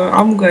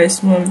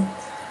apgaismu.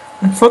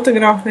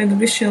 Fotografēt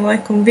bišķi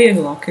laikam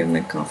vieglāk ir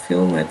nekā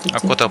filmēt.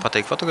 Ko tev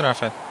patīk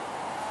fotografēt?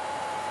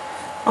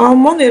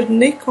 Man ir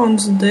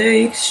Nikons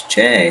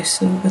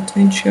DX40, bet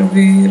viņš jau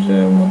ir,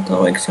 man tā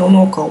liekas, jau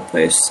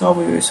nokalpējis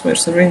savu, jo es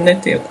vairs ar viņu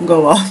netieku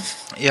galā.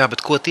 Jā,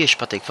 bet ko tieši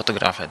patīk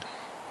fotografēt?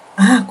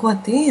 Ko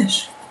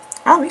tieši?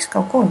 Visu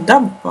kaut ko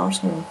dabu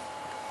pārsvarā.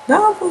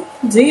 Dabu,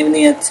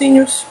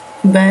 dzīvnieciņus,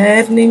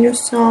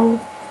 bērniņus savu.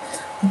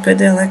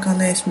 Pēdējā laikā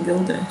neesmu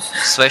bildējis.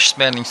 Svešas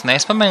bērniņus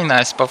neesi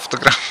pamēģinājis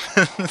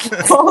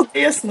pafotografēt?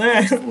 Paldies, nē,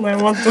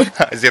 man tur.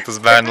 Aiziet uz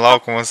bērnu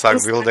laukumu un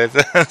sāk bildēt.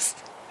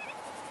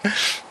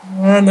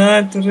 Nē,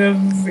 tur ir,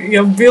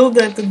 ja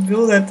bildē, tad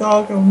bildē tā,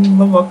 ka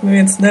labāk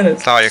neviens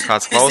neredz. Tā, ja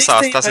kāds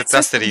klausās,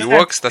 tas ir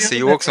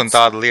joks un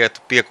tādu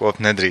lietu piekopt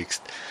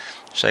nedrīkst.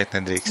 Šeit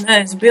nedrīkst. Nē,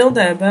 es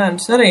bildēju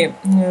bērnus arī,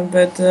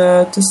 bet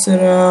tas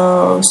ir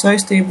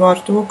saistībā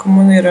ar to, ka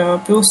man ir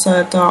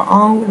pilsētā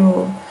angļu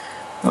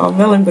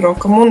Wellingborough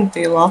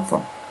community lapa.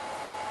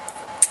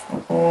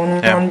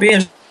 Un man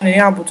bieži ir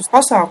jābūt uz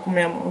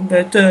pasākumiem,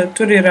 bet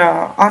tur ir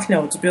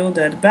atļauts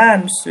bildēt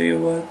bērnus,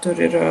 jo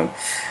tur ir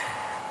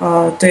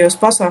tajos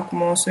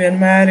pasākumos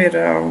vienmēr ir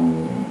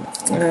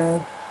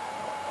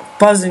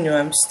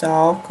paziņojums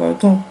stāv,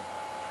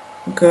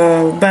 ka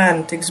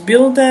bērni tiks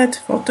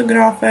bildēti,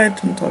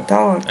 fotografēt un tā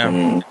tālāk.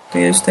 Un,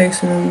 ja jūs,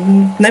 teiksim,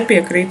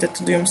 nepiekrītat,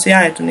 tad jums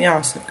jāiet un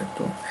jāsaka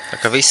to. Tā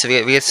kā visi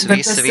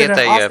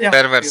vietējie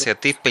perversie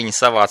tipiņi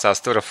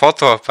savācās tur ar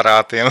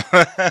fotoaparātiem.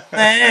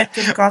 Nē,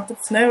 tur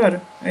katrs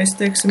nevar. Es,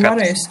 teiksim,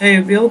 arī es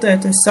eju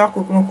bildēt, es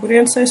saku, no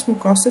kurienes esmu,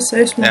 kas es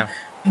esmu. Jā.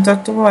 Un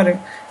tad tu vari.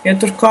 Ja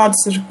tur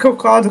kāds ir kaut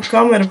kādu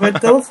kameru vai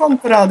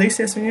telefonu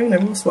parādīsies, viņam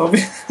nebūs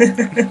labi.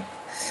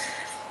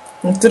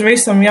 Un tur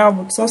visam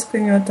jābūt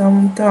saskaņotām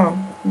un tā.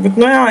 Bet,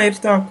 jā, ir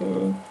tā, ka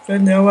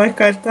pēdējā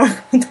laikā ir tā,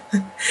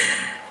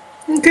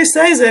 ka es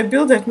aizēju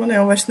bildēt, man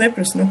jau vairs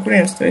neprasa, no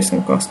kurienes tu esi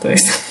un kas tu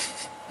esi.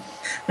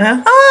 Jā,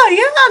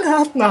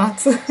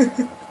 atnāca.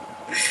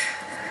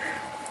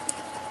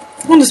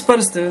 Un es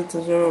parasti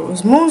tur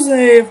uz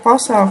muzeju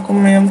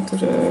pasākumiem,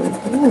 tur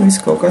viss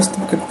kaut kas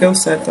tur, kad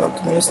pilsētā,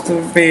 tur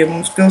bija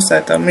mums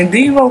pilsētā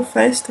Medieval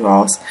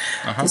festivāls.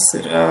 Aha. Tas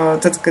ir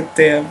tad, kad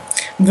tie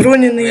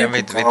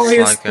bruņinieki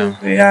kaujas,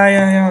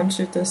 jā, un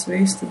šitas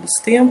viss, tad uz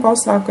tiem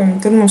pasākumiem.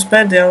 Tad mums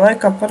pēdējā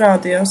laikā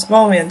parādījās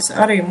vēl viens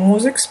arī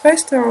mūzikas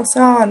festivāls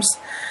āras.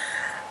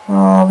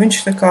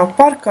 Viņš tā kā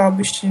parkā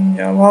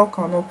bišķiņ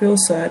laukā no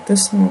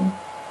pilsētas.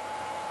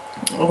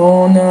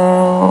 Un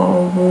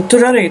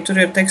tur ir,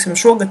 teiksim,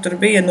 šogad tur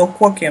bija no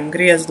kokiem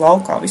griez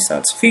laukā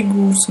visāds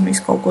figūras un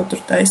visu kaut ko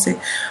tur taisīja.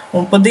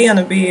 Un pa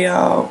dienu bija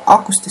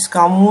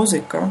akustiskā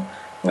mūzika.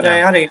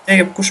 Varēja arī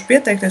kurš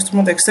pieteikties, tur,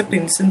 man tiek,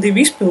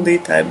 72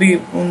 izpildītāji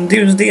bija, un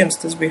 2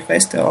 dienas tas bija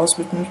festivāls,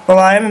 bet pa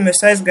laimi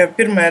mēs aizgājām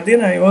pirmajā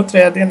dienā, jo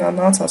otrajā dienā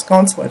nācās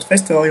kancelēt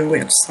festivālu, jo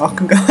lietas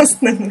sāka gāzt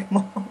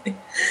nenormāli.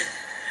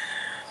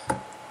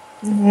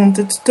 Un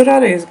tad tur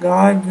arī es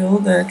gāju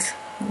bildēt.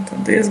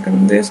 Diezgan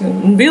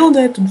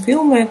bildēt un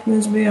filmēt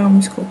mēs bijām,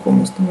 visu kaut ko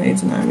mēs tam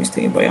mēģinājām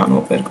īstenībā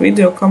jānopērk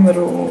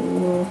videokameru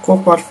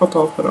kopā ar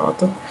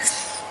fotoaparātu.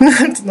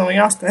 Tad nav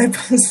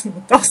jāstēpas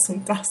tas un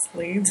tas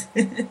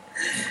līdzi.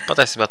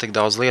 Patiesībā tik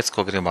daudz lietas,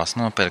 ko gribās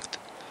nopirkt.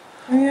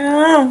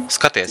 Jā.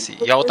 Skaties,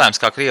 jautājums,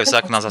 kā krievi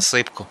saka, nācās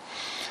slipku.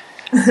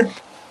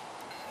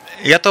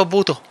 Ja tev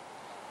būtu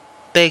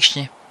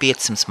pēkšņi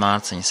 500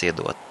 mārciņas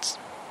iedotas,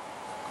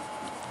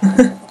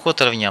 ko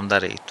tu ar viņām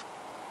darītu?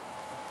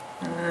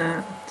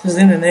 Tu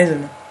zini,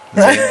 nezinu.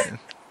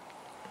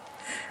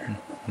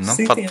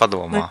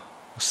 Padomā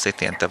uz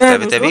sitienu.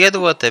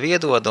 Tev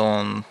iedod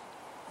un...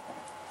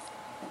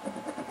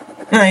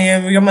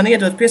 Ja man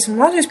iedod 500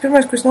 mārciņas,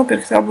 pirmais, ko es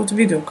nopirku, tā būtu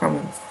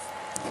videokameru.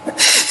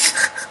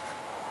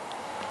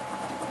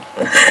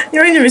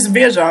 Jo viņu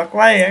visbiežāk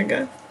vajag.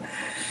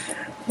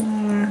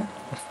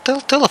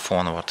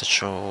 Telefonu var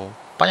taču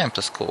paņemt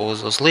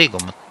uz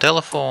līgumu.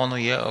 Telefonu,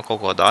 kaut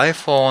kādu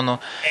iPhone,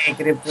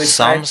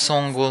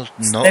 Samsungu,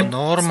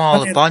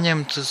 normāli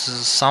paņemt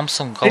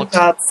Samsung Galaxy.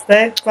 Tāds te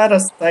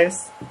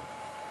parastais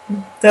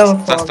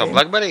telefonu. Tas tā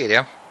BlackBerry ir,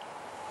 ja?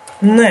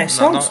 Nē,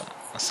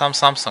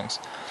 Samsungs.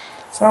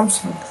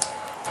 Samsungs.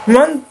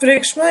 Man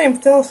priekš maniem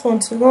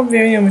telefons ir labi,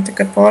 jo viņam ir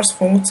tikai pāris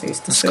funkcijas.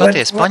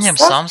 Skaties, paņem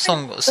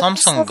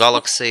Samsung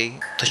Galaxy,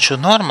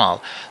 taču normāli.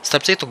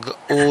 Starp citu,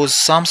 uz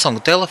Samsung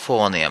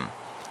telefoniem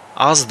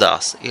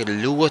Azdās ir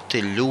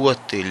ļoti,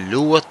 ļoti,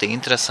 ļoti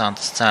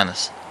interesantas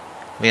cenas.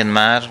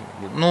 Vienmēr,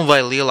 vai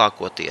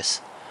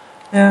lielākoties.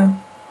 Jā.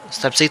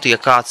 Starp citu, ja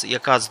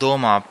kāds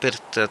domā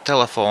pirkt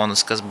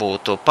telefonus, kas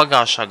būtu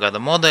pagājušā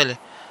gada modeļi,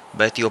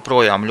 bet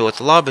joprojām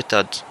ļoti labi,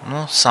 tad,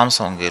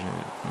 Samsung ir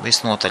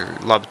visnotaļ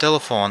labi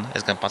telefoni.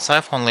 Es gan pats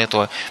iPhone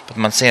lietoju, bet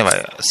man sievai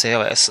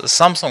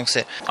Samsungs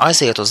ir.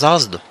 Aiziet uz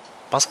Azdu,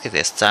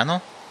 paskaties cenu,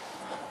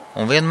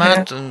 un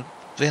vienmēr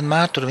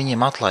tur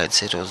viņiem atlaides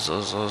ir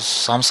uz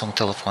Samsung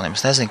telefoniem.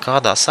 Es nezinu,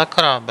 kādā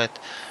sakarā, bet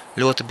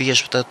ļoti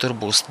bieži tur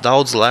būs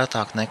daudz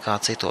lētāk nekā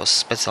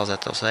citos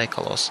specializētos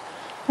veikalos.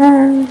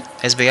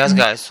 Es biju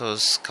aizgājis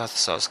uz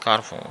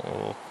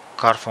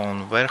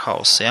Carphone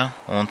Warehouse, ja?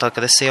 Un tad,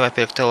 kad es sievai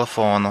pirku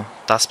telefonu,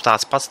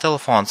 tāds pats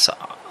telefons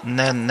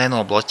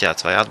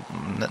nenobloķēts vai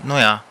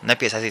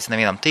nepiesaistīts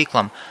nevienam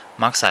tīklam,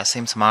 maksāja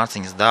 100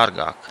 mārciņas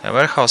dārgāk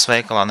warehouse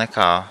veikalā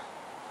nekā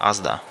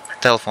Asdā.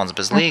 Telefons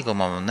bez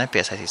līguma un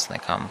nepiesaistīts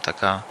nekam. Tā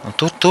kā,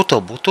 tur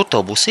tev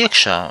būs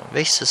iekšā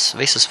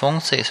visas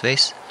funkcijas,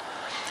 viss.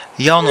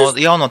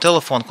 Jauno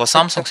telefonu, ko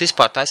Samsungs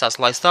vispār taisās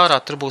laist ārā,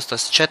 tur būs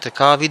tas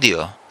 4K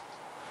video.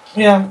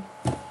 Jā.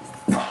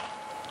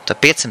 Tā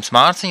 500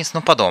 mārciņas,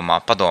 padomā,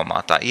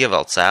 tā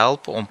ievelc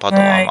elpu un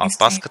padomā,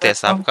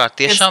 paskaties apkārt,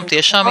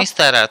 tiešām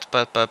iztērētu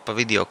pa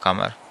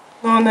videokameru.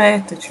 Nē,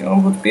 taču, ja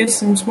būtu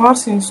 500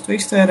 mārciņas, tu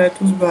iztērētu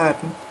uz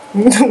bērnu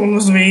un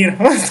uz vīru.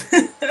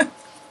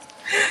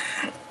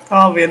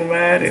 Tā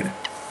vienmēr ir.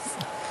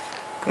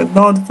 Kad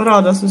nauda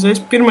parādās uzreiz,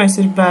 pirmais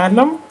ir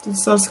bērnam, tad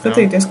sāc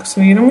skatīties, kas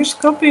vīram ir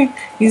skapī,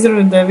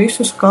 izradē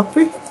visu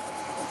skapi,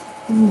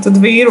 tad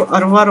vīru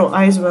ar varu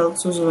aizvelc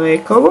uz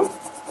veikalu,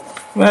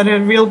 vai arī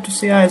ar viltus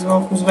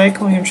jāaizvelk uz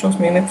veikalu, viņam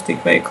šausmīgi nepatīk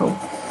veikalu.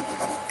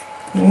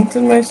 Un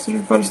tad mēs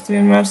tur parasti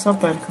vienmēr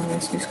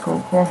sapērkamies visu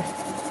kaut ko.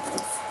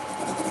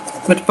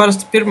 Bet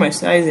parasti pirmais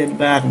aiziet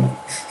bērnu.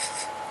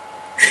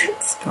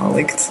 Tas kā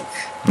likts.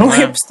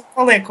 Ja pēc tam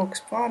paliek kaut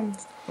kas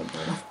pārmets.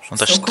 Un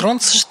tas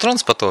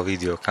štruns pa to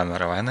video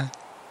kameru, vai ne?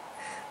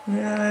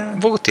 Jā.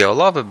 Būtu jau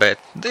labi, bet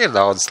ir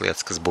daudzas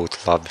lietas, kas būtu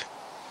labi.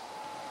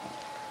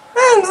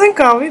 Zin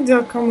kā,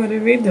 video kamera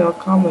ir video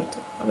kamera, tu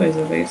pareiz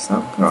arī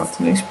saprāt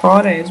un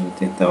vispārējais, bet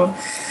ja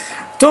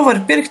to var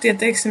pirkt, ja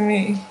teiksim,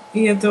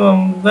 ja tev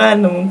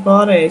bērnam un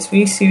pārējais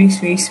visi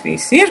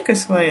ir,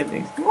 kas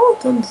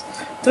vajadzīgs,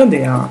 tad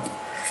jā.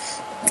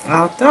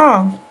 Tā.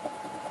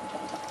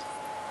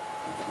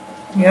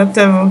 Ja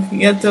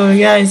tev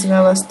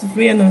jāizvēlēs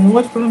vienu un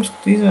otru, protams, ka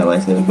tu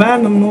izvēlēsies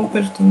bērnam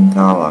nopirkt un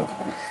tālāk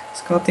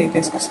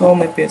skatīties, kas vēl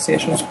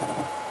nepieciešams.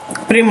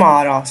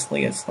 Primārās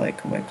lietas,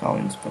 laikam, vai kā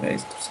viņas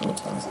pareizi tur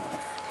saucās.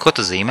 Ko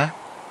tu zīmē?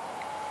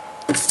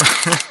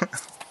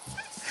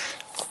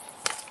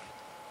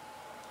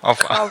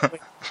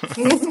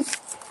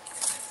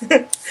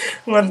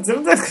 Var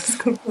dzirdēt, kas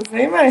ko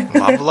zīmē?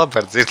 Labi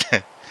var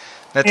dzirdēt.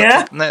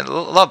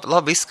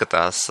 Labi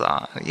izskatās.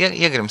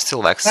 Iegrims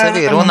cilvēks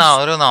sevi runā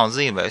un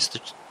zīmēs.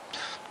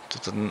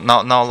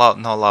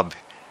 Nav labi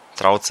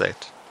traucēt.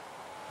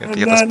 Ja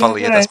tas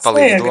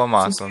palīdz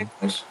domāt.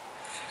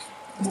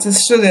 Tas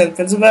šodien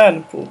pēc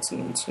bērnu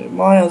pulciņš.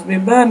 Mājās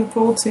bija bērnu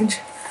pulciņš.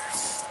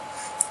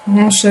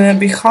 Mums šodien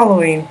bija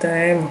Halloween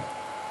tēma.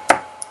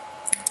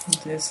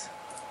 Es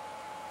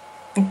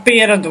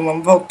pieredumam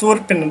vēl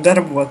turpinu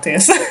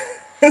darboties.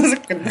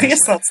 Kad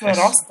iesāc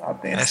var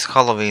astāties. Es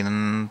Halloween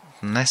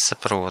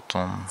nesaprotu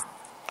un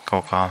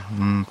kaut kā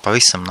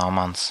pavisam nav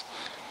mans.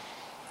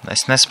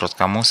 Es nesaprotu,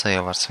 kā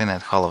mūsējā var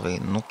svinēt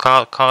Halloween.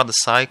 Kāda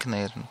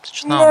saikne ir?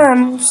 Nē,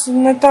 mums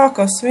ne tā,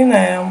 kā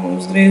svinējām,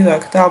 mums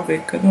drīzāk tā bija,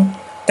 ka,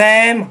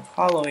 tēma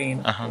Halloween.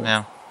 Aha,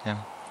 jā.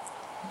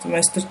 Tad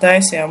mēs tur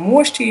taisījām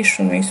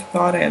mošķīšu un visu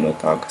pārējo no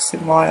tā, kas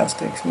ir mājās,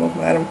 teiksim,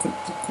 apmēram,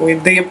 ko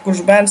ir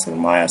kurš bērns var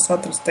mājās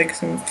atrast,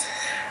 teiksim,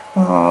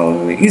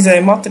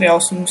 izēja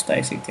materiāls un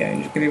uztaisīt, ja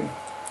viņš grib.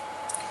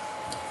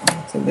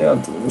 Tad jā,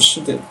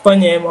 šodien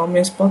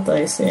paņēmāmies,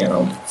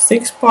 pataisījām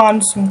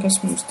sikspārnus, un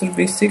kas mums tur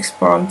bija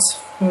sikspārns,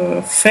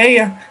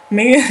 feja,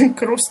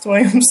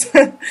 krustojums,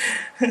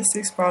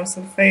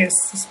 sikspārns ar fejas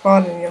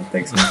spārniņiem,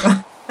 teiksim tā.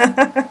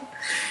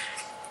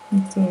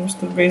 Mums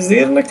tur bija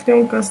zirnekļi,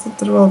 un kas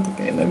tur vēl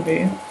tikai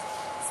nebija.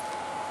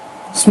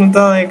 Tas man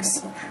tā liekas,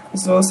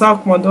 es vēl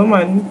sākumā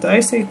domāju,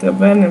 taisīt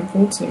bērniem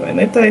pulci vai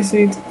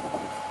netaisīt.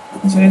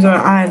 Es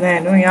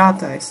domāju,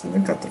 jātaisa.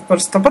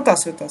 Tāpat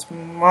tās jau tās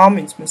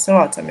māmiņas, mēs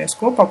savācāmies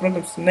kopā,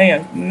 protams,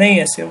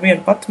 neies jau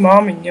viena pati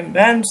māmiņa, ņem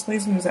bērnus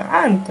līdzi, un mēs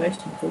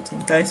taisam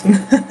pulciņu, taisam.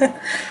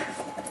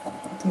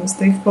 Mēs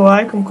tik pa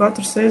laikam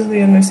katru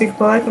sestdienu, mēs tik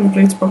pa laikam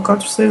principā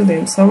katru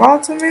sestdienu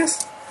savācamies.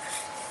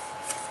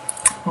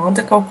 Un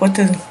te kaut ko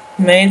te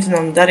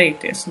mēģinām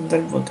darīties un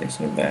darboties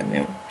ar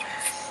bērniem.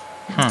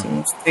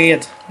 Mums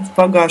iet.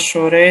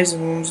 Pagājušo reizi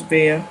mums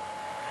bija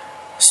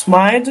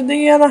smaidu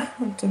diena,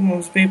 un tad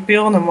mums bija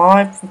pilna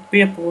māja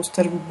piepūst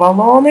ar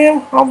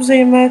baloniem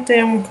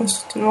apzīmētiem, un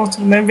kas tur vēl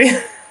tur nebija.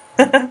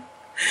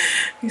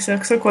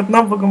 Īsāk sakot,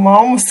 nabaga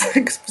mammas,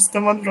 kas pēc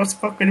tam atbrauc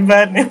pakaļ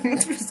bērniem, un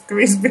tāpēc, ka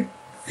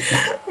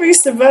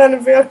visi bērni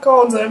bija ar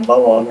kaudzēm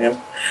baloniem.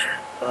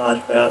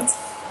 Ārprāts.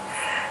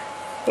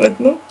 Bet,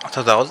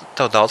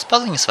 Tev daudz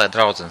paziņas vai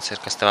draudzenes ir,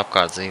 kas tev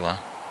apkārt dzīvo?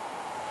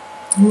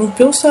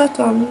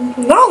 Pilsētā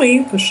nav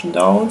īpaši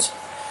daudz.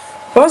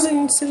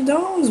 Paziņas ir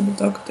daudz, bet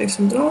tā, ka,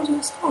 teiksim,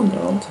 draudzenes nav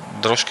daudz.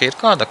 Droši ir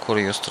kāda,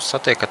 kuru jūs tur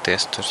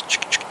satiekaties, tur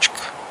čik.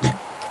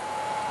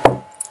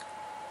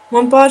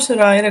 Man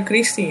pārsvarā ir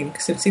Kristīna,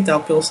 kas ir citā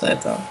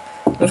pilsētā,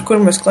 ar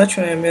kuru mēs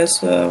klačojamies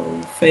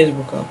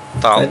Facebookā.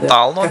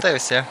 Tālu no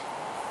tevis, ja?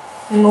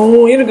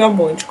 Ir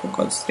gabaliņš kaut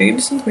kāds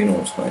 30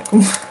 minūtes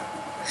laikam.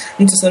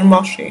 Un tas ar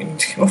mašīnu,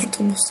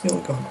 autobus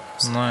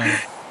ilgāks.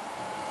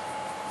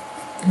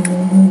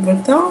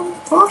 Bet tā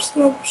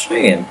pārsvarā pa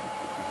šeit.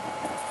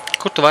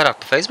 Kur tu vairāk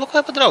pa Facebooku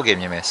vai pa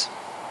draugiem ņemies?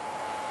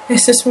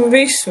 Es esmu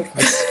visur.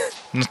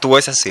 To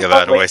es esmu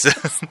ievērojis.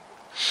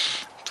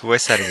 To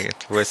es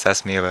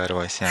esmu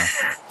ievērojis, jā.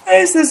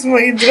 Es esmu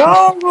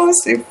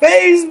draugos,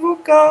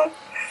 Facebookā,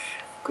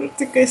 kur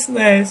tikai es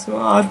neesmu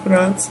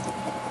ārprāts.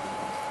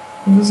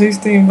 Tas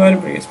īstenībā ir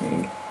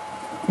briesmīgi.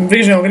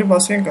 Brīžiem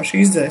gribās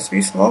vienkārši izdzēst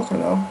visu laukā.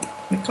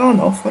 Nekā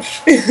nav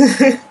forši.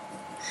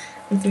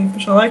 Bet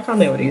pašā laikā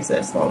nevar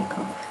izdzēst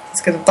laukā.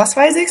 Tas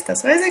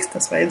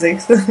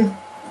vajadzīgs.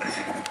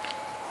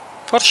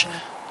 Forši.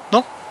 Nu,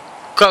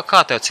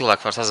 kā tev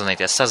cilvēki var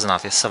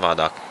sazināties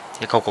savādāk?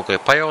 Ja kaut ko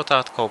grib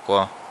pajautāt, kaut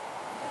ko...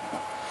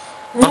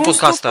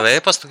 Varbūt kāds tev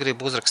e-pastu grib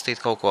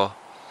uzrakstīt kaut ko.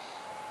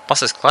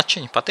 Pasēs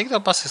klačiņu. Patīk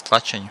tev pasēs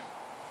klačiņu?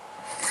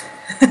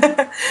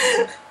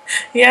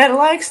 Ja ir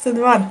laiks, tad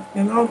var.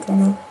 Ja nav, tad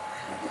nav.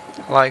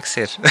 Laiks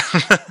ir.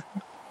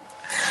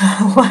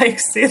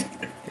 Laiks ir.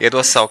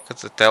 Iedos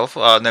saukt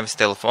telefonu, nevis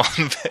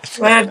telefonu, bet...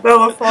 Nē,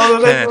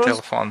 telefonu. Nē,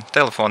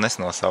 telefonu es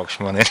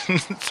nosaukšu, man ir.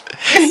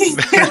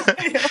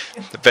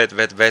 bet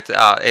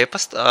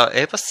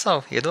e-pastu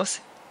savu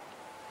iedosi?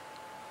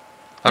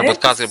 Varbūt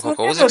kāds grib kaut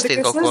ko uzrakstīt,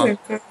 kaut ko...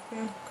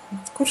 Nezinu,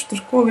 kurš tur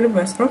ko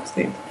gribēs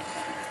rakstīt?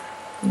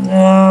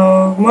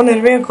 Man ir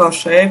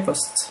vienkārši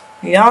e-pasts.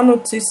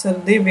 Janucis ar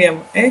 2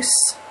 S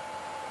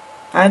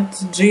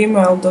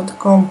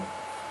 @gmail.com.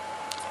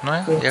 Nu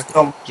jā,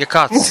 ja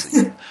kāds...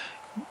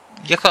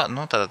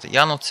 nu tātad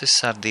Janucis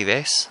ar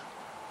 2 S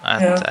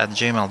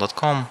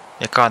 @gmail.com.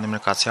 Ja kādam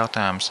ir kāds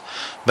jautājums,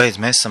 beidz,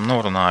 mēs esam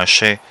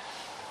norunājuši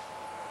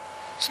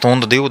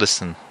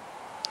 1:20.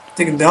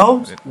 Tik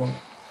daudz?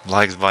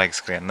 Laiks baigi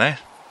skrien, ne?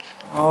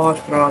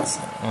 Ārprāts.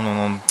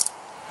 Un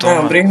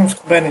brīnums,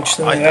 ka bērniņš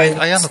tam ir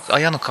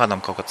ja nu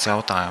kādam kaut kāds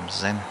jautājums,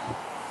 zini,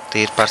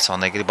 tīri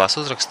personīgi gribās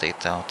uzrakstīt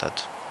tev,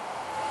 tad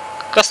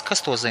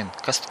kas to zina?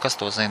 Kas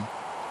to zina?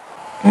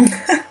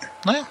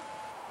 Nu jā.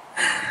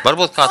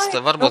 Varbūt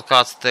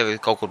kāds tevi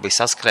kaut kur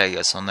bija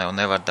saskrējies un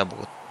nevar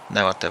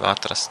tevi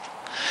atrast.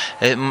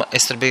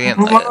 Es tur biju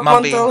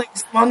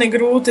man ir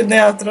grūti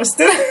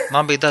neatrast.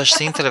 Man bija dažas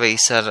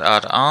intervijas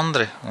ar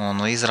Andri, un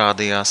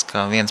izrādījās,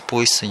 ka viens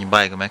puisis viņu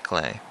baigi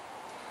meklēja.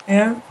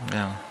 Jā?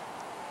 Jā.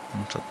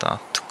 Un tad tā.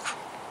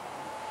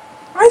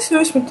 Es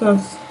jau esmu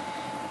tāds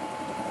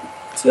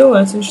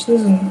cilvēks, viņš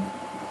nezinu,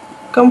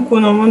 kam ko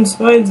no manis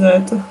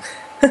vajadzētu.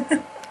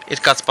 Ir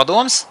kāds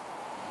padoms?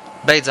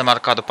 Beidzam ar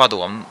kādu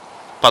padomu.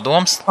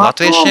 Padoms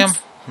latviešiem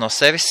no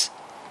sevis?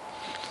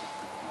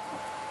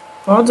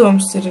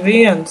 Padoms ir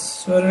viens,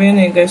 var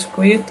vienīgais,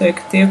 ko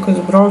ieteikt tie, kas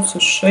brauc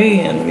uz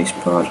šejienu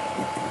vispār.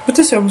 Bet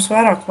tas jau būs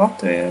vairāk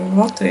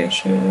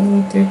latvieši,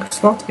 tie,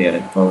 kas Latvijā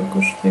ir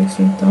palikuši,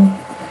 teiksim tā.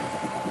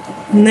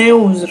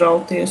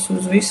 Neuzrauties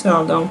uz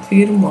visādām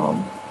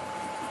firmām,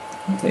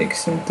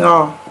 teiksim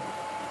tā.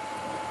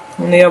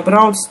 Un, ja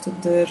brauc,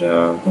 tad ir,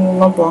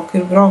 labāk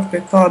ir braukt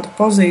pie kāda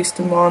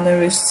pazīstamā,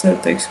 nevis,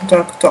 teiksim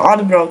tā, ka tu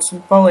atbrauc un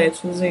paliec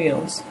uz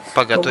ielas.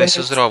 Pagad, tu esi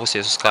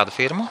uzrauvusies uz kādu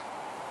firmu?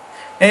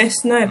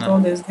 Es ne,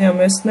 paldies Dievam,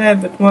 es ne,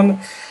 bet man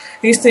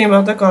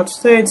īstenībā tā kā tu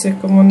teici,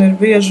 ka man ir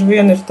bieži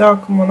vien ir tā,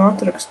 ka man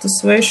atraksta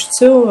svešs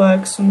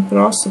cilvēks un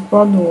prasa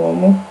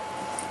padomu.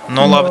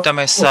 Nu, labi, tā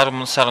mēs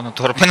sarunu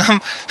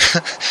turpinām.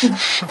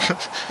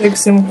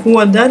 Teiksim,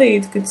 ko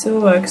darīt, kad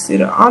cilvēks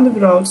ir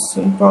atbraucis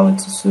un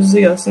palicis uz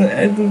ielas.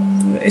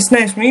 Es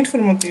neesmu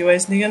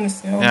informatīvais dienas,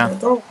 jā.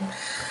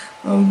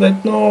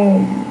 Bet,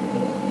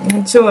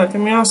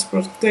 cilvēkiem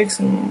jāsaprot, ka,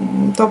 teiksim,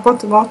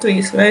 tāpat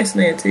Latvijas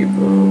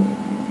vēstniecība,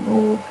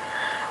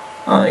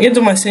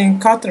 iedomājies,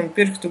 viņi katram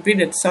pirktu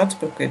biļetes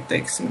atpakaļ,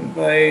 teiksim,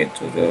 vai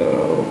tur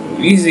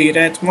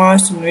izīrēt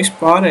mājas un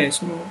vispārējais.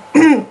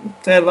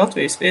 Tā ir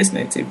Latvijas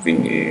vēstniecība,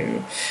 viņi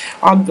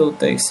atbild,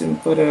 teiksim,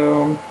 par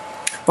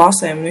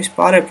pasēm un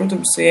vispārēj.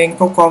 Protams, ja viņi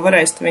kaut ko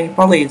varēs, tad viņi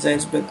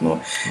palīdzēs, bet,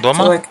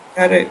 Domā?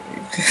 Arī...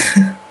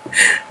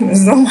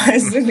 es domāju,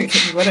 es zinu, ka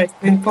viņi varēs,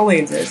 viņi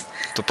palīdzēs.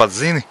 Tu pats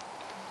zini?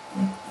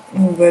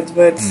 Bet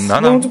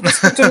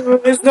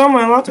es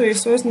domāju,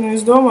 Latvijas vēstniecība,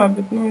 es domāju,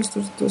 bet, es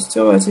tur tos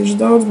cilvēcīši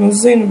daudz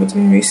maz zinu, bet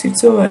viņi visi ir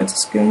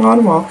cilvēciski un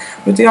normāli.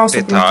 Bet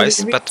jāsaprot,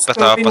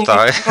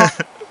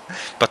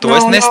 Par to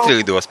es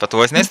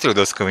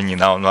nestrīdos, ka viņi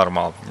nav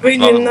normāli.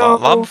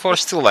 Labi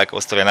forši cilvēki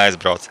uz turien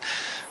aizbrauc.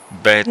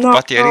 Bet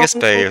pat, ja ir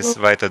iespējas,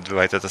 vai tad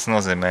tas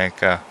nozīmē,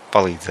 ka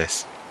palīdzēs?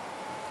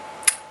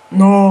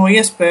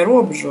 Iespēja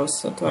robežos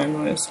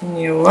atvainojas.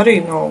 Viņi jau arī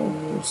nav,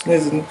 es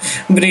nezinu,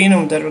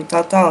 brīnumdaru un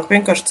tā tālāk.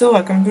 Vienkārši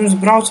cilvēkam pirms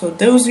braucot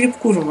dev uz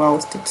jebkuru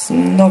valsti, tas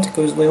nav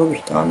tikai uz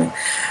Lielbritāniju.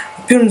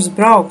 Pirms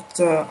braukt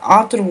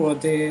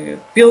atrodi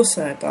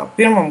pilsētā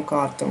pirmam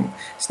kārtam,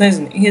 es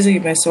nezinu,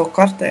 iezīmē savu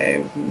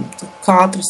kartē, kā atrast